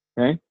 whatever.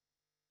 Okay?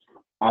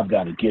 I've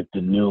got to get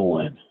the new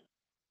one.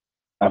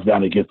 I've got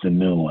to get the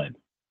new one.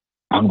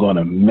 I'm going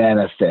to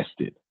manifest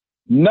it.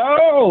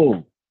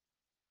 No!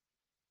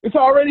 It's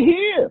already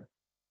here.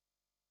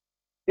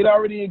 It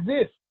already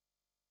exists.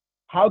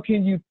 How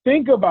can you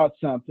think about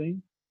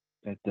something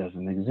that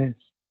doesn't exist?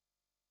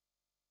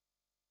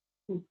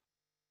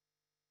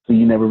 So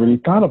you never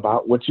really thought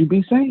about what you'd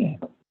be saying.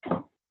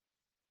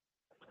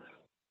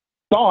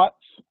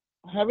 Thoughts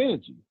have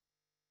energy.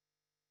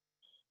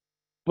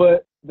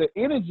 But the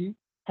energy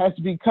has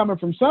to be coming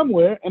from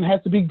somewhere and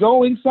has to be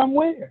going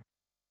somewhere.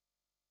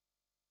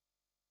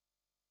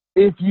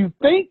 If you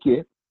think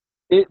it,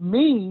 it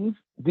means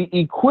the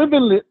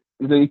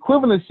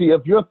equivalency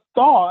of your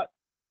thought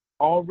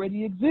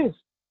already exists.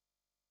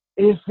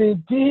 If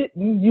it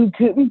didn't, you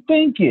couldn't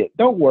think it.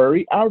 Don't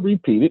worry, I'll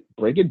repeat it,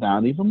 break it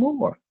down even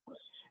more.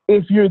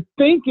 If you're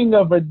thinking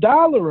of a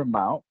dollar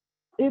amount,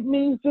 it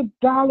means the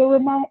dollar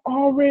amount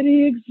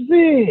already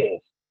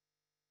exists.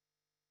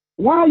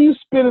 Why are you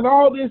spending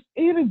all this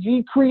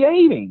energy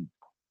creating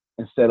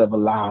instead of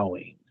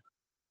allowing?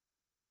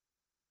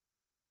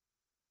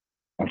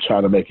 I'm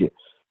trying to make it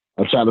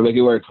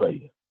work for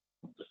you.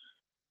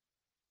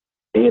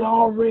 It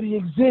already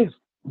exists.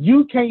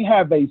 You can't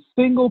have a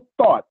single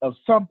thought of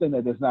something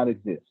that does not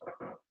exist.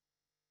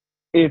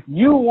 If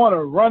you want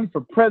to run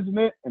for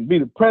president and be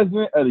the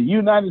president of the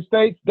United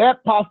States,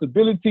 that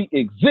possibility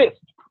exists.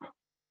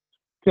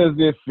 Because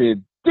if it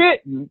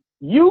didn't,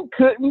 you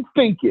couldn't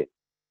think it.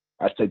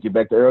 I take you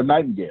back to Earl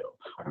Nightingale.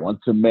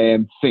 Once a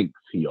man thinks,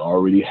 he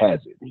already has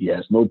it. He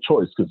has no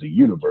choice because the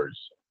universe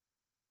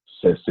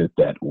says it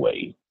that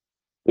way.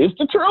 It's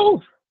the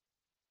truth.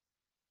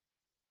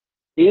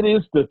 It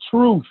is the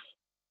truth.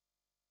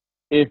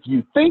 If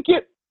you think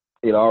it,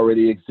 it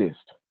already exists.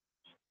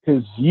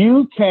 Because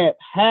you can't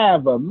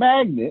have a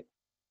magnet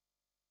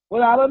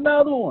without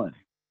another one.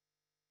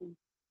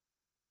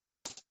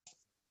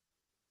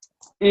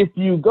 If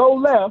you go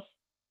left,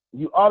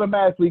 you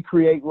automatically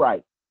create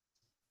right.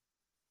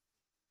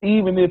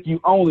 Even if you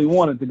only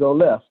wanted to go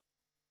left,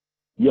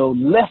 your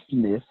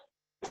leftness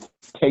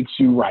takes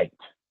you right.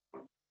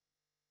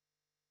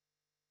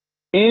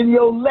 In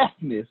your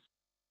leftness,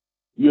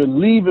 you're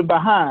leaving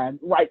behind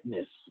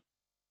rightness.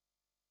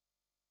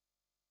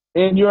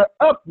 In your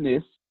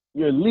upness,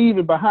 you're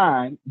leaving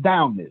behind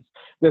downness.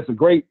 There's a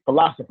great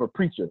philosopher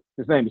preacher.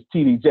 His name is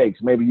T.D.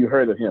 Jakes. Maybe you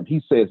heard of him.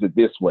 He says it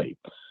this way.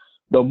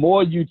 The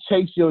more you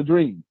chase your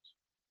dreams,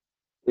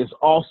 it's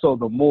also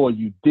the more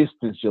you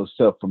distance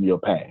yourself from your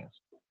past.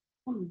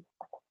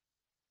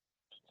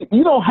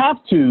 You don't have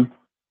to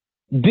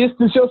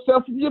distance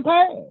yourself from your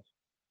past.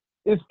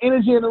 It's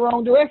energy in the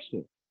wrong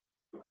direction.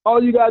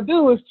 All you gotta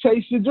do is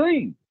chase your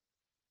dreams.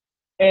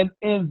 And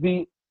in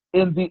the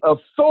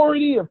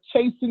authority of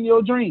chasing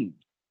your dreams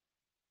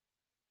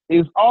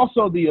is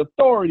also the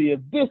authority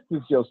of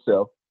distance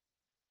yourself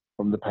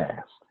from the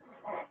past.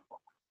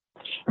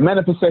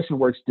 Manifestation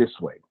works this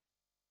way.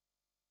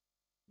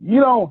 You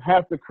don't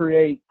have to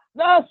create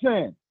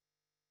nothing.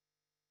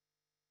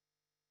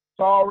 It's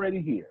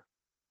already here.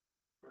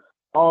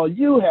 All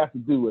you have to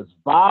do is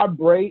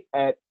vibrate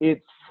at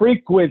its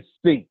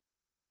frequency.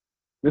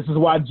 This is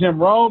why Jim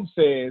Rome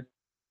says,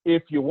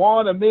 if you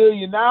want $1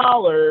 million,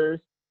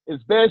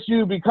 it's best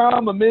you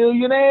become a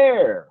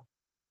millionaire.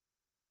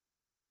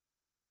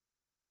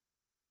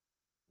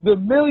 The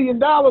 $1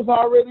 million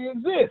already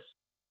exists.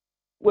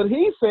 What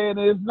he's saying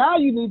is now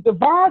you need to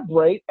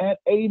vibrate at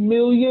a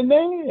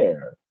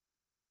millionaire.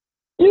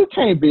 You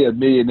can't be a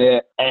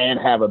millionaire and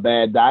have a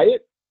bad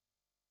diet.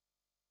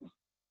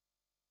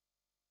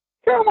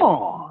 Come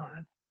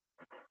on.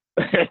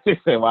 He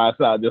said, "Why I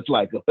sound just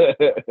like him."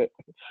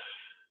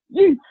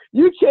 You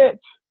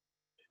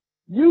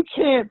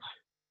can't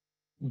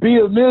be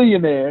a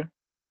millionaire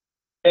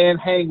and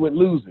hang with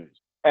losers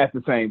at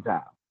the same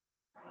time.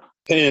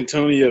 Hey,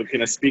 Antonio,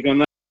 can I speak on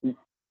that?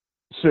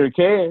 Sure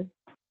can.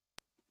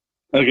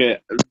 Okay.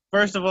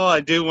 First of all, I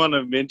do want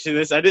to mention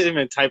this. I didn't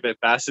even type it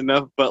fast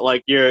enough, but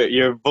like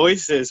your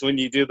voices when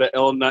you do the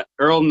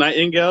Earl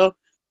Nightingale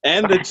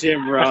and the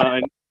Jim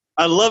Ron,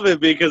 I love it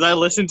because I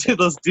listen to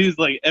those dudes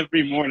like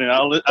every morning.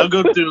 I'll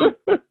go through.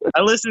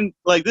 I listen,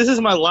 like, this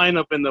is my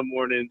lineup in the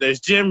morning. There's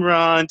Jim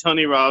Ron,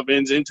 Tony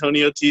Robbins,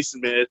 Antonio T.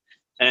 Smith,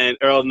 and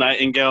Earl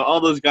Nightingale.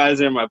 All those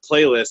guys are in my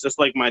playlist. That's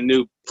like my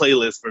new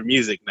playlist for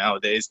music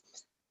nowadays.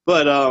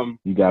 But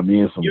you got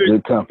me in some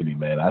good company,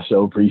 man. I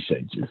sure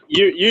appreciate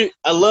you.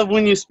 I love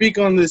when you speak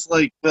on this,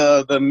 like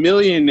the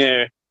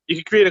millionaire. You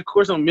can create a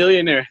course on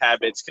millionaire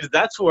habits because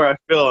that's where I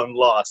feel I'm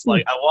lost.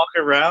 Like I walk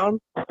around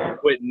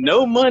with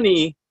no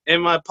money in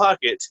my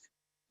pockets,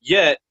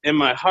 yet in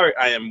my heart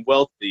I am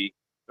wealthy.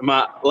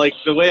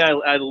 The way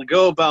I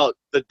go about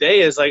the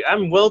day is like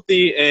I'm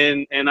wealthy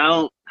and I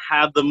don't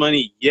have the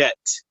money yet.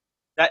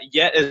 That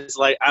yet is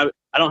like I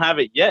don't have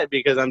it yet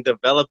because I'm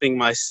developing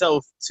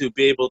myself to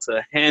be able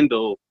to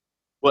handle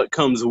what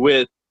comes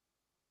with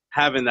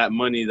having that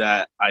money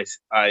that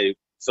I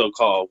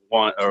so-called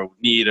want or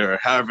need or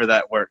however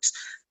that works.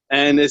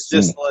 And it's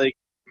just like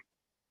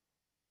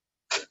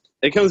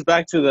it comes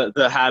back to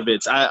the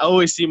habits. I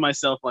always see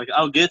myself like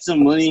I'll get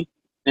some money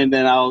and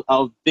then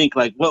I'll think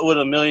like, what would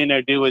a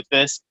millionaire do with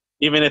this?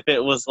 Even if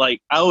it was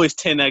like, I always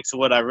 10x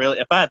what I really,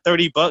 if I had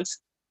 $30,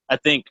 I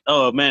think,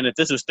 oh man, if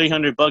this was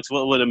 $300,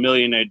 what would a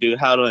millionaire do?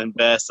 How to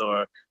invest,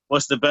 or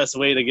what's the best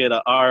way to get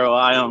an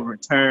ROI on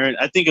return?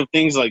 I think of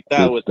things like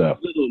that with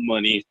little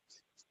money.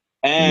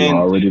 And you're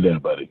already there,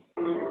 buddy.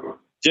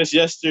 Just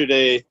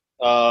yesterday,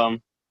 I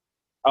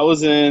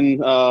was in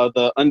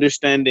the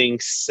Understanding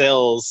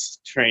Sales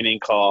training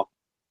call.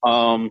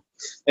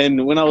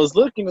 And when I was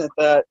looking at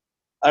that,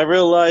 I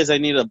realized I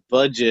need to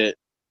budget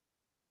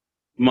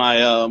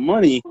my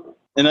money.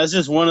 And that's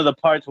just one of the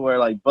parts where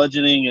like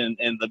budgeting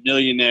and the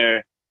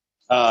millionaire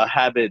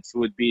habits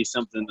would be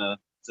something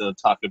to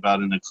talk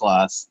about in the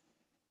class.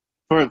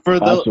 For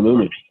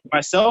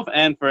myself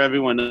and for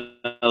everyone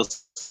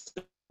else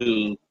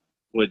who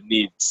would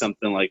need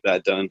something like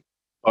that done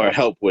or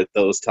help with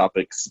those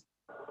topics.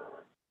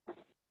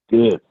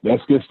 Good.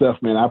 That's good stuff,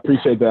 man. I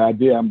appreciate that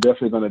idea. I'm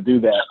definitely going to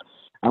do that.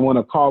 I want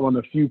to call on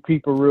a few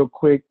people real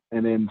quick,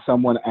 and then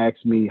someone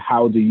asked me,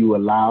 how do you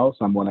allow?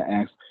 So I'm going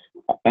to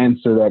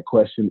answer that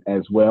question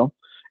as well.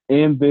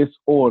 In this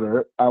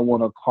order, I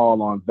want to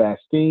call on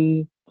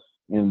Vastine,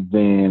 and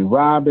then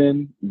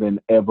Robin, then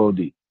Evo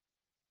D.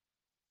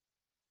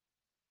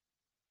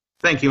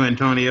 Thank you,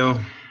 Antonio.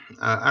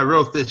 I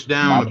wrote this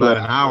down about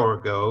an hour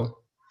ago,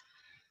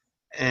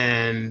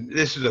 and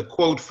this is a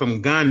quote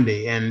from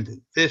Gandhi,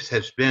 and this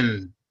has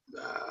been,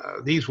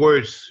 these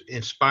words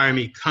inspire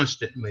me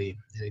constantly.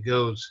 And it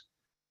goes,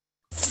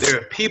 there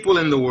are people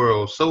in the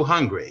world so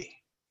hungry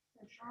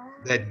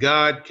that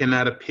God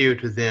cannot appear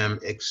to them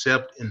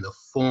except in the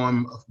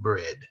form of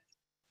bread.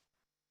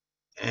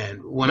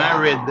 And when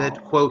I read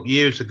that quote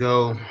years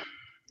ago,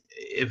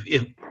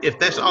 if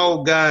that's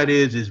all God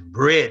is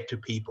bread to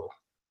people,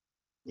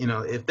 you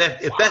know, if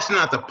that's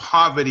not the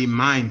poverty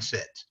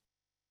mindset,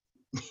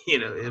 you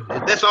know, if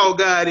that's all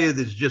God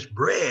is just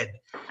bread.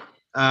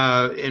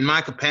 In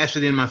my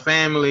capacity in my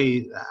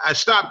family, I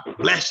stopped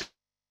blessing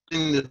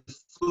the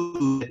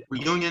food at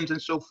reunions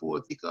and so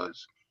forth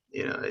because,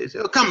 you know, it's,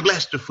 oh, come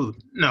bless the food.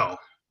 No,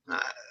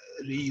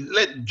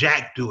 let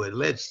Jack do it.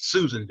 Let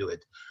Susan do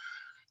it.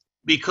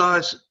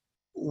 Because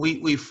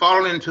we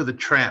fall into the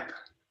trap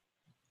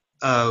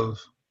of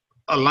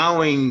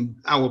allowing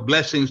our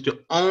blessings to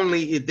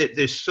only,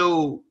 they're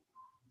so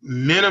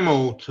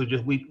minimal to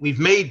just, we've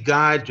made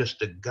God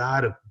just a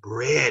God of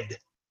bread.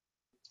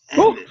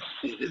 And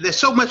there's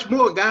so much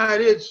more. God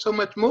is so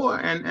much more.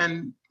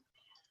 And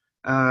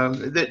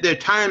there are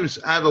times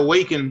I've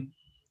awakened,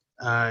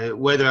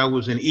 whether I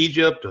was in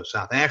Egypt or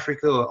South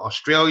Africa or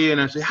Australia,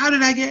 and I say, how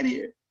did I get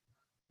here?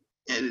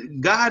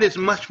 And God is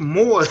much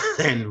more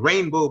than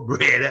rainbow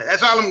bread.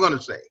 That's all I'm going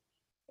to say.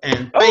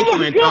 And thank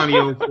you,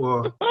 Antonio,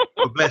 for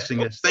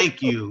blessing us.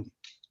 Thank you.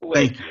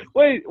 Thank you.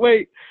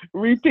 Wait.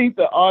 Repeat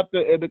the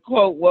author and the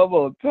quote one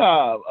more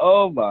time.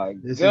 Oh, my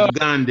God. This is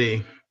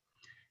Gandhi.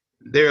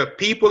 There are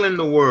people in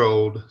the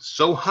world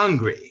so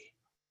hungry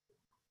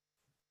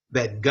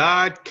that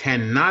God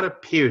cannot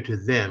appear to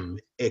them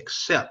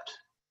except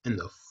in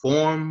the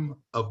form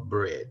of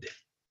bread.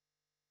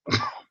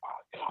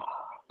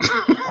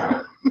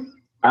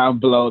 I'm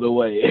blown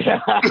away.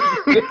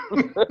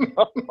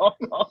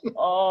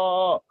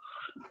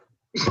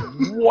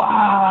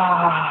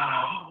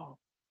 Wow.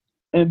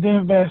 And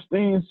then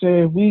Vastine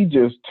said, we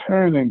just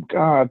turning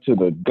God to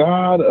the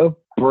God of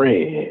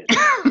bread.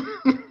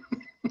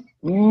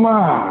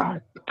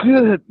 My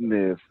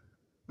goodness.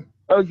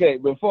 Okay,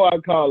 before I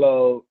call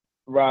on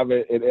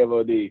Robert and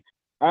MOD,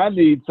 I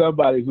need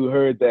somebody who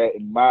heard that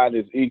and mine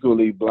is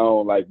equally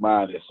blown like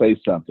mine to say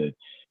something.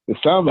 If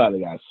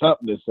somebody got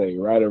something to say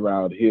right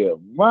around here,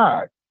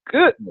 my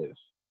goodness.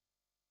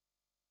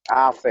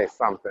 I'll say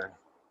something.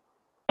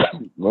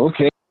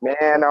 Okay.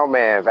 Man, oh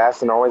man,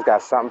 Vastin always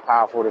got something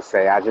powerful to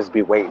say. I just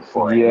be waiting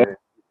for it.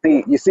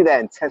 You see that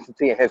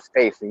intensity in his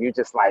face, and you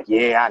just like,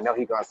 yeah, I know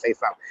he's gonna say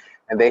something.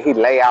 And then he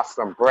lay out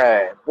some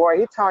bread. Boy,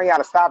 he telling y'all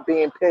to stop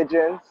being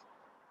pigeons.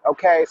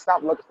 Okay,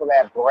 stop looking for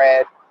that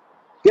bread.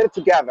 Get it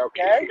together,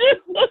 okay?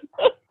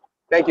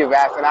 Thank you,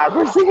 Vastin. I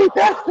appreciate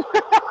that.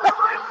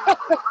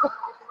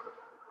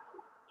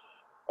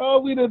 Oh,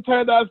 we done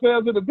turned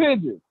ourselves into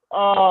pigeons.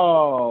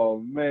 Oh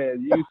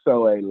man, you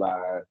so ain't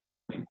lying.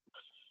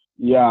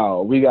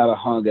 Y'all, we got to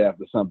hunger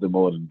after something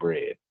more than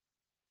bread.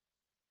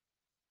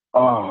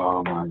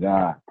 Oh, my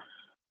God.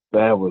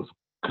 That was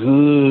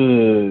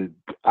good.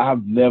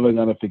 I'm never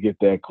going to forget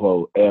that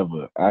quote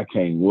ever. I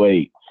can't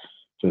wait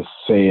to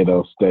say it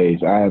on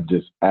stage. I am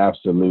just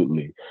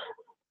absolutely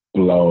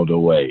blown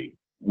away.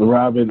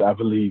 Robin, I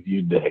believe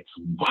you next.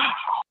 Wow.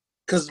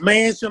 Because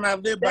man shall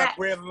not live by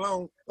bread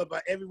alone, but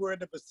by every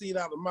word that proceeds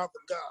out of the mouth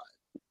of God.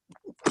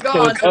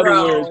 So in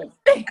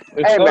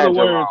other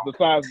words,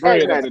 besides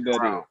bread up in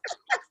that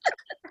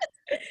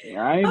is.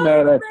 I ain't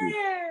mad at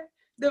you.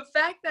 The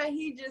fact that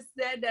he just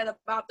said that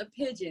about the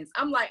pigeons,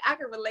 I'm like, I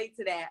can relate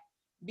to that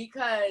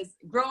because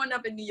growing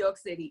up in New York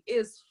City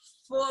is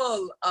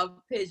full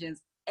of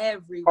pigeons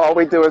everywhere. All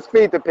we do is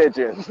feed the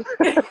pigeons.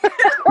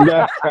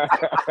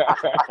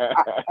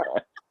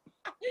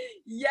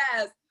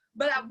 Yes,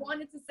 but I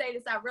wanted to say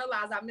this. I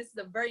realized I missed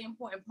a very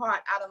important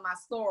part out of my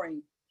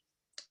story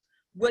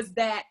was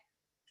that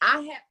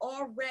I had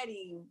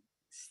already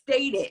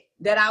stated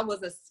that I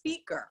was a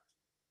speaker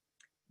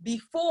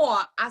before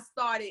I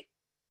started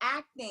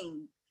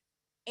acting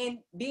and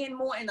being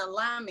more in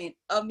alignment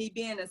of me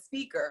being a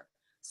speaker.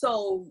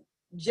 So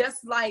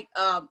just like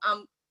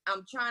I'm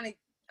learning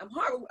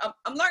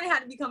how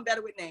to become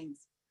better with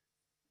names.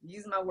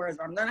 Using my words,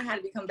 I'm learning how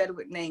to become better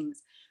with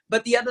names.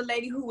 But the other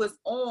lady who was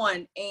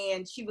on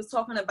and she was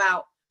talking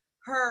about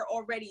her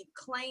already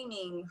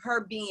claiming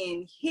her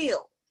being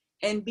healed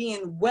and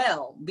being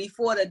well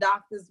before the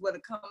doctors would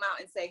have come out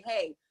and say,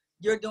 hey,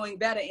 you're doing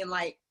better. And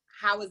like,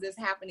 how is this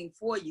happening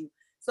for you?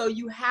 So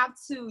you have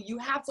to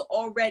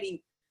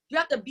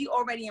be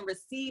already in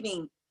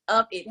receiving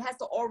of it. It has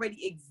to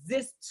already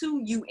exist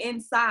to you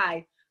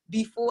inside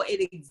before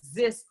it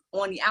exists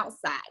on the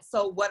outside.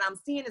 So what I'm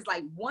seeing is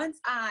like, once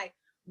I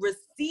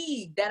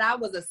received that I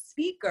was a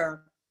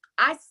speaker,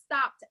 I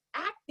stopped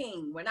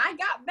acting. When I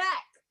got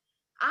back,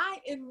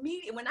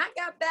 when I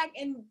got back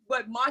in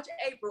March,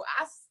 April,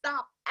 I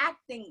stopped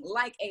acting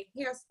like a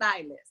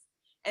hairstylist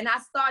and I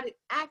started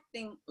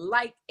acting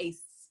like a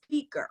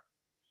speaker.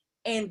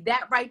 And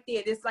that right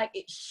there, it's like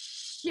it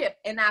shift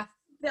and I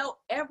felt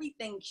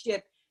everything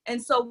shift.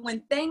 And so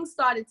when things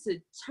started to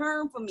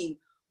turn for me,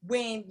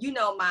 when,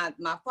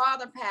 my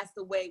father passed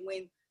away,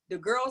 when the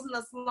girls in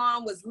the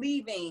salon was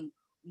leaving,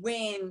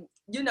 when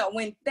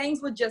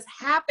things were just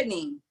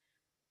happening,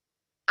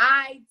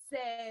 I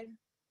said,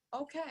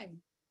 okay.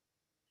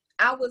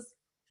 I was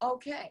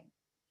okay.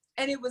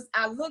 And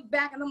I look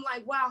back and I'm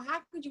like, wow, how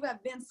could you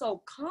have been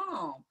so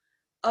calm?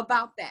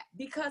 about that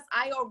because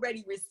I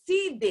already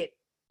received it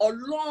a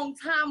long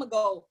time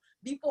ago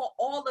before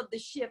all of the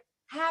shift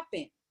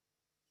happened.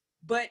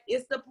 But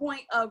it's the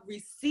point of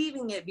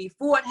receiving it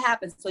before it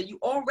happens. So you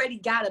already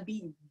got to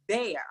be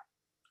there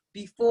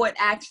before it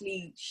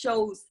actually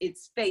shows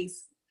its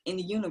face in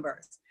the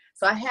universe.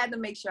 So I had to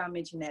make sure I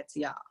mentioned that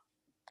to y'all.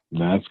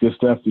 That's good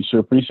stuff. We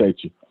sure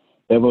appreciate you.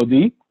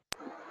 FOD?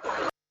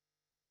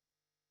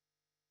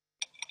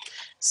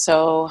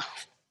 So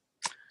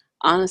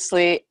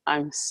honestly,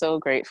 I'm so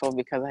grateful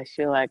because I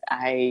feel like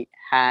I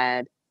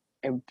had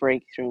a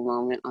breakthrough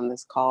moment on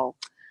this call.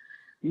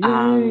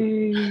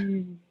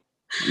 Yay.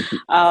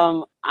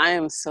 I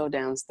am so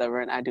damn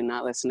stubborn. I do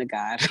not listen to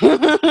God.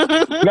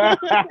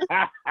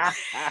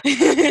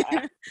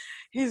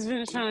 He's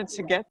been trying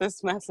to get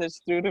this message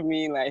through to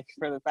me like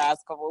for the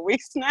past couple of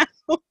weeks now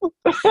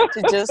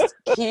to just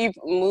keep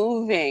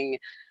moving.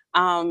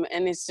 And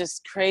it's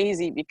just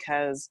crazy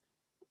because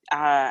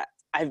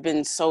I've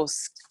been so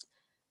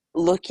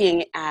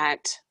looking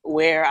at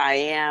where I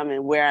am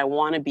and where I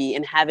want to be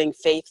and having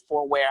faith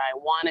for where I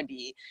want to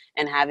be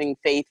and having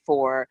faith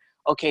for,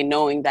 okay,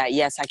 knowing that,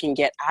 yes, I can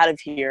get out of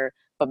here,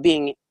 but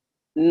being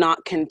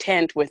not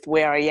content with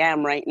where I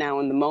am right now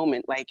in the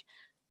moment.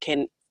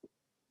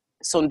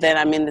 So then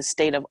I'm in the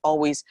state of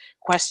always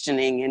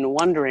questioning and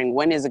wondering,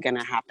 when is it going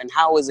to happen?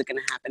 How is it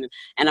going to happen?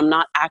 And I'm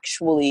not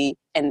actually,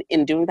 and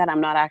in doing that,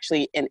 I'm not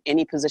actually in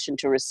any position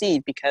to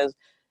receive because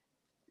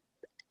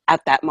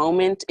at that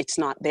moment, it's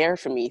not there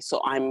for me.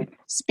 So I'm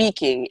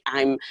speaking,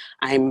 I'm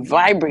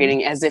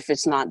vibrating as if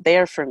it's not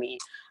there for me.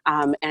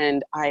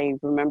 And I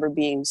remember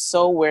being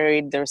so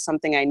worried. There was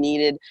something I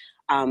needed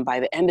by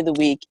the end of the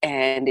week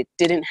and it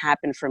didn't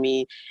happen for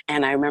me.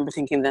 And I remember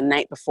thinking the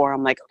night before,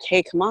 I'm like,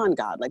 okay, come on,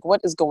 God, like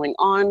what is going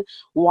on?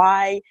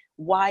 Why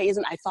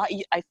isn't,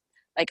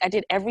 I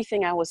did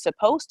everything I was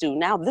supposed to.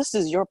 Now this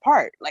is your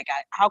part. Like,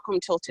 how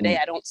come till today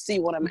I don't see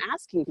what I'm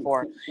asking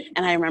for?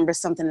 And I remember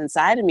something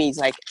inside of me is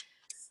like,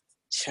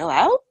 chill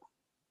out,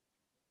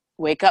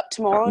 wake up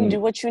tomorrow and do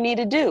what you need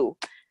to do.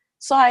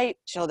 So I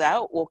chilled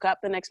out, woke up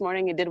the next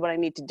morning and did what I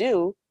need to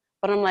do.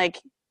 But I'm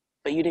like,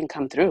 but you didn't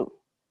come through.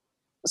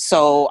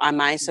 So am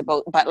I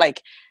supposed, but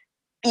like,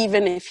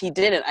 even if he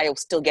didn't, I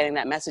was still getting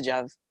that message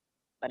of,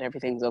 but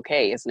everything's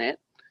okay, isn't it?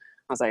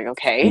 I was like,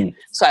 okay.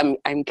 So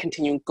I'm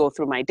continuing to go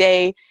through my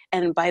day.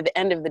 And by the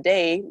end of the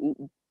day,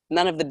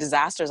 none of the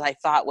disasters I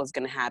thought was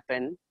going to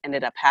happen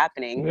ended up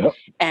happening. Yep.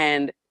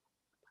 And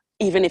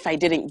even if I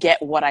didn't get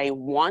what I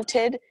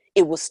wanted,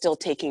 it was still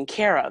taken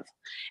care of.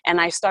 And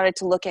I started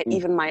to look at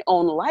even my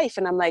own life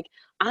and I'm like,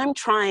 I'm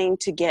trying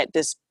to get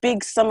this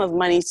big sum of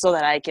money so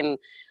that I can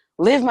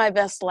live my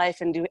best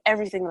life and do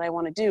everything that I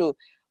want to do.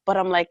 But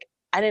I'm like,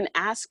 I didn't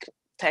ask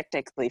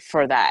technically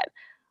for that.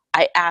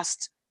 I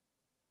asked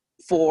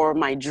for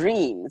my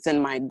dreams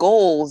and my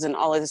goals and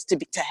all of this to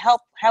help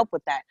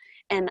with that.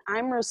 And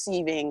I'm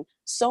receiving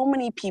so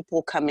many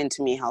people come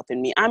into me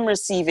helping me. I'm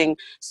receiving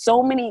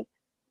so many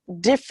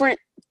different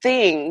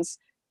things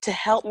to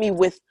help me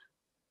with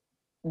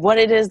what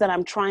it is that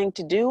I'm trying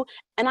to do.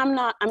 And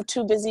I'm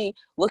too busy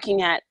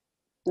looking at,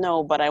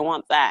 no, but I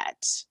want that.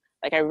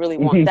 Like, I really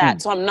want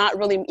that. So I'm not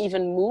really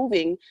even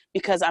moving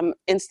because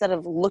instead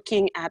of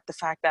looking at the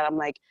fact that I'm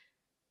like,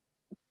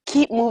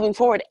 keep moving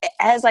forward.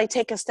 As I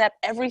take a step,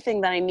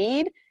 everything that I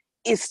need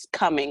is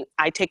coming.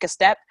 I take a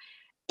step,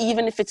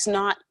 even if it's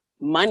not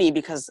money,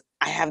 because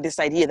I have this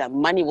idea that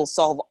money will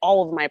solve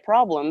all of my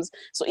problems.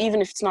 So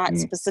even if it's not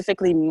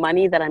specifically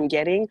money that I'm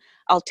getting,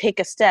 I'll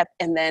take a step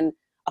and then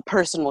a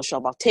person will show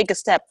up. I'll take a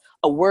step,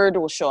 a word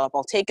will show up.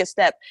 I'll take a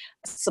step,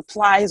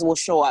 supplies will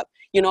show up,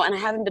 and I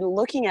haven't been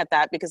looking at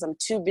that because I'm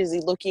too busy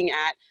looking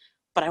at,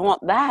 but I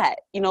want that,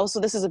 so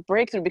this is a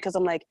breakthrough because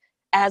I'm like,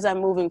 as I'm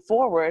moving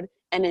forward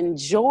and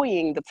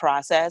enjoying the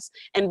process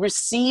and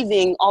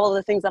receiving all of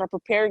the things that are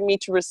preparing me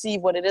to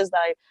receive what it is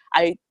that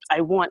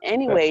I want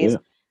anyways.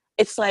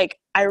 It's like,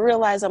 I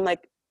realize I'm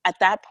like, at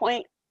that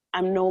point,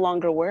 I'm no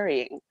longer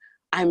worrying.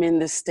 I'm in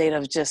this state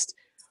of just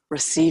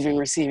receiving,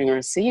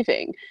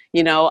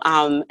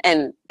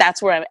 and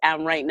that's where I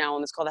am right now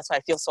on this call. That's why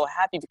I feel so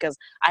happy because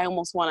I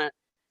almost want to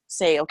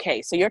say,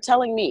 okay, so you're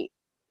telling me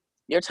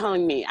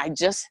I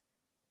just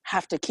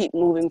have to keep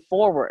moving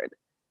forward.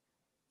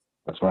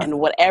 That's right. And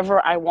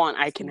whatever I want,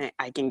 I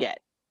can get.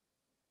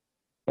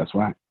 That's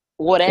right.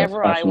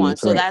 Whatever I want. Correct.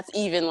 So that's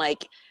even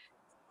like,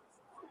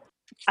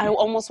 I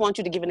almost want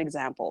you to give an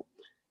example.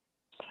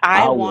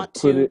 I want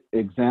to put an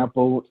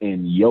example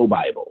in your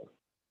Bible.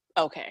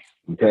 Okay.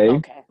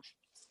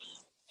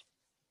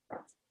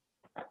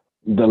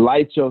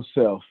 Delight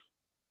yourself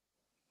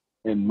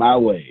in my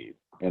ways,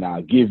 and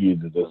I'll give you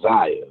the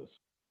desires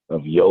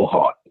of your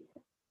heart.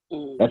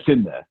 That's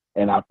in there.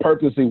 And I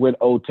purposely went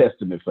Old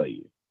Testament for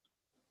you.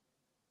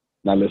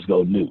 Now let's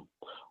go new.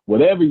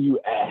 Whatever you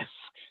ask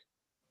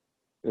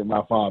in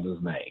my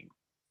Father's name,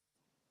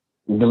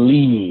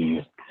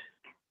 believe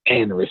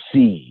and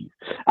receive.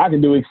 I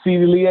can do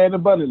exceedingly and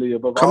abundantly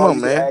above Come all on,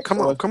 you man. ask Come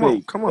or on.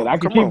 think. And I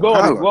can keep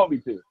going if you want me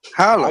to.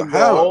 I can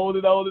go on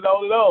and on and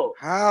on and on.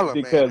 Holla,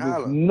 because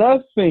man. it's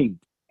nothing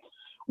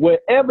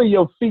Wherever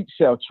your feet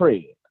shall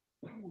tread,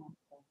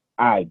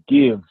 I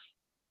give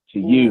to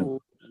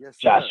you, Yes,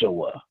 sir.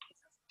 Joshua.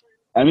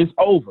 And it's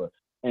over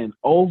and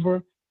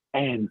over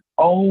and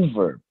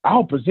over.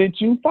 I'll present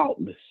you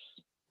faultless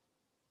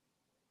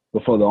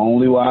before the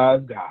only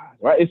wise God.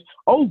 Right? It's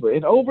over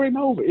and over and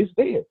over. It's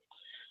there.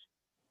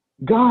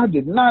 God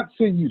did not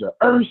send you to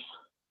earth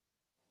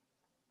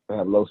to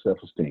have low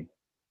self-esteem,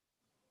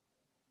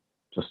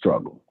 to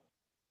struggle.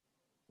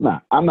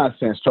 Now, I'm not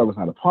saying struggle is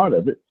not a part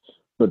of it,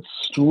 but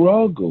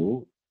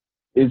struggle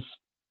is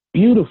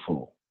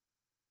beautiful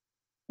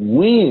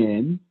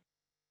when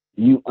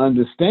you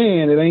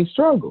understand it ain't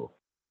struggle.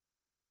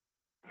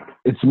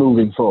 It's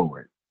moving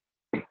forward.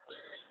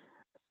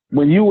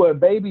 When you were a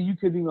baby, you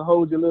couldn't even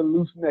hold your little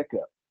loose neck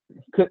up.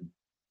 You couldn't.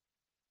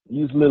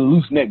 You was a little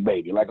loose neck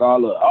baby, like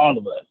all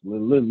of us,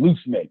 little loose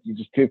neck. You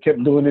just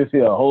kept doing this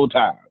here the whole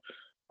time.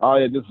 Oh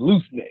yeah, just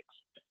loose necks.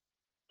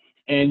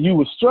 And you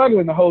were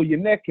struggling to hold your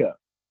neck up.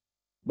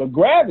 But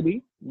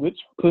gravity, which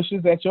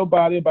pushes at your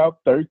body about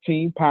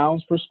 13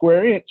 pounds per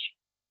square inch,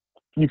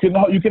 you can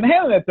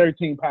handle that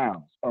 13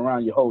 pounds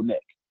around your whole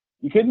neck.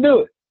 You couldn't do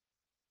it.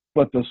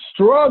 But the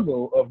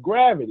struggle of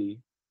gravity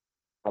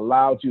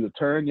allowed you to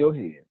turn your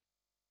head.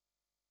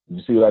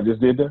 You see what I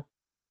just did there?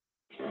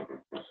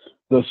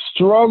 The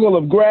struggle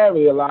of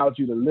gravity allowed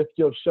you to lift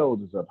your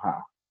shoulders up high.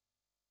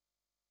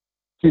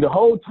 See, the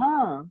whole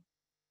time,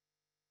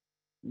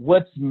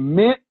 what's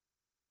meant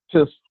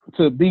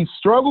to be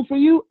struggle for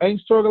you ain't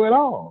struggle at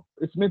all.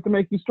 It's meant to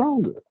make you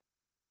stronger.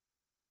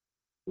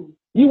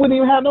 You wouldn't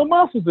even have no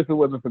muscles if it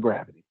wasn't for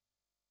gravity.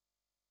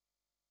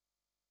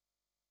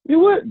 You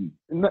wouldn't.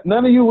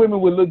 None of you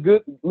women would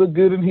look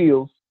good in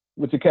heels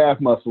with your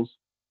calf muscles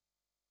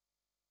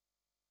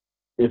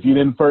if you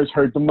didn't first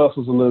hurt the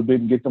muscles a little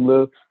bit and get them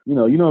little, you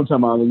know what I'm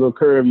talking about, the little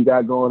curve you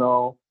got going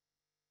on.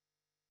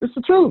 It's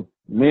the truth.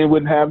 Men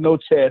wouldn't have no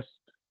chest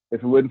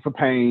if it wasn't for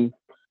pain.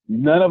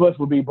 None of us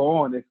would be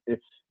born if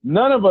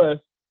none of us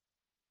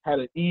had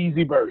an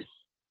easy birth.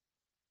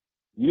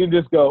 You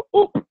didn't just go,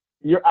 oop,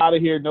 you're out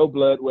of here, no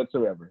blood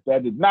whatsoever.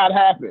 That did not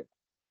happen.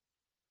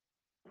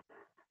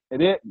 It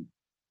didn't.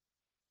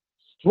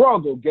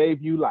 Struggle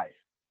gave you life.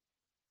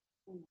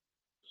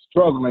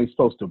 Struggle ain't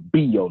supposed to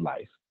be your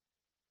life.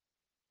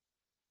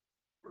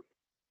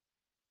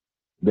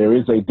 There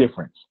is a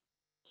difference.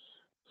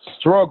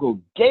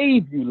 Struggle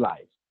gave you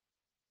life.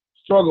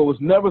 Struggle was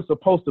never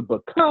supposed to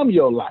become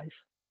your life.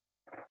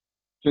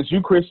 Since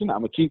you Christian, I'm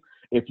gonna keep.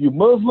 If you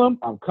Muslim,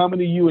 I'm coming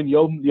to you in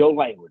your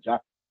language.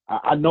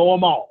 I know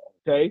them all.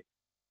 Okay.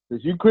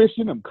 Since you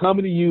Christian, I'm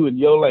coming to you in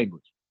your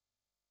language.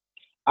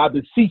 I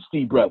beseech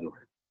thee, brethren,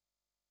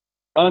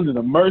 under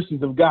the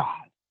mercies of God,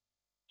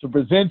 to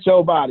present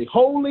your body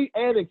holy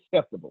and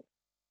acceptable,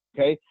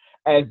 okay,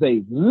 as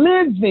a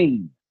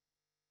living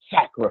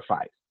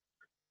sacrifice,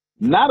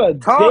 not a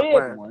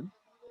dead one.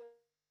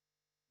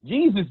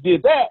 Jesus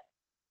did that.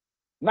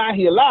 Now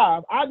he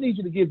alive. I need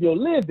you to give your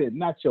living,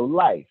 not your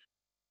life.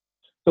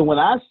 So when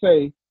I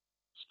say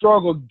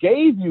struggle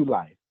gave you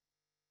life,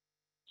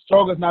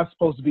 struggle is not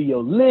supposed to be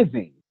your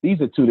living.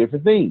 These are two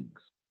different things.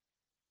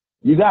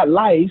 You got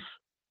life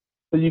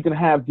so you can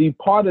have the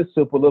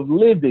participle of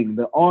living,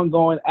 the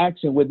ongoing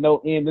action with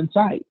no end in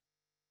sight.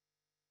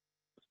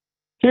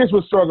 Here's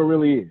what struggle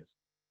really is.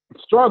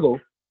 Struggle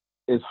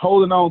is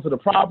holding on to the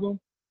problem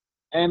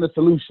and the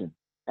solution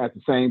at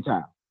the same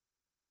time.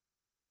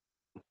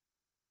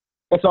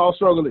 That's all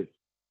struggle is.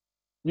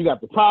 You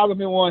got the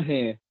problem in one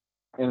hand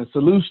and a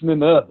solution in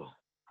the other.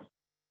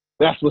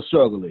 That's what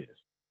struggle is.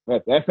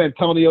 That's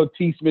Antonio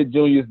T. Smith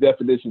Jr.'s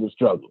definition of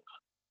struggle.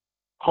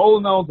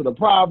 Holding on to the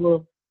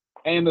problem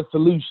and the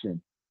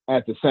solution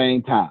at the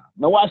same time.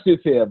 Now watch this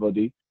here,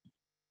 FOD.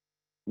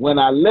 When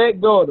I let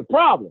go of the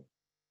problem,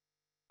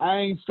 I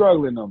ain't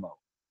struggling no more.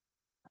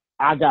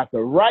 I got the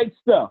right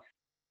stuff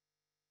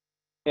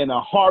in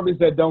a harvest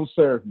that don't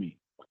serve me.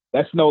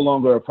 That's no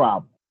longer a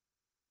problem.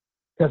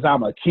 Because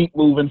I'm going to keep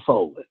moving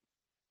forward.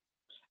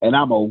 And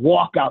I'm going to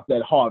walk out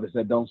that harvest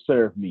that don't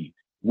serve me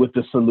with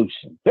the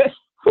solution. That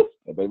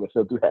made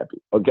myself too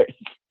happy. Okay.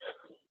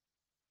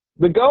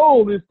 The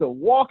goal is to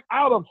walk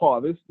out of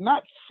harvest,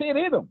 not sit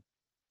in them.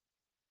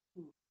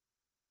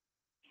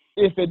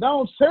 If it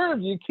don't serve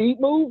you, keep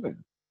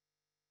moving.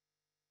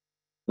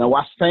 Now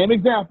watch the same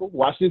example.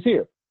 Watch this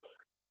here.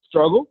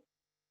 Struggle,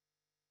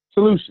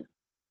 solution.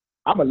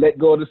 I'm going to let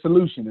go of the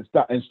solution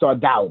and start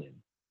doubting.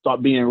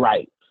 Start being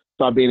right.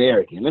 Start being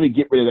arrogant. Let me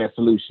get rid of that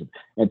solution.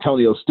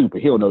 Antonio's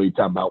stupid. He don't know what he's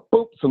talking about.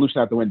 Boop,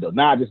 solution out the window.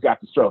 Now I just got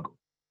the struggle.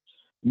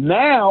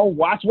 Now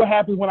watch what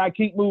happens when I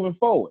keep moving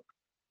forward.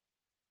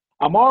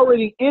 I'm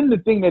already in the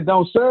thing that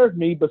don't serve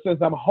me, but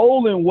since I'm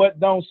holding what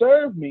don't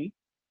serve me,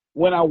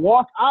 when I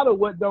walk out of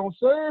what don't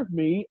serve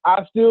me,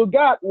 I still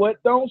got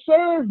what don't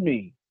serve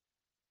me.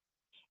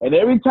 And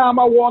every time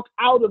I walk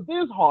out of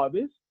this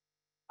harvest,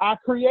 I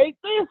create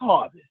this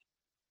harvest.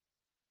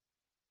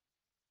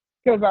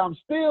 Because I'm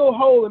still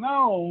holding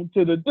on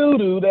to the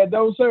doo-doo that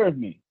don't serve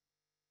me.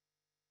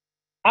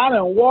 I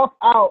done walk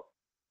out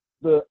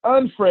the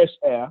unfresh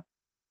air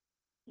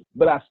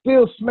but I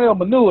still smell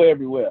manure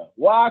everywhere.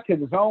 Why?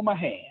 Because it's on my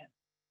hand.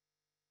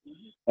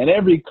 And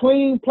every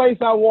clean place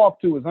I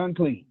walk to is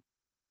unclean.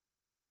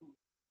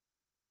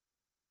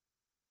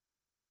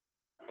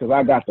 Because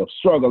I got the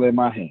struggle in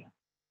my hand.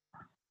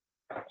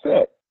 That's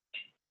it.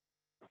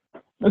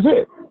 That's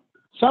it.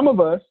 Some of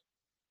us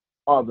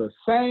are the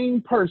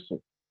same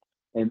person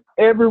in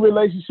every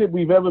relationship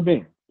we've ever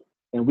been,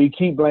 and we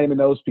keep blaming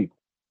those people.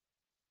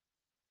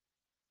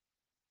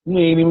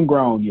 We ain't even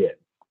grown yet.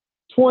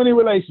 20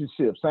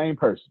 relationships, same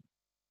person.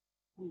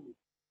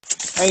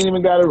 Ain't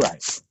even got it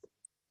right.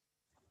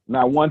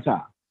 Not one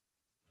time.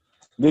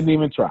 Didn't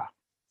even try.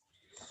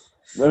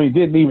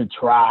 Didn't even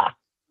try.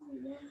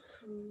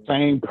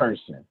 Same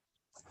person.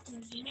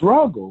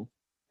 Struggle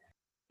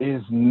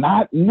is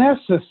not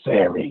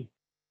necessary.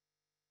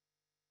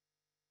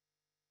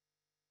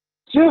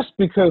 Just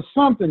because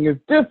something is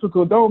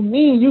difficult don't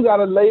mean you got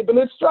to label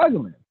it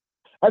struggling.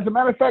 As a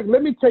matter of fact,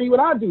 let me tell you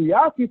what I do.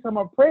 Y'all see some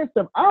of my prayer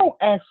stuff. I don't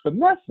ask for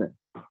nothing.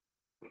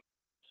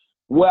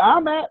 Where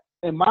I'm at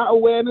in my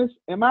awareness,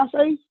 in my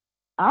faith,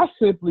 I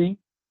simply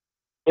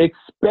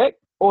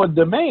expect or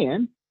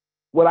demand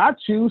what I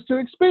choose to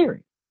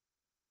experience.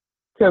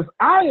 Because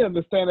I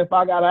understand if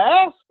I got to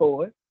ask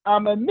for it,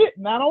 I'm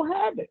admitting I don't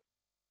have it.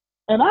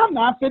 And I'm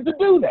not fit to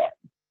do that.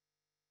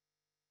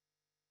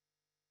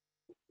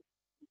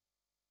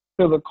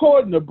 Because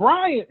according to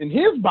Bryant in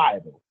his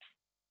Bible,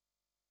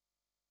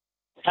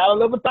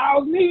 cattle of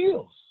 1,000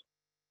 hills.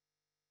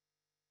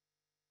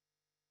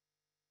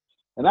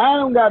 And I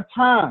don't got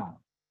time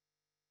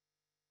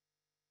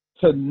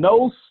to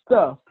know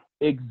stuff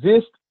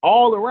exists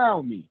all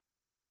around me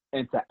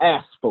and to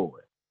ask for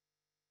it.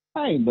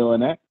 I ain't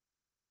doing that.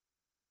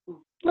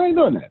 I ain't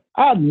doing that.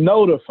 I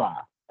notify,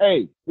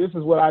 hey, this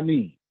is what I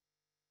need.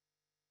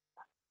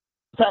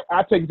 In fact,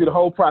 I take you through the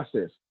whole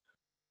process.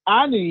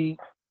 I need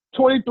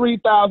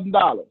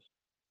 $23,000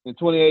 in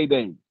 28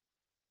 days.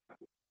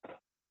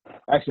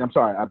 Actually, I'm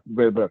sorry,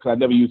 because I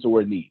never used the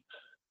word need.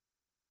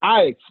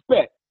 I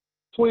expect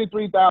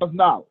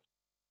 $23,000.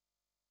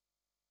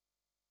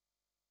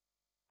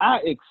 I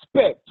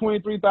expect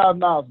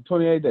 $23,000 in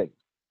 28 days.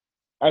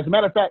 As a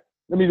matter of fact,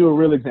 let me do a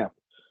real example.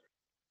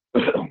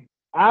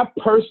 I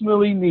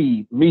personally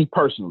need, me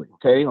personally,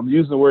 okay? I'm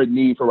using the word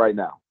need for right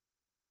now.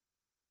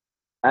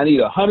 I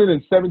need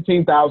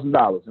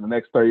 $117,000 in the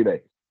next 30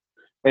 days.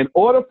 In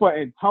order for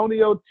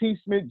Antonio T.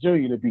 Smith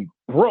Jr. to be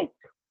broke,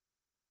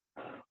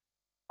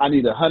 I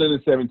need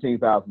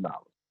 $117,000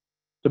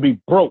 to be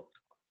broke.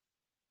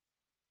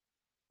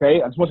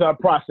 Okay, I just want y'all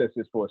to process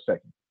this for a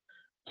second.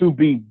 To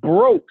be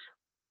broke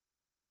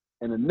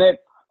in the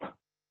next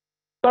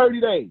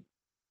 30 days,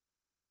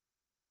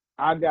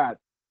 I got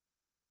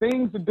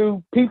things to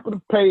do, people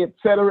to pay, et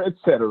cetera, et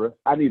cetera.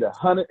 I need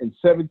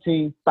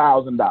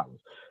 $117,000.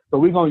 So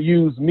we're going to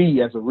use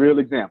me as a real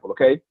example,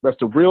 okay? That's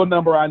the real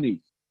number I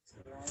need.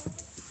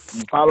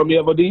 You follow me,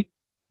 FOD?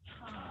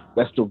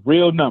 That's the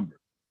real number.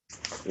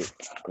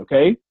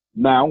 Okay?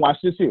 Now, watch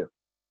this here.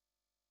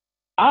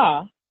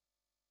 I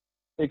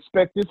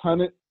expect this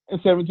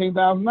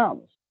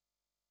 $117,000.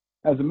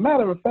 As a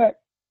matter of fact,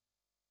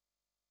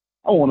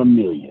 I want $1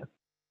 million.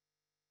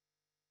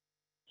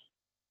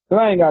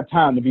 Because I ain't got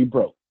time to be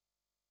broke.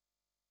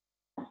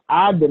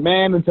 I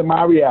demand into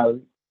my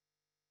reality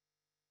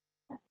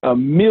 $1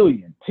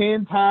 million,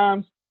 10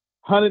 times,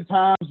 100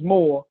 times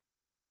more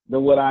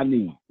than what I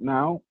need.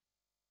 Now,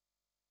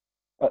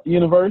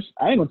 universe,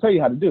 I ain't going to tell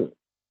you how to do it.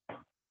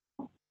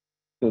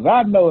 Because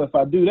I know if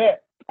I do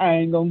that, I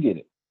ain't going to get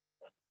it.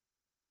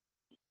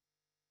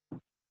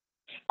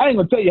 I ain't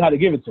going to tell you how to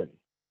give it to me.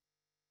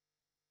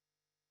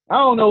 I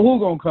don't know who's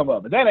going to come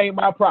up, but that ain't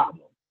my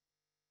problem.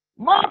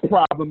 My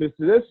problem is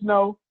to just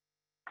know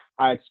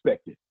I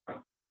expect it.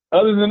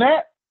 Other than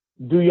that,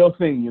 do your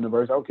thing,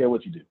 universe. I don't care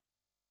what you do.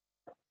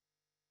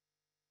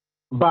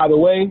 By the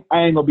way,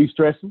 I ain't going to be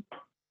stressing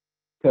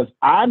because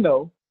I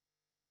know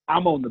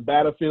I'm on the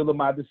battlefield of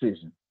my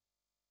decision.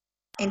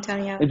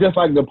 Antonio? And just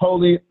like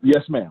Napoleon,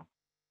 yes, ma'am.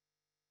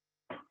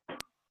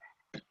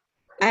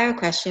 I have a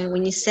question.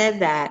 When you said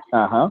that,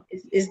 Uh-huh.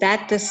 is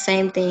that the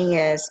same thing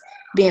as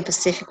being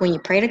specific when you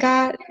pray to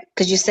God?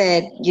 Because you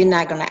said you're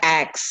not going to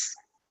ask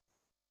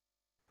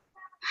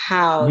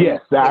how.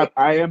 Yes,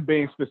 I am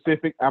being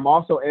specific. I'm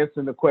also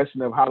answering the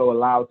question of how to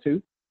allow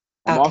to.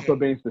 I'm also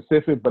being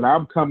specific, but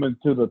I'm coming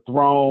to the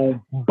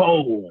throne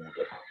bold.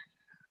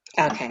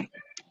 Okay.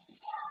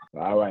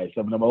 All right.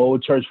 Some of them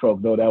old church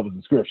folk know that was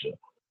the scripture.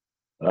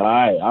 All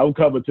right. I'm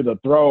coming to the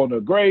throne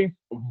of grace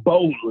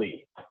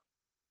boldly.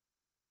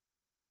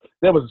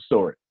 There was a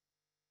story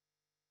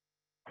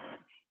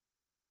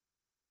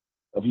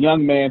of a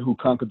young man who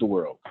conquered the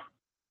world.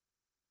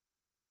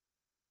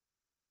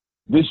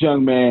 This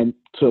young man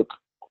took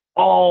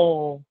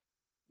all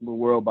the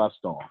world by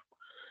storm.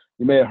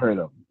 You may have heard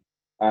of him.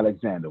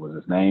 Alexander was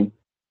his name.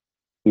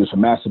 He was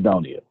from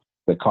Macedonia.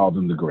 They called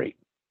him the Great.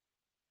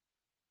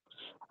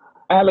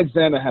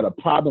 Alexander had a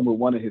problem with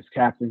one of his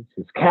captains.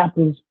 His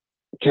captains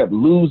kept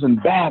losing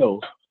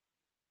battles,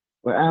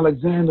 but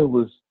Alexander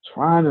was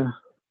trying to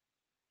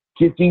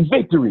get these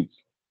victories.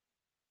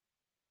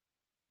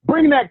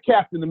 Bring that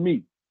captain to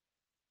me,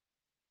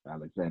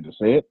 Alexander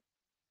said.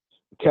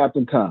 The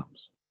captain comes.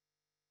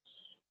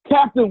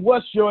 Captain,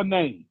 what's your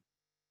name?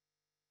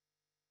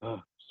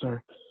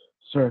 Sir,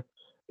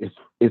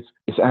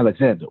 it's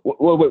Alexander.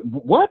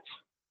 What?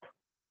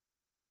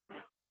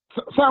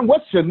 Son,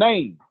 what's your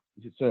name?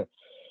 He said,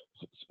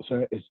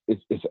 Sir,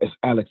 it's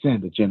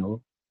Alexander,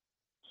 General.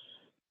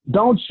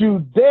 Don't you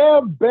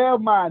dare bear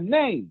my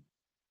name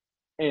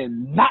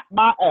and not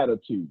my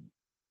attitude.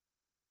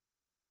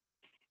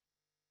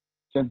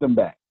 Sent them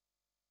back.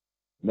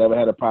 Never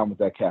had a problem with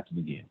that captain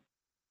again.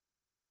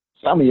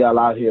 Some of y'all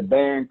out here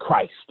bearing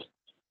Christ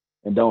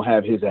and don't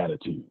have his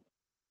attitude.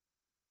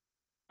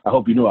 I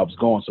hope you knew I was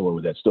going somewhere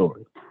with that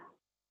story.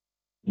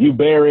 You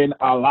bearing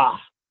Allah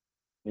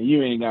and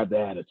you ain't got the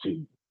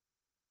attitude.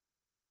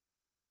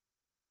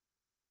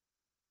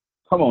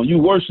 Come on, you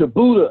worship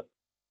Buddha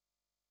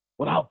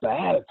without the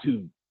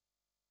attitude.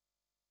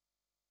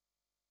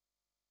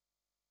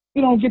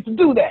 You don't get to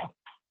do that.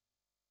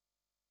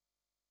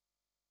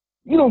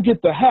 You don't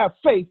get to have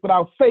faith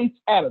without faith's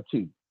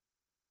attitude.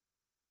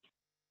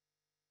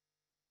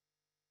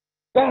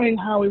 That ain't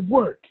how it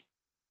works.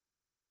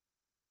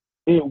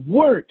 It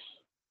works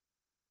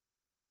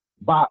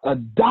by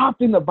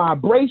adopting the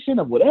vibration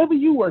of whatever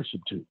you worship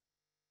to.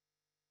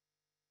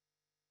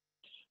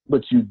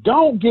 But you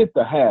don't get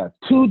to have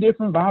two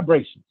different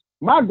vibrations.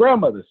 My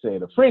grandmother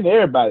said, a friend of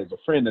everybody is a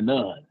friend of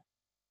none.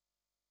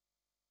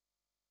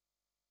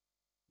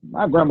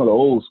 My grandmother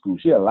old school.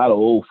 She had a lot of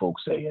old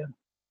folks saying.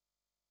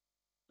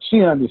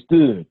 She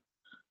understood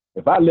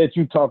if I let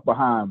you talk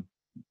about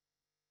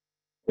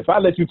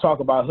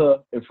her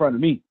in front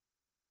of me,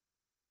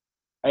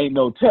 ain't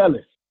no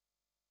telling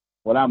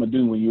what I'm gonna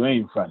do when you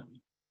ain't in front of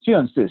me. She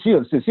understood.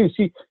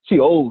 She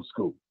old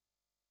school.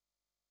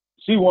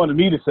 She wanted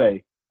me to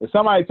say, if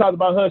somebody talked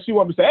about her, she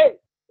wanted me to say, hey,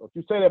 don't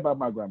you say that about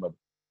my grandmother.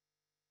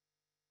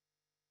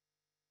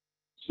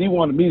 She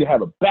wanted me to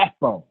have a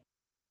backbone.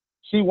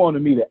 She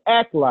wanted me to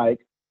act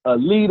like a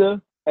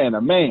leader and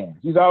a man.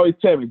 She's always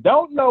telling me,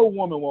 don't no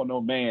woman want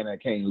no man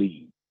that can't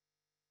lead.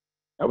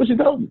 That's what she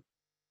told me.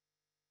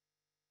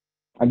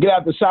 I get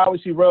out the shower,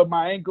 she rubbed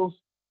my ankles.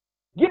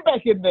 Get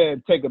back in there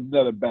and take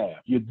another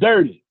bath. You're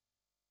dirty.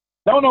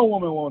 Don't no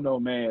woman want no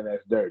man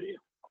that's dirty.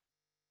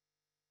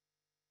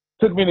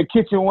 Took me in the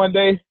kitchen one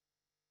day.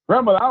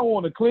 Grandmother, I don't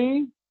want to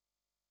clean.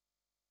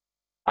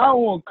 I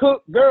don't want to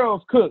cook.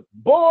 Girls cook.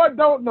 Boy,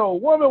 don't no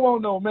woman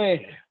want no man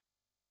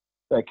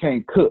that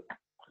can't cook.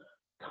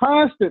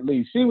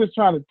 Constantly, she was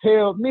trying to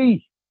tell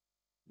me,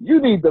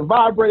 you need to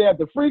vibrate at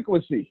the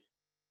frequency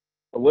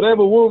of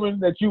whatever woman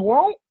that you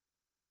want.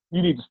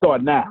 You need to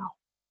start now.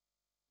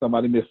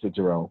 Somebody missed it,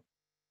 Jerome.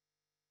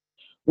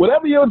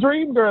 Whatever your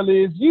dream girl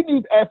is, you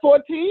need at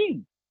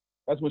 14.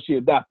 That's when she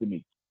adopted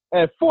me.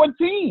 At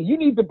 14, you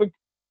need to be,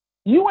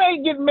 you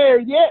ain't getting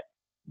married yet,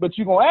 but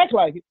you're going to act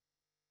like it.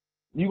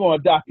 You're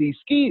going to adopt these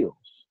skills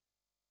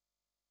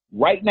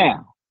right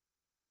now.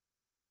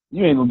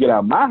 You ain't going to get out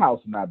of my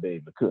house and not be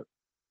able to cook.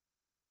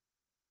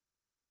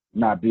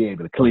 Not be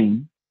able to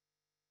clean.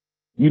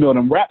 You know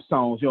them rap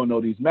songs, you don't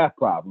know these math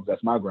problems.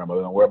 That's my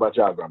grandmother. Don't worry about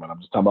y'all grandmother. I'm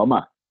just talking about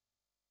mine.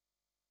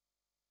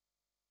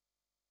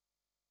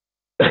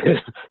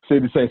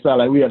 Cindy say, sound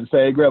like we have the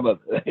same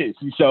grandmother.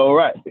 She sure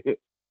right.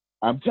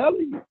 I'm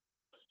telling you,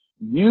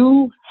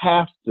 you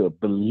have to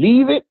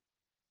believe it,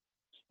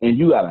 and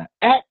you got to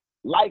act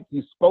like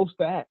you're supposed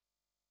to act.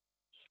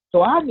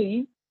 So I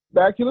need,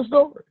 back to the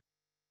story,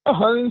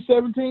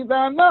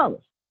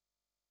 $117,000.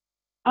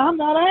 I'm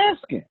not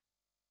asking.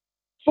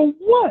 For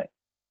what?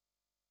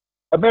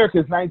 America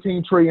is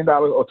 $19 trillion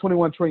or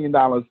 $21 trillion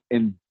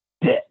in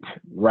debt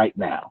right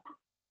now.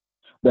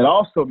 That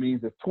also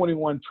means there's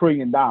 $21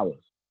 trillion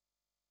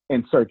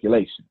in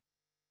circulation.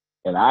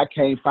 And I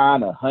can't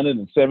find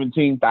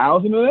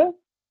 117,000 of that?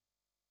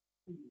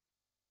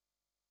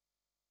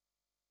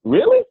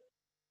 Really?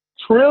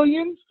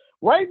 Trillions?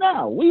 Right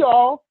now, we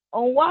all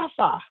on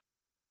Wi-Fi.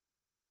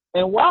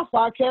 And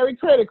Wi-Fi carry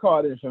credit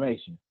card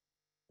information.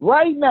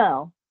 Right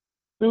now,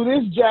 through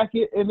this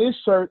jacket and this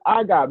shirt,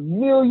 I got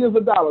millions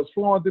of dollars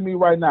flowing through me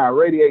right now,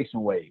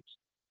 radiation waves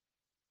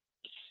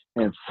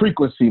and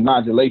frequency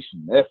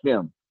modulation,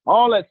 FM,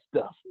 all that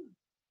stuff.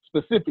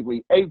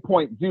 Specifically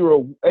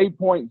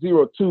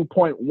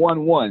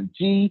 8.02.11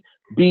 G,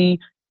 B,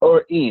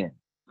 or N.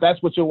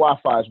 That's what your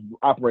Wi-Fi is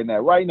operating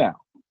at right now.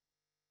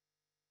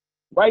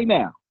 Right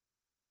now.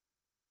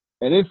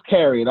 And it's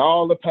carrying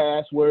all the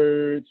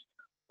passwords,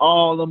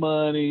 all the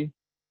money,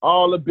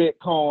 all the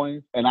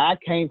Bitcoins, and I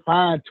can't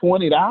find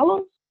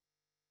 $20?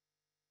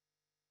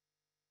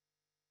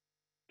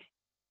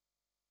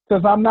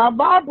 Because I'm not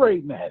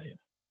vibrating at it.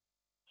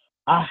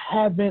 I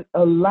haven't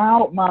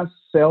allowed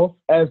myself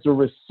as the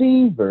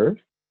receiver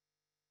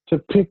to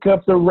pick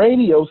up the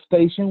radio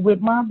station with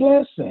my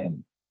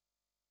blessing.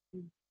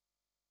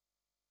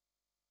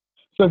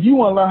 So if you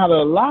want to learn how to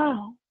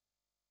allow,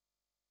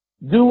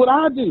 do what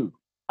I do.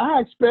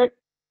 I expect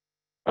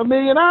 $1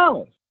 million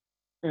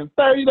in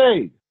 30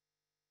 days.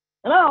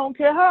 And I don't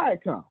care how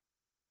it comes.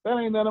 That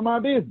ain't none of my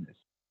business.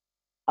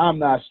 I'm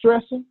not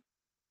stressing.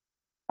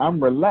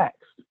 I'm relaxed.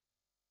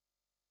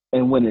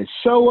 And when it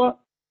show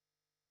up,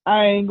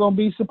 I ain't going to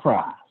be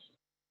surprised.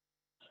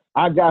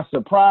 I got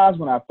surprised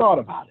when I thought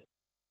about it.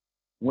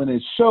 When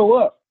it show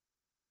up,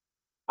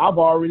 I've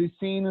already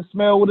seen and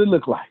smelled what it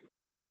look like.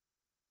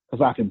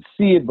 Because I can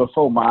see it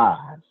before my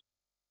eyes.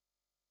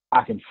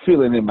 I can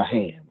feel it in my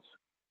hands.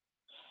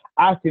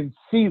 I can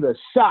see the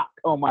shock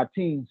on my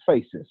team's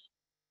faces.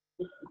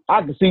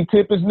 I can see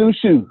Tippet's new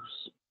shoes.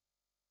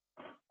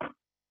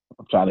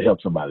 I'm trying to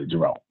help somebody,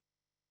 Jerome.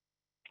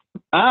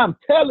 I'm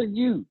telling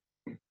you,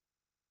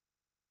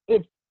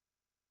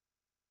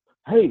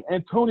 hey,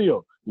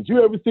 Antonio, did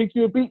you ever think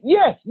you'd be?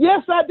 Yes,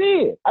 I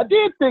did. I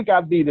did think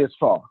I'd be this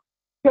far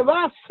because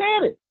I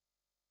said it.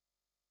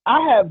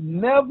 I have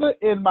never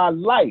in my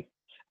life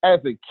as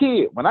a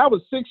kid, when I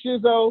was 6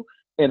 years old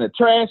in a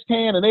trash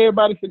can and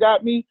everybody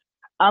forgot me,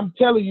 I'm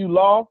telling you,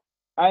 Law,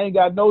 I ain't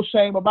got no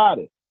shame about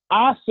it.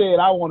 I said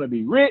I want to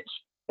be rich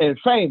and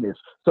famous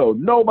so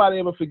nobody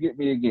ever forget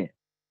me again.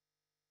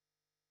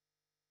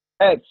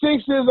 At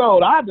 6 years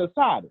old, I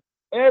decided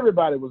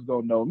everybody was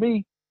going to know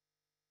me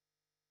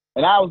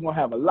and I was going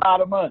to have a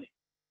lot of money.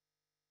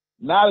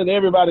 Now that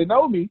everybody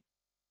know me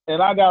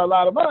and I got a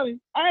lot of money,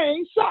 I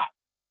ain't shocked.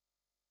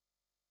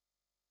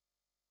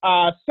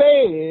 I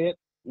said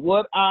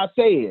what I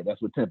said.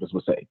 That's what Tempest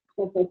would say.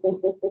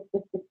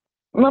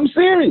 And I'm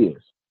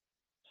serious.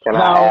 Can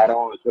now, I add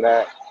on to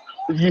that?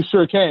 You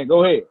sure can.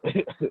 Go ahead.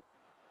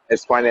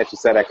 It's funny that you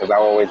said that because I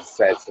always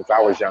said since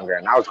I was younger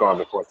and I was growing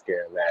before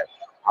scared that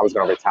I was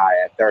going to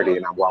retire at 30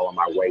 and I'm well on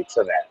my way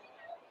to that.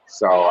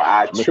 So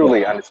I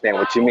truly understand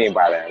what you mean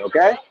by that,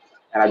 okay?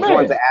 And I just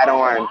wanted to add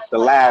on the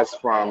last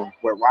from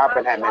what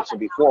Robin had mentioned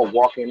before,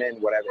 walking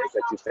in whatever it is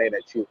that you say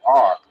that you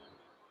are.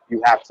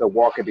 You have to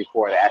walk it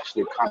before it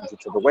actually comes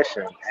into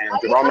fruition.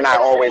 And Jerome and I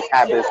always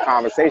have this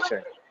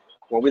conversation.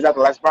 When we was at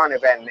the Les Brown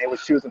event and they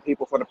was choosing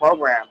people for the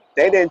program,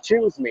 they didn't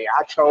choose me.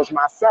 I chose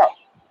myself.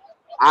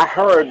 I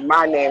heard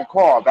my name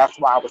called. That's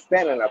why I was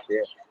standing up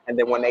there. And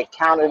then when they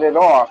counted it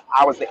off,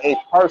 I was the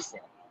 8th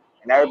person.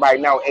 And everybody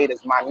know 8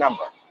 is my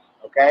number,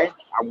 okay?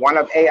 I'm one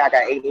of 8. I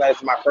got 8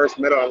 letters in my first,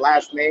 middle, and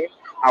last name.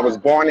 I was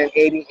born in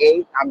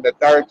 88. I'm the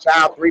 3rd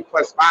child. 3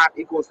 plus 5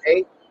 equals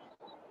 8.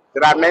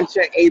 Did I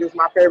mention 8 is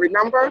my favorite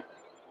number?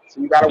 So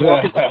you got to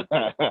walk it.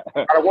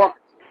 You got to walk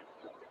it.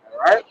 All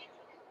right?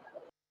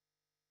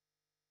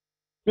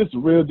 This is a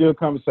real deal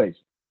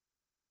conversation.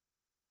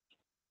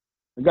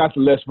 I got to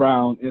Les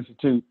Brown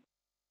Institute.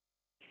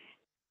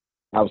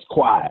 I was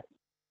quiet.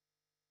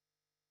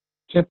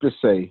 Tempest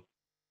say,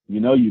 you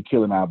know you're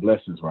killing our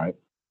blessings, right?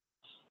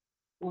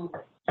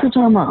 What you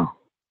talking about?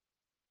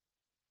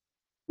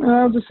 Man,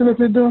 I was just sitting up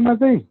there doing my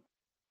thing.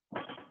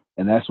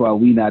 And that's why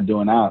we not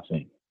doing our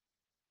thing.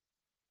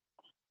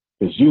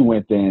 Because you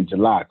went there in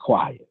July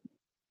quiet.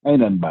 Ain't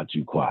nothing about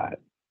you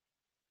quiet.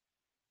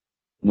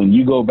 When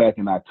you go back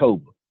in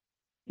October,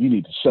 you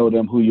need to show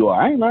them who you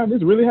are. I ain't lying,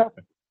 this really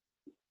happened.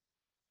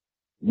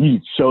 You need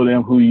to show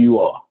them who you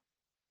are.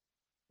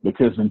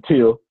 Because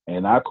until,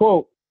 and I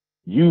quote,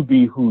 you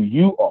be who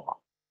you are,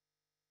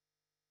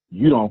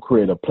 you don't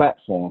create a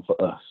platform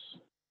for us.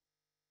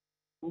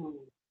 So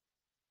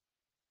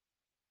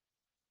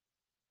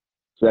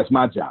that's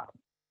my job.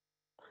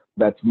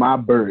 That's my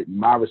burden,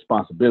 my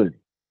responsibility.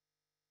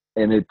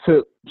 And it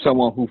took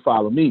someone who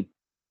followed me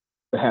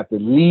to have to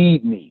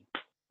lead me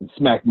and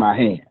smack my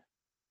hand.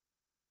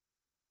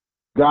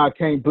 God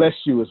can't bless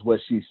you is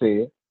what she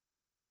said,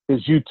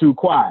 because you too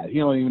quiet. He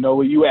don't even know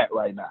where you at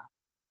right now.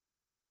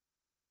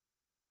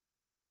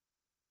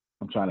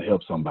 I'm trying to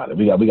help somebody.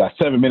 We got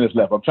 7 minutes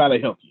left. I'm trying to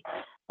help you.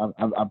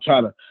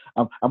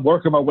 I'm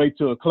working my way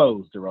to a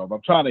close, Jerome. I'm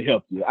trying to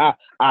help you. I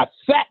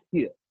sat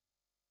here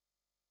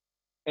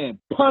and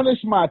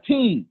punished my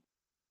team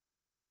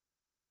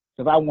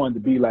because I wanted to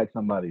be like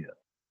somebody else.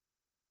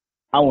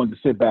 I wanted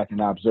to sit back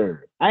and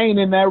observe. I ain't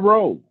in that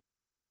role.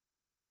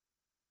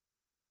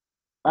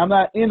 I'm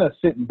not in a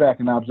sitting back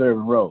and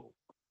observing role.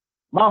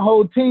 My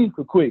whole team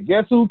could quit.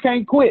 Guess who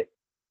can't quit?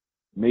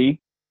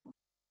 Me.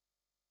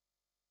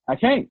 I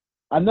can't.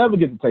 I never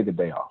get to take a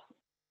day off.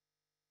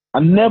 I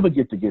never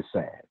get to get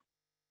sad.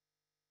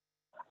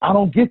 I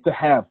don't get to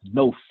have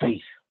no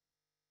faith.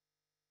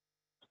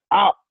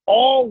 I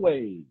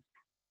always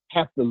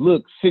have to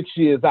look 6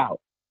 years out.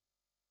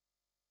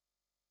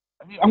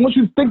 I want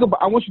you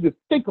to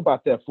think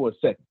about that for a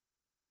second.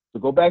 To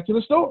go back to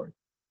the story.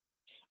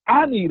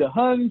 I need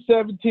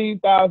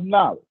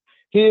 $117,000.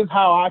 Here's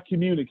how I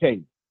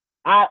communicate.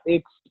 I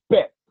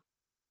expect.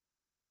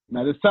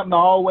 Now, there's something I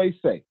always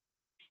say.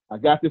 I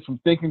got this from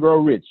Think and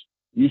Grow Rich.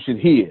 You should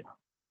hear.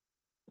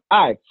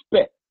 I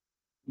expect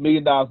 $1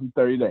 million in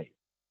 30 days.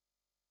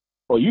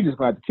 Or you just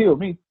going to have to kill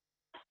me.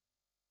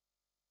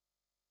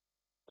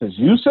 Because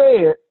you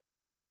said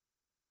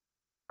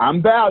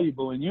I'm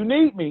valuable and you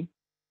need me.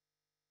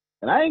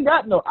 And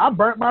I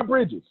burnt my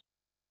bridges.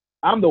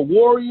 I'm the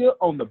warrior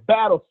on the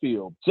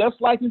battlefield, just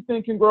like in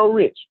Think and Grow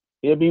Rich.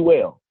 It'll be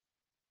well.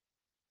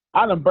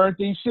 I done burnt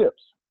these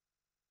ships.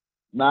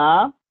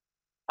 Nah,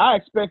 I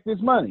expect this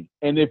money.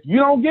 And if you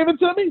don't give it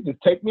to me,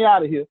 just take me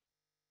out of here.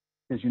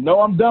 Because you know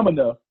I'm dumb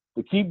enough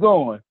to keep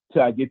going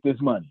till I get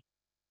this money.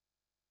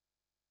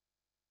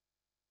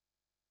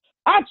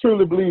 I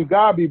truly believe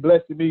God be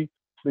blessing me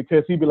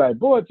because he be like,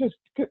 boy, just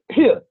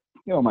here,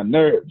 you know, my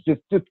nerves,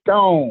 just go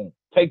on,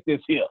 take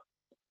this here.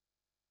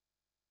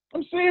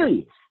 I'm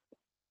serious.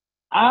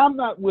 I'm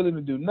not willing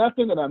to do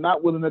nothing that I'm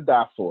not willing to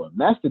die for. And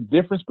that's the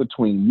difference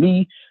between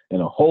me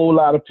and a whole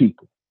lot of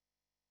people.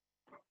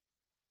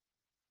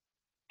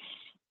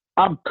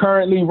 I'm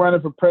currently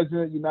running for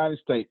president of the United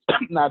States.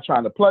 I'm not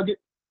trying to plug it.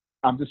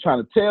 I'm just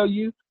trying to tell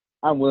you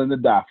I'm willing to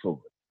die for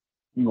it.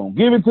 You're going to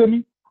give it to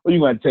me or you're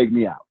going to take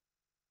me out.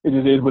 It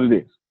just is what it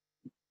is.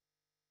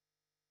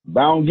 If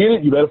I don't get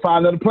it, you better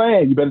find another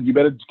plan. You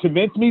better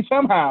convince me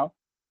somehow,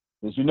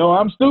 because you know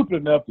I'm stupid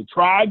enough to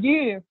try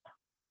again.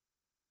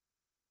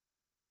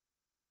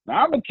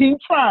 Now I'm going to keep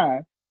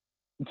trying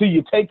until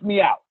you take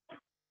me out.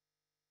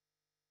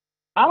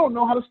 I don't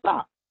know how to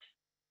stop.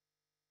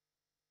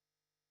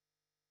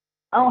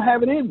 I don't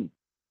have it in me.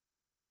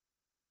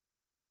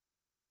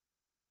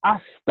 I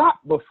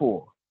stopped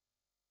before,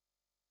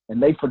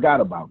 and they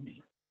forgot about me.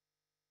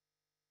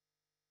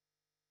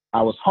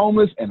 I was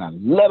homeless, and I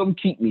let them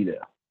keep me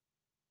there.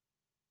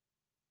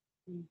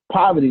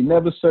 Poverty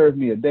never served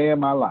me a day in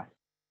my life.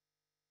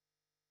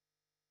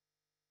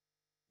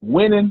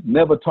 Winning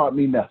never taught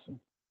me nothing.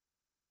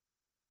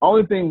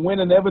 Only thing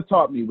winning ever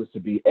taught me was to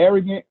be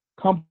arrogant,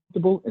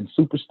 comfortable, and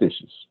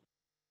superstitious.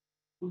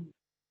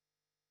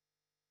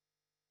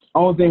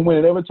 Only thing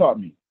winning ever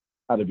taught me,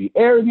 how to be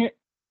arrogant,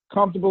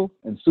 comfortable,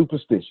 and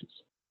superstitious.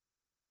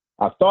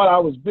 I thought I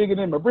was bigger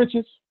than my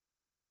britches.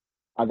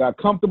 I got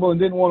comfortable and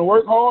didn't want to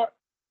work hard.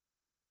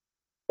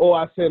 Or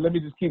I said, let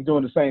me just keep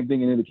doing the same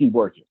thing and then to keep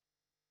working.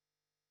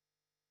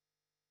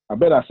 I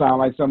bet I sound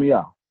like some of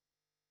y'all.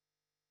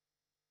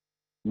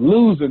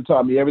 Losing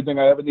taught me everything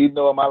I ever need to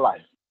know in my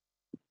life.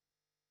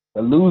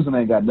 But losing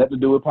ain't got nothing to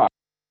do with poverty.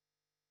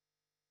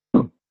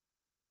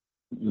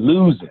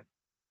 Losing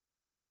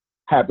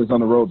happens on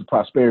the road to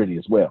prosperity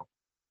as well.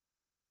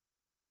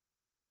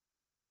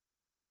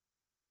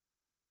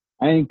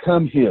 I ain't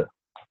come here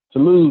to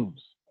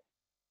lose.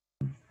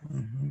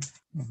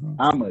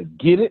 I'm going to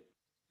get it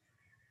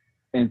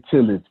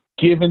until it's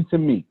given to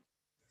me.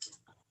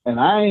 And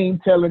I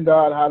ain't telling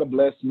God how to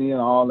bless me and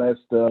all that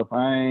stuff.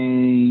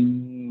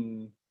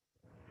 I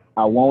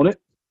want it.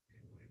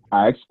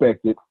 I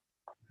expect it.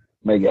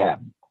 Make it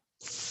happen.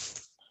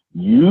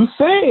 You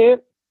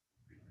said,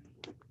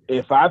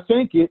 if I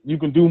think it, you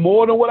can do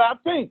more than what I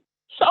think.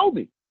 Show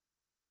me.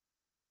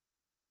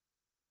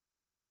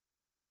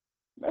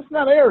 That's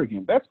not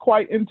arrogant. That's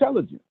quite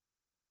intelligent.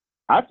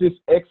 I just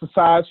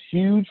exercise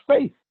huge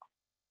faith.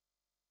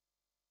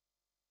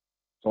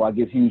 So I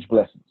get huge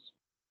blessings.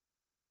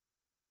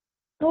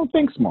 Don't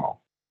think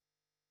small.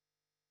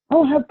 I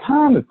don't have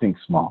time to think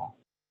small.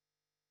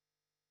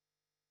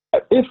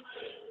 If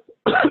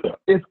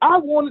I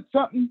wanted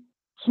something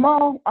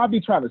small, I'd be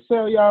trying to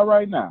sell y'all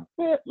right now.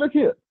 Yeah, look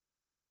here.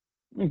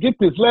 Get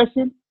this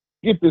lesson,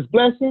 get this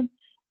blessing,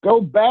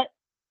 go back,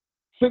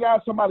 figure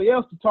out somebody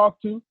else to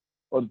talk to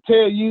or to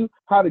tell you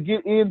how to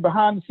get in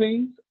behind the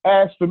scenes.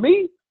 As for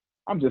me,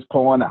 I'm just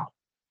pouring out.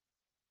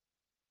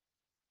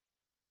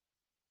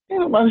 You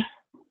know, man,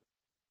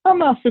 I'm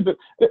not fit to.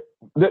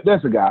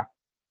 There's a guy.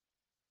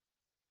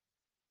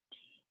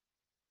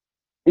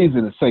 He's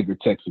in the sacred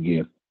text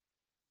again.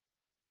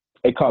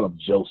 They call him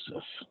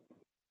Joseph.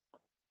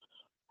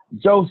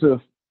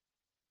 Joseph,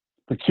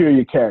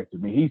 peculiar character.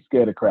 I mean, he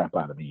scared the crap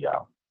out of me,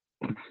 y'all.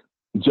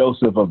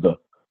 Joseph of the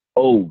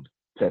Old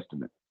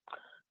Testament.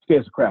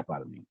 Scares the crap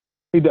out of me.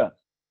 He does.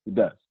 He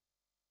does.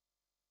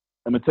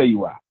 I'm going to tell you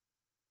why.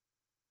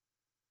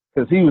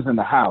 Because he was in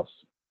the house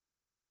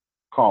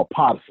called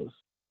Potiphar's.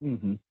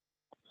 Mm-hmm.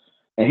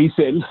 And he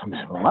said,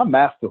 man, my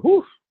master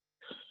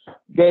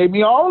gave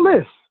me all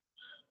this.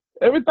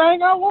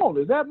 Everything I want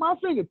is at my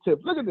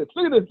fingertips. Look at this,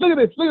 look at this, look at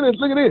this, look at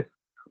this, look at this.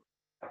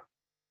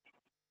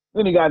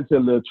 Then he got into a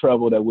little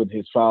trouble that wasn't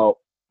his fault.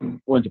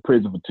 Went to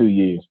prison for 2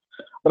 years.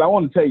 But I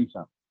want to tell you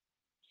something.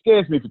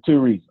 Scares me for two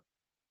reasons.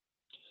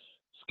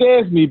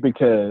 Scares me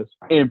because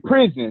in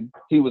prison,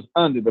 he was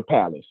under the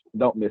palace.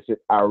 Don't miss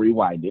it. I'll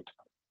rewind it.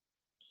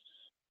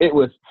 It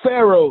was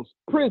Pharaoh's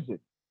prison,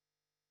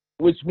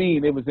 which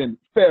means it was in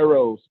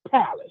Pharaoh's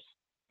palace.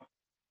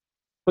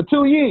 For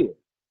 2 years,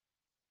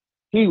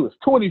 he was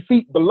 20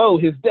 feet below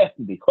his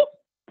destiny.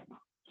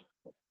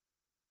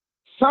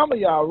 Some of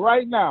y'all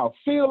right now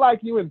feel like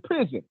you're in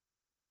prison,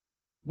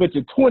 but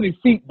you're 20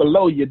 feet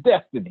below your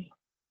destiny.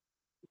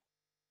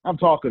 I'm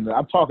talking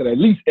at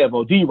least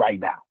FOD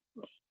right now.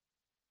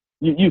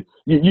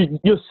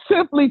 You're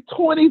simply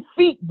 20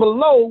 feet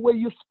below where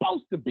you're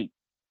supposed to be.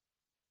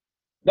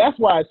 That's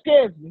why it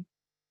scares me,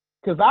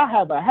 because I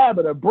have a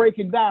habit of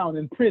breaking down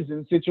in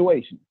prison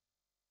situations.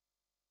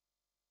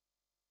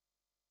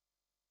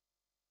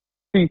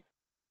 See,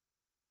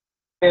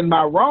 in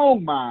my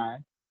wrong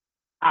mind,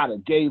 I'd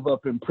have gave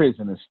up in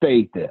prison and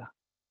stayed there.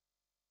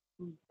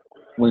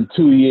 When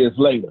 2 years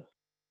later,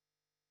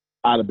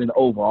 I'd have been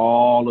over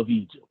all of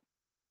Egypt.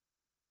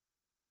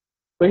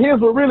 But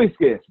here's what really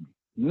scares me.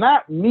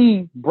 Not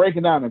me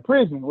breaking down in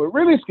prison. What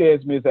really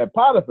scares me is at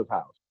Potiphar's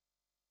house.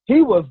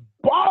 He was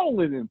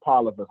balling in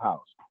Potiphar's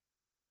house.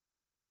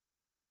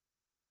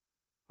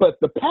 But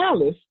the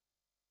palace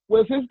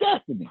was his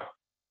destiny.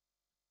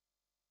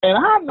 And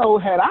I know,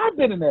 had I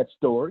been in that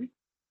story,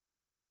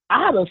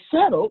 I'd have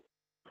settled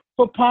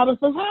for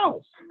Potiphar's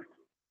house.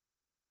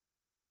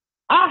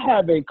 I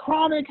have a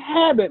chronic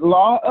habit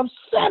law of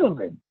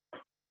settling.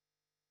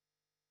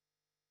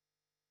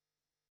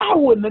 I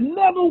wouldn't have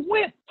never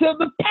went to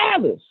the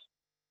palace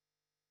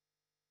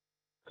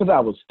because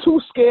I was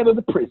too scared of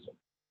the prison.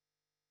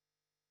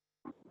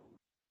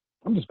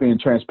 I'm just being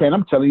transparent.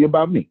 I'm telling you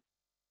about me.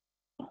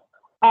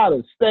 I'd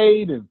have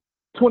stayed in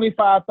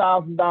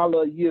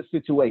 $25,000 a year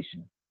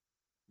situation.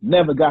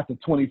 Never got to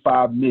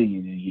 $25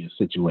 million a year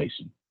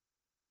situation.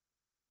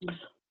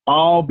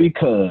 All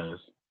because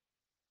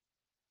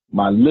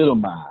my little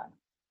mind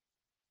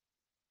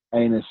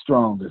ain't as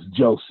strong as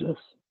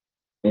Joseph's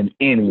in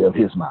any of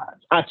his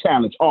minds. I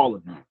challenge all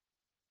of you.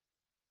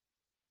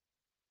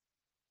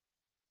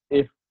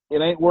 If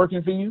it ain't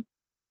working for you,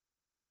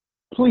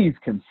 please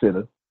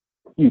consider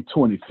you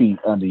 20 feet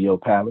under your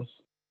palace.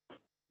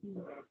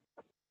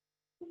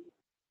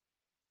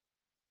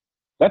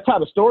 That's how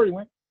the story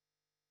went.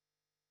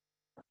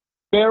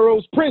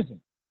 Pharaoh's prison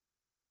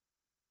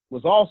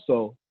was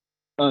also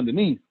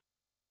underneath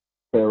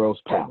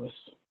Pharaoh's palace.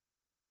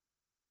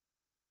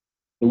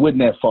 It wasn't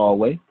that far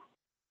away.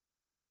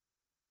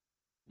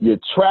 You're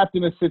trapped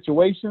in a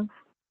situation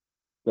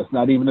that's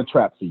not even a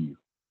trap for you.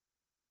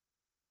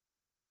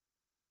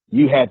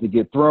 You had to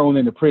get thrown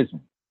into prison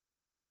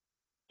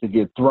to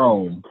get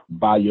thrown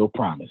by your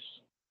promise.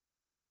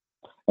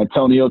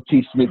 Antonio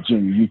T. Smith Jr.,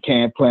 you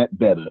can plant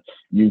better.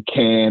 You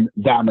can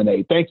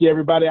dominate. Thank you,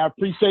 everybody. I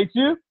appreciate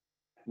you.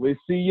 We'll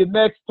see you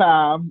next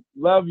time.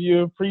 Love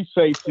you.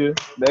 Appreciate you.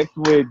 Next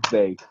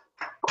Wednesday.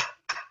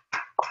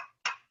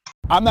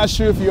 I'm not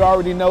sure if you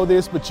already know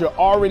this, but you're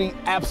already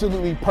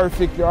absolutely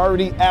perfect. You're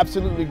already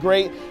absolutely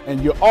great.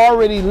 And you're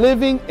already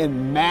living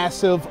in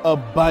massive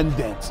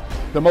abundance.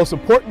 The most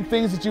important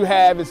things that you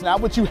have is not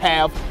what you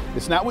have.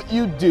 It's not what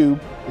you do.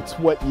 It's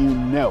what you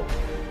know.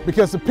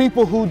 Because the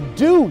people who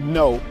do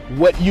know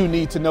what you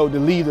need to know to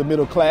lead the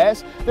middle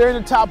class, they're in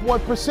the top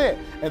 1%,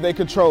 and they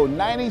control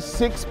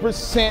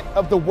 96%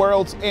 of the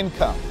world's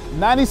income.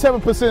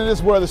 97% of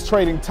this world is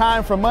trading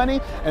time for money,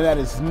 and that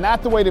is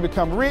not the way to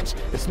become rich,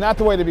 it's not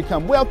the way to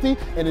become wealthy,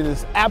 and it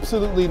is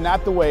absolutely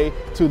not the way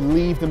to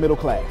leave the middle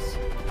class.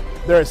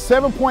 There are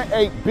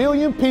 7.8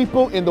 billion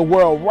people in the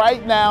world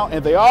right now,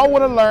 and they all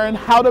want to learn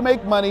how to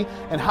make money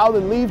and how to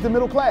leave the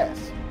middle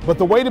class. But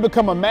the way to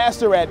become a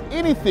master at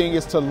anything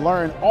is to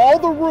learn all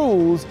the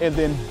rules and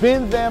then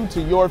bend them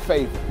to your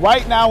favor.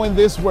 Right now in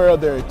this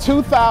world, there are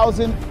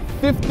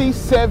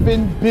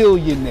 2,057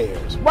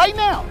 billionaires. Right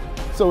now.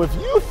 So if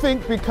you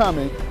think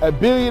becoming a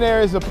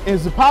billionaire is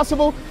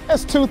impossible,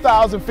 that's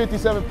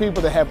 2,057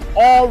 people that have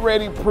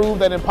already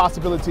proved that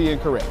impossibility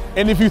incorrect.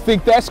 And if you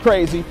think that's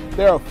crazy,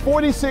 there are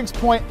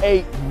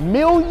 46.8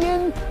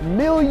 million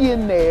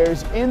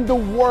millionaires in the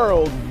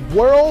world,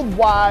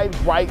 worldwide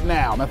right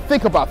now. Now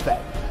think about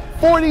that.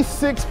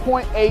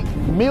 46.8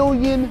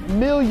 million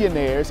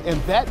millionaires,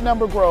 and that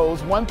number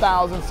grows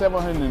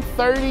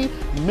 1,730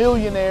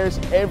 millionaires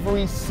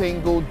every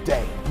single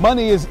day.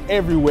 Money is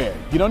everywhere.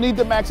 You don't need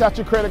to max out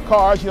your credit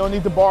cards. You don't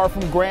need to borrow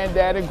from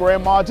granddad and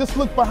grandma. Just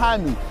look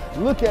behind me.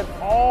 Look at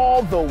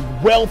all the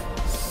wealth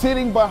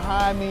sitting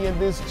behind me in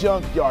this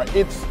junkyard.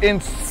 It's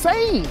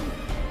insane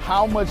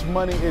how much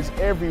money is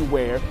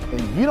everywhere, and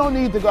you don't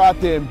need to go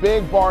out there and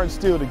beg, borrow, and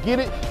steal to get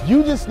it.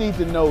 You just need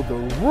to know the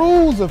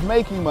rules of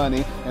making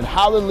money and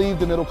how to leave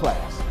the middle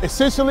class.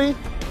 Essentially,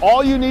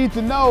 all you need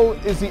to know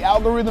is the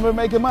algorithm of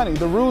making money,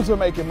 the rules of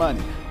making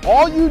money.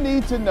 All you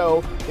need to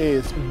know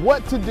is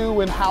what to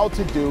do and how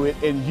to do it,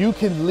 and you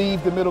can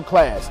leave the middle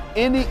class.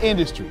 Any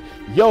industry,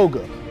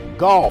 yoga,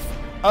 golf,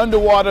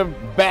 underwater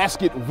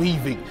basket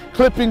weaving,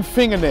 clipping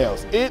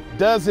fingernails, it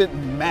doesn't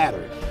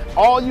matter.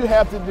 All you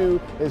have to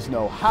do is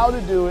know how to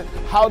do it,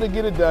 how to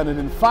get it done, and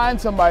then find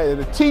somebody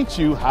to teach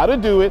you how to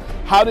do it,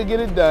 how to get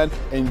it done,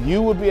 and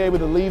you will be able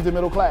to leave the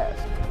middle class.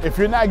 If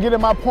you're not getting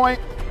my point,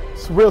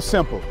 it's real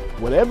simple.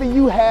 Whatever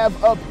you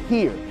have up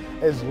here,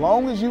 as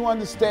long as you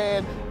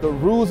understand the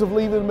rules of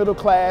leaving the middle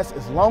class,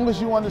 as long as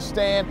you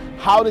understand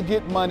how to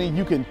get money,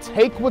 you can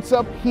take what's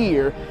up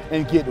here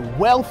and get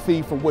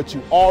wealthy from what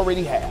you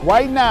already have.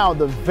 Right now,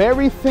 the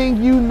very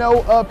thing you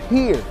know up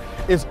here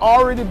is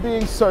already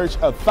being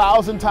searched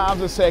 1,000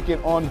 times a second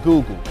on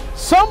Google.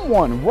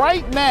 Someone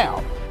right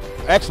now,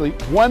 actually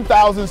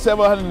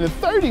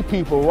 1,730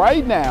 people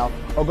right now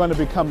are going to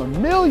become a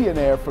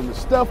millionaire from the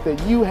stuff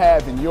that you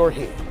have in your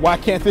head. Why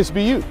can't this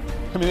be you?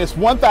 I mean, it's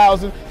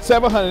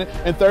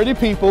 1,730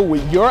 people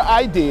with your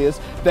ideas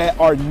that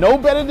are no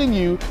better than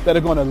you, that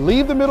are going to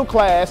leave the middle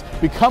class,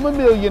 become a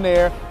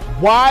millionaire.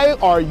 Why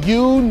are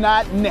you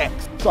not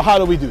next? So how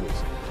do we do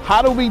this?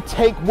 How do we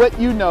take what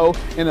you know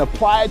and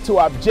apply it to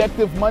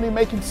objective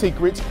money-making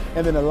secrets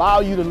and then allow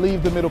you to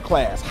leave the middle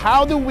class?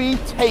 How do we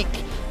take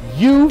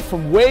you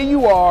from where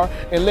you are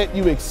and let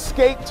you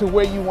escape to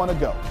where you want to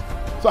go.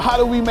 So how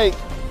do we make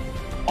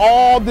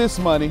all this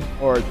money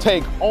or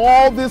take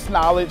all this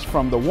knowledge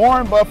from the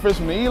Warren Buffetts,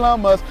 from the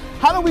Elon Musk?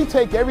 How do we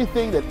take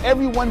everything that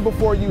everyone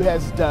before you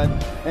has done,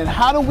 and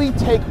how do we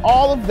take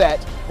all of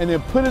that and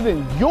then put it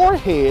in your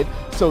head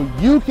so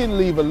you can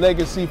leave a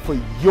legacy for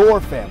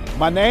your family?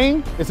 My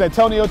name is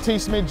Antonio T.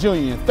 Smith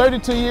Jr.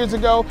 32 years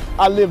ago,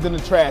 I lived in a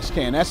trash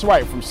can. That's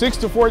right, from 6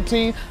 to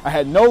 14, I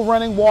had no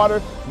running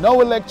water,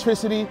 no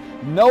electricity,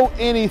 no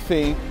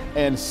anything,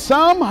 and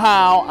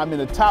somehow I'm in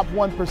the top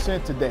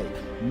 1% today.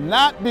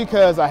 Not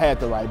because I had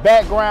the right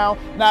background,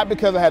 not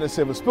because I had a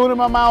silver spoon in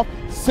my mouth,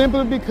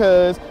 simply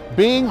because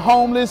being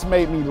homeless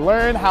made me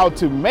learn how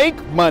to make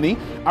money.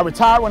 I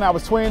retired when I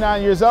was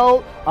 29 years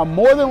old. I'm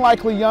more than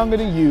likely younger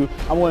than you.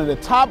 I'm one of the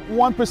top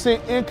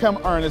 1% income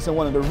earners in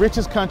one of the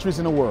richest countries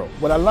in the world.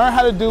 What I learned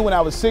how to do when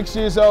I was 6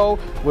 years old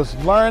was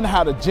learn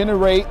how to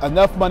generate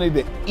enough money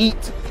to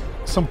eat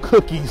some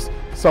cookies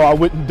so I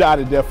wouldn't die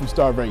to death from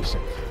starvation.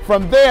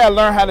 From there, I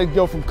learned how to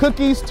go from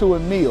cookies to a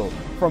meal.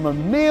 From a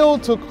meal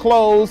to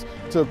clothes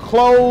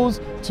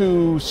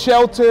to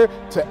shelter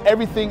to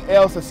everything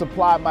else that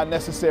supplied my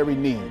necessary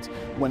needs.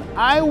 When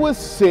I was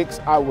 6,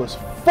 I was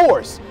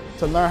forced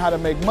to learn how to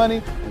make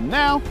money, and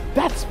now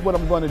that's what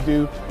I'm going to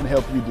do and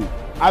help you do.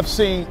 I've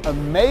seen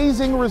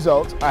amazing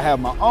results. I have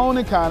my own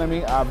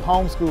economy, I've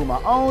homeschooled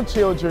my own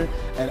children,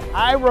 and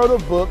I wrote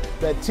a book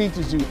that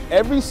teaches you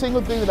every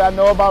single thing that I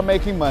know about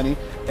making money,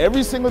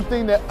 every single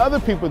thing that other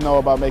people know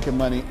about making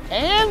money,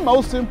 and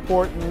most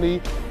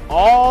importantly,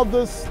 all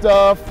the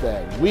stuff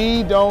that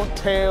we don't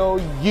tell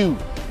you.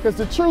 Because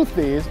the truth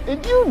is,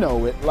 and you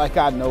know it like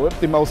I know it,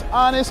 the most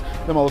honest,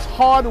 the most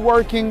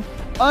hardworking,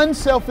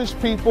 unselfish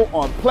people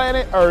on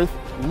planet Earth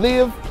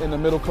live in the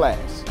middle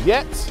class.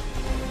 Yet,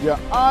 your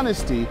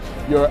honesty,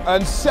 your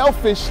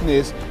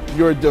unselfishness,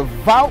 your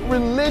devout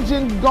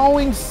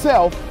religion-going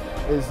self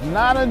is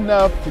not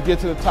enough to get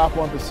to the top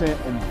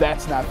 1%, and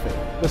that's not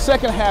fair. The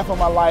second half of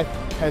my life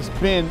has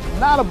been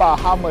not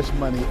about how much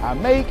money I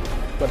make,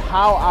 but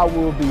how I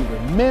will be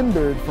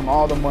remembered from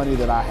all the money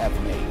that I have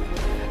made.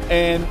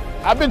 And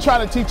I've been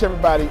trying to teach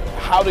everybody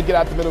how to get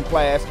out the middle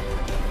class.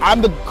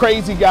 I'm the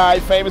crazy guy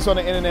famous on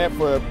the internet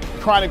for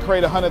trying to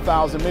create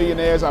 100,000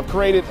 millionaires. I've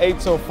created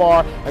 8 so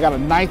far. I got a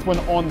 9th one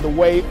on the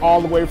way,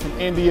 all the way from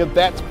India.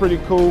 That's pretty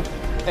cool.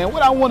 And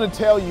what I want to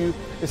tell you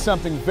is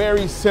something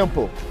very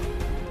simple.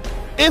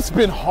 It's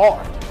been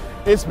hard.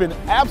 It's been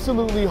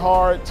absolutely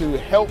hard to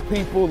help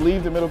people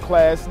leave the middle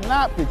class,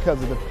 not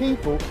because of the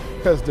people,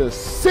 because the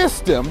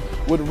system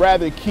would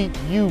rather keep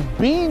you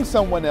being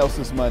someone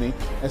else's money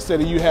instead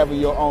of you having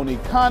your own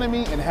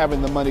economy and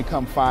having the money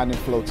come find and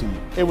flow to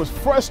you. It was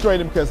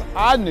frustrating because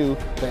I knew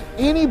that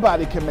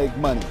anybody can make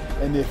money.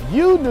 And if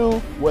you knew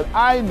what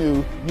I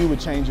knew, you would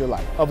change your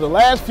life. Over the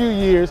last few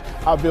years,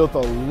 I've built a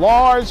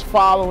large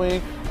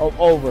following of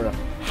over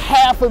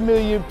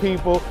 500,000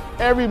 people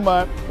every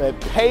month that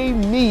pay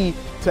me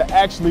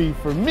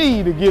for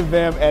me to give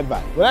them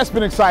advice. Well, that's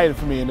been exciting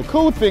for me. And the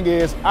cool thing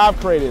is I've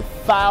created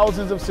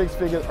thousands of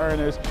six-figure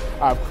earners.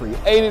 I've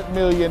created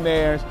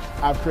millionaires.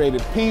 I've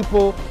created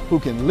people who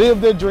can live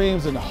their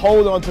dreams and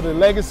hold on to their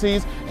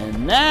legacies.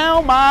 And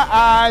now my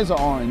eyes are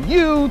on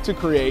you to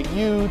create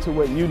you to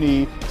what you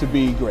need to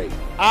be great.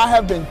 I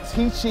have been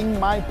teaching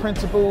my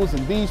principles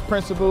and these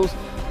principles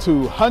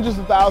to hundreds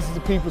of thousands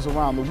of people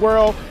around the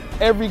world,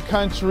 every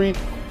country,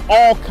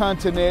 all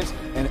continents,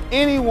 and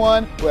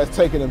anyone who has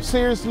taken them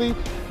seriously,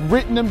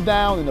 written them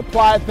down, and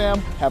applied them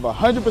have a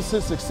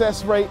 100%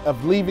 success rate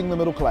of leaving the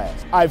middle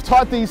class. I've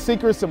taught these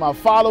secrets to my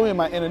following in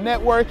my inner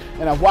network,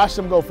 and I've watched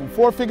them go from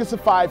 4 figures to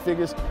 5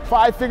 figures,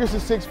 5 figures to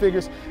 6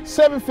 figures,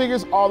 7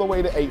 figures, all the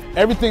way to 8.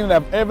 Everything that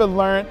I've ever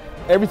learned,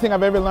 everything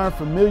I've ever learned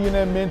from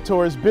millionaire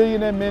mentors,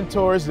 billionaire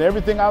mentors, and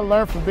everything I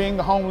learned from being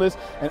homeless,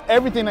 and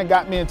everything that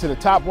got me into the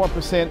top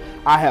 1%,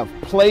 I have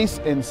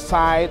placed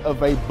inside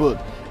of a book.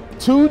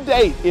 To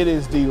date, it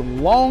is the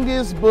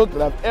longest book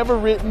that I've ever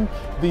written,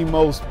 the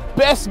most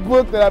best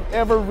book that I've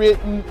ever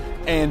written,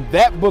 and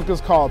that book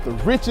is called The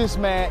Richest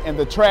Man in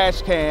the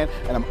Trash Can,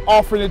 and I'm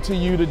offering it to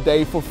you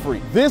today for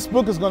free. This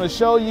book is going to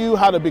show you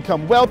how to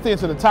become wealthy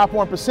into the top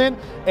 1%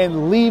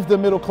 and leave the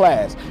middle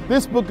class.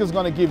 This book is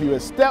going to give you a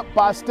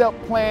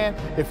step-by-step plan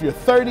if you're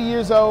 30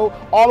 years old,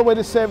 all the way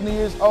to 70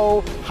 years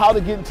old, how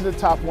to get into the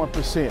top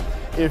 1%.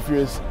 If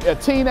you're a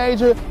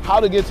teenager,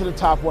 how to get to the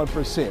top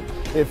 1%.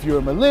 If you're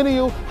a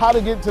millennial, how to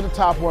get to the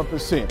top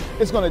 1%.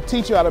 It's going to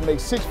teach you how to make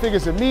 6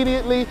 figures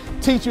immediately,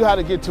 teach you how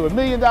to get to $1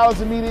 million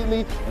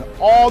immediately, and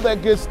all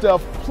that good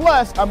stuff.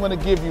 Plus, I'm going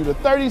to give you the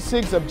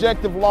 36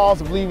 objective laws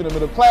of leaving the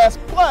middle class.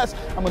 Plus,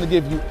 I'm going to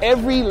give you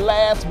every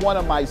last one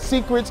of my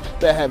secrets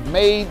that have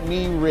made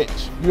me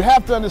rich. You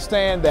have to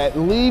understand that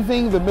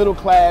leaving the middle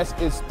class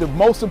is the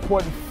most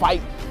important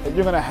fight that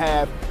you're going to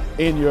have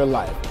in your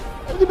life.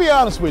 And to be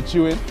honest with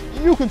you, and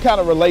you can kind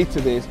of relate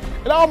to this,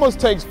 it almost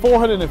takes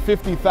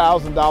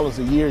 $450,000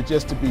 a year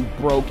just to be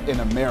broke in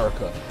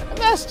America. And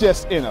that's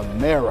just in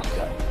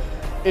America.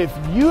 If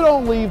you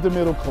don't leave the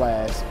middle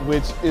class,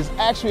 which is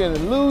actually an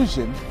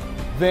illusion,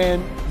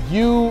 then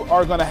you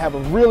are gonna have a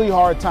really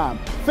hard time.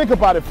 Think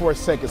about it for a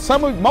second.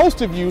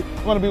 Most of you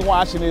are gonna be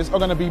watching this are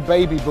gonna be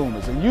baby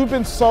boomers, and you've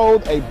been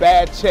sold a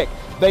bad check.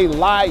 They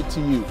lied to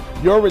you.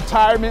 Your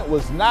retirement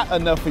was not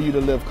enough for you to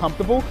live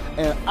comfortable,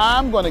 and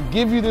I'm gonna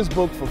give you this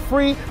book for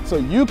free so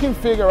you can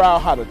figure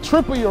out how to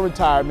triple your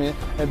retirement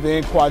and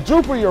then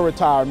quadruple your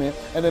retirement,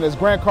 and then as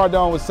Grant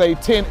Cardone would say,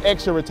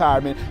 10x your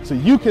retirement so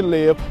you can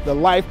live the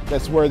life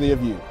that's worthy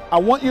of you. I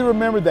want you to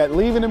remember that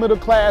leaving the middle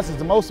class is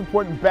the most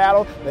important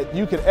battle that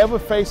you could ever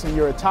face in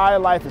your entire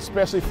life,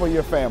 especially for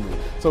your family.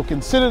 So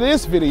consider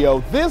this video,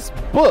 this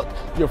book,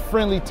 your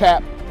friendly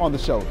tap on the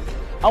shoulder.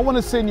 I want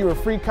to send you a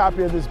free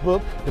copy of this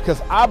book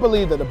because I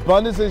believe that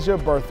abundance is your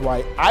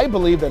birthright. I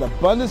believe that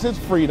abundance is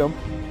freedom,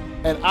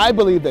 and I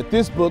believe that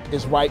this book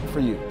is right for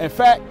you. In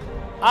fact,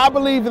 I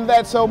believe in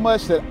that so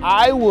much that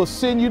I will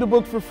send you the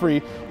book for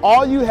free.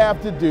 All you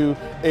have to do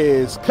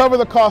is cover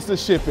the cost of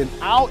shipping.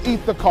 I'll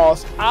eat the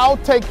cost, I'll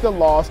take the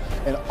loss,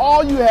 and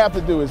all you have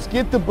to do is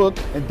get the book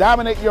and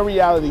dominate your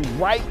reality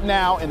right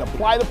now and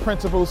apply the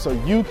principles so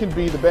you can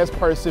be the best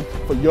person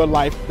for your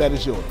life that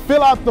is yours.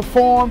 Fill out the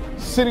form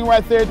sitting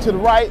right there to the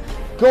right.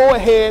 Go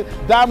ahead,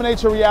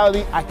 dominate your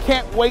reality. I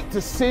can't wait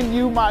to send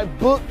you my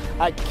book.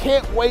 I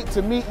can't wait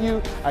to meet you.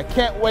 I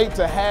can't wait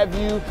to have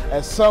you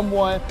as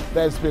someone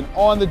that's been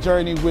on the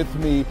journey with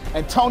me.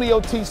 Antonio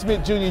T.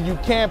 Smith Jr., you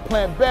can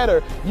plan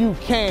better. You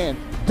can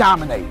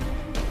dominate.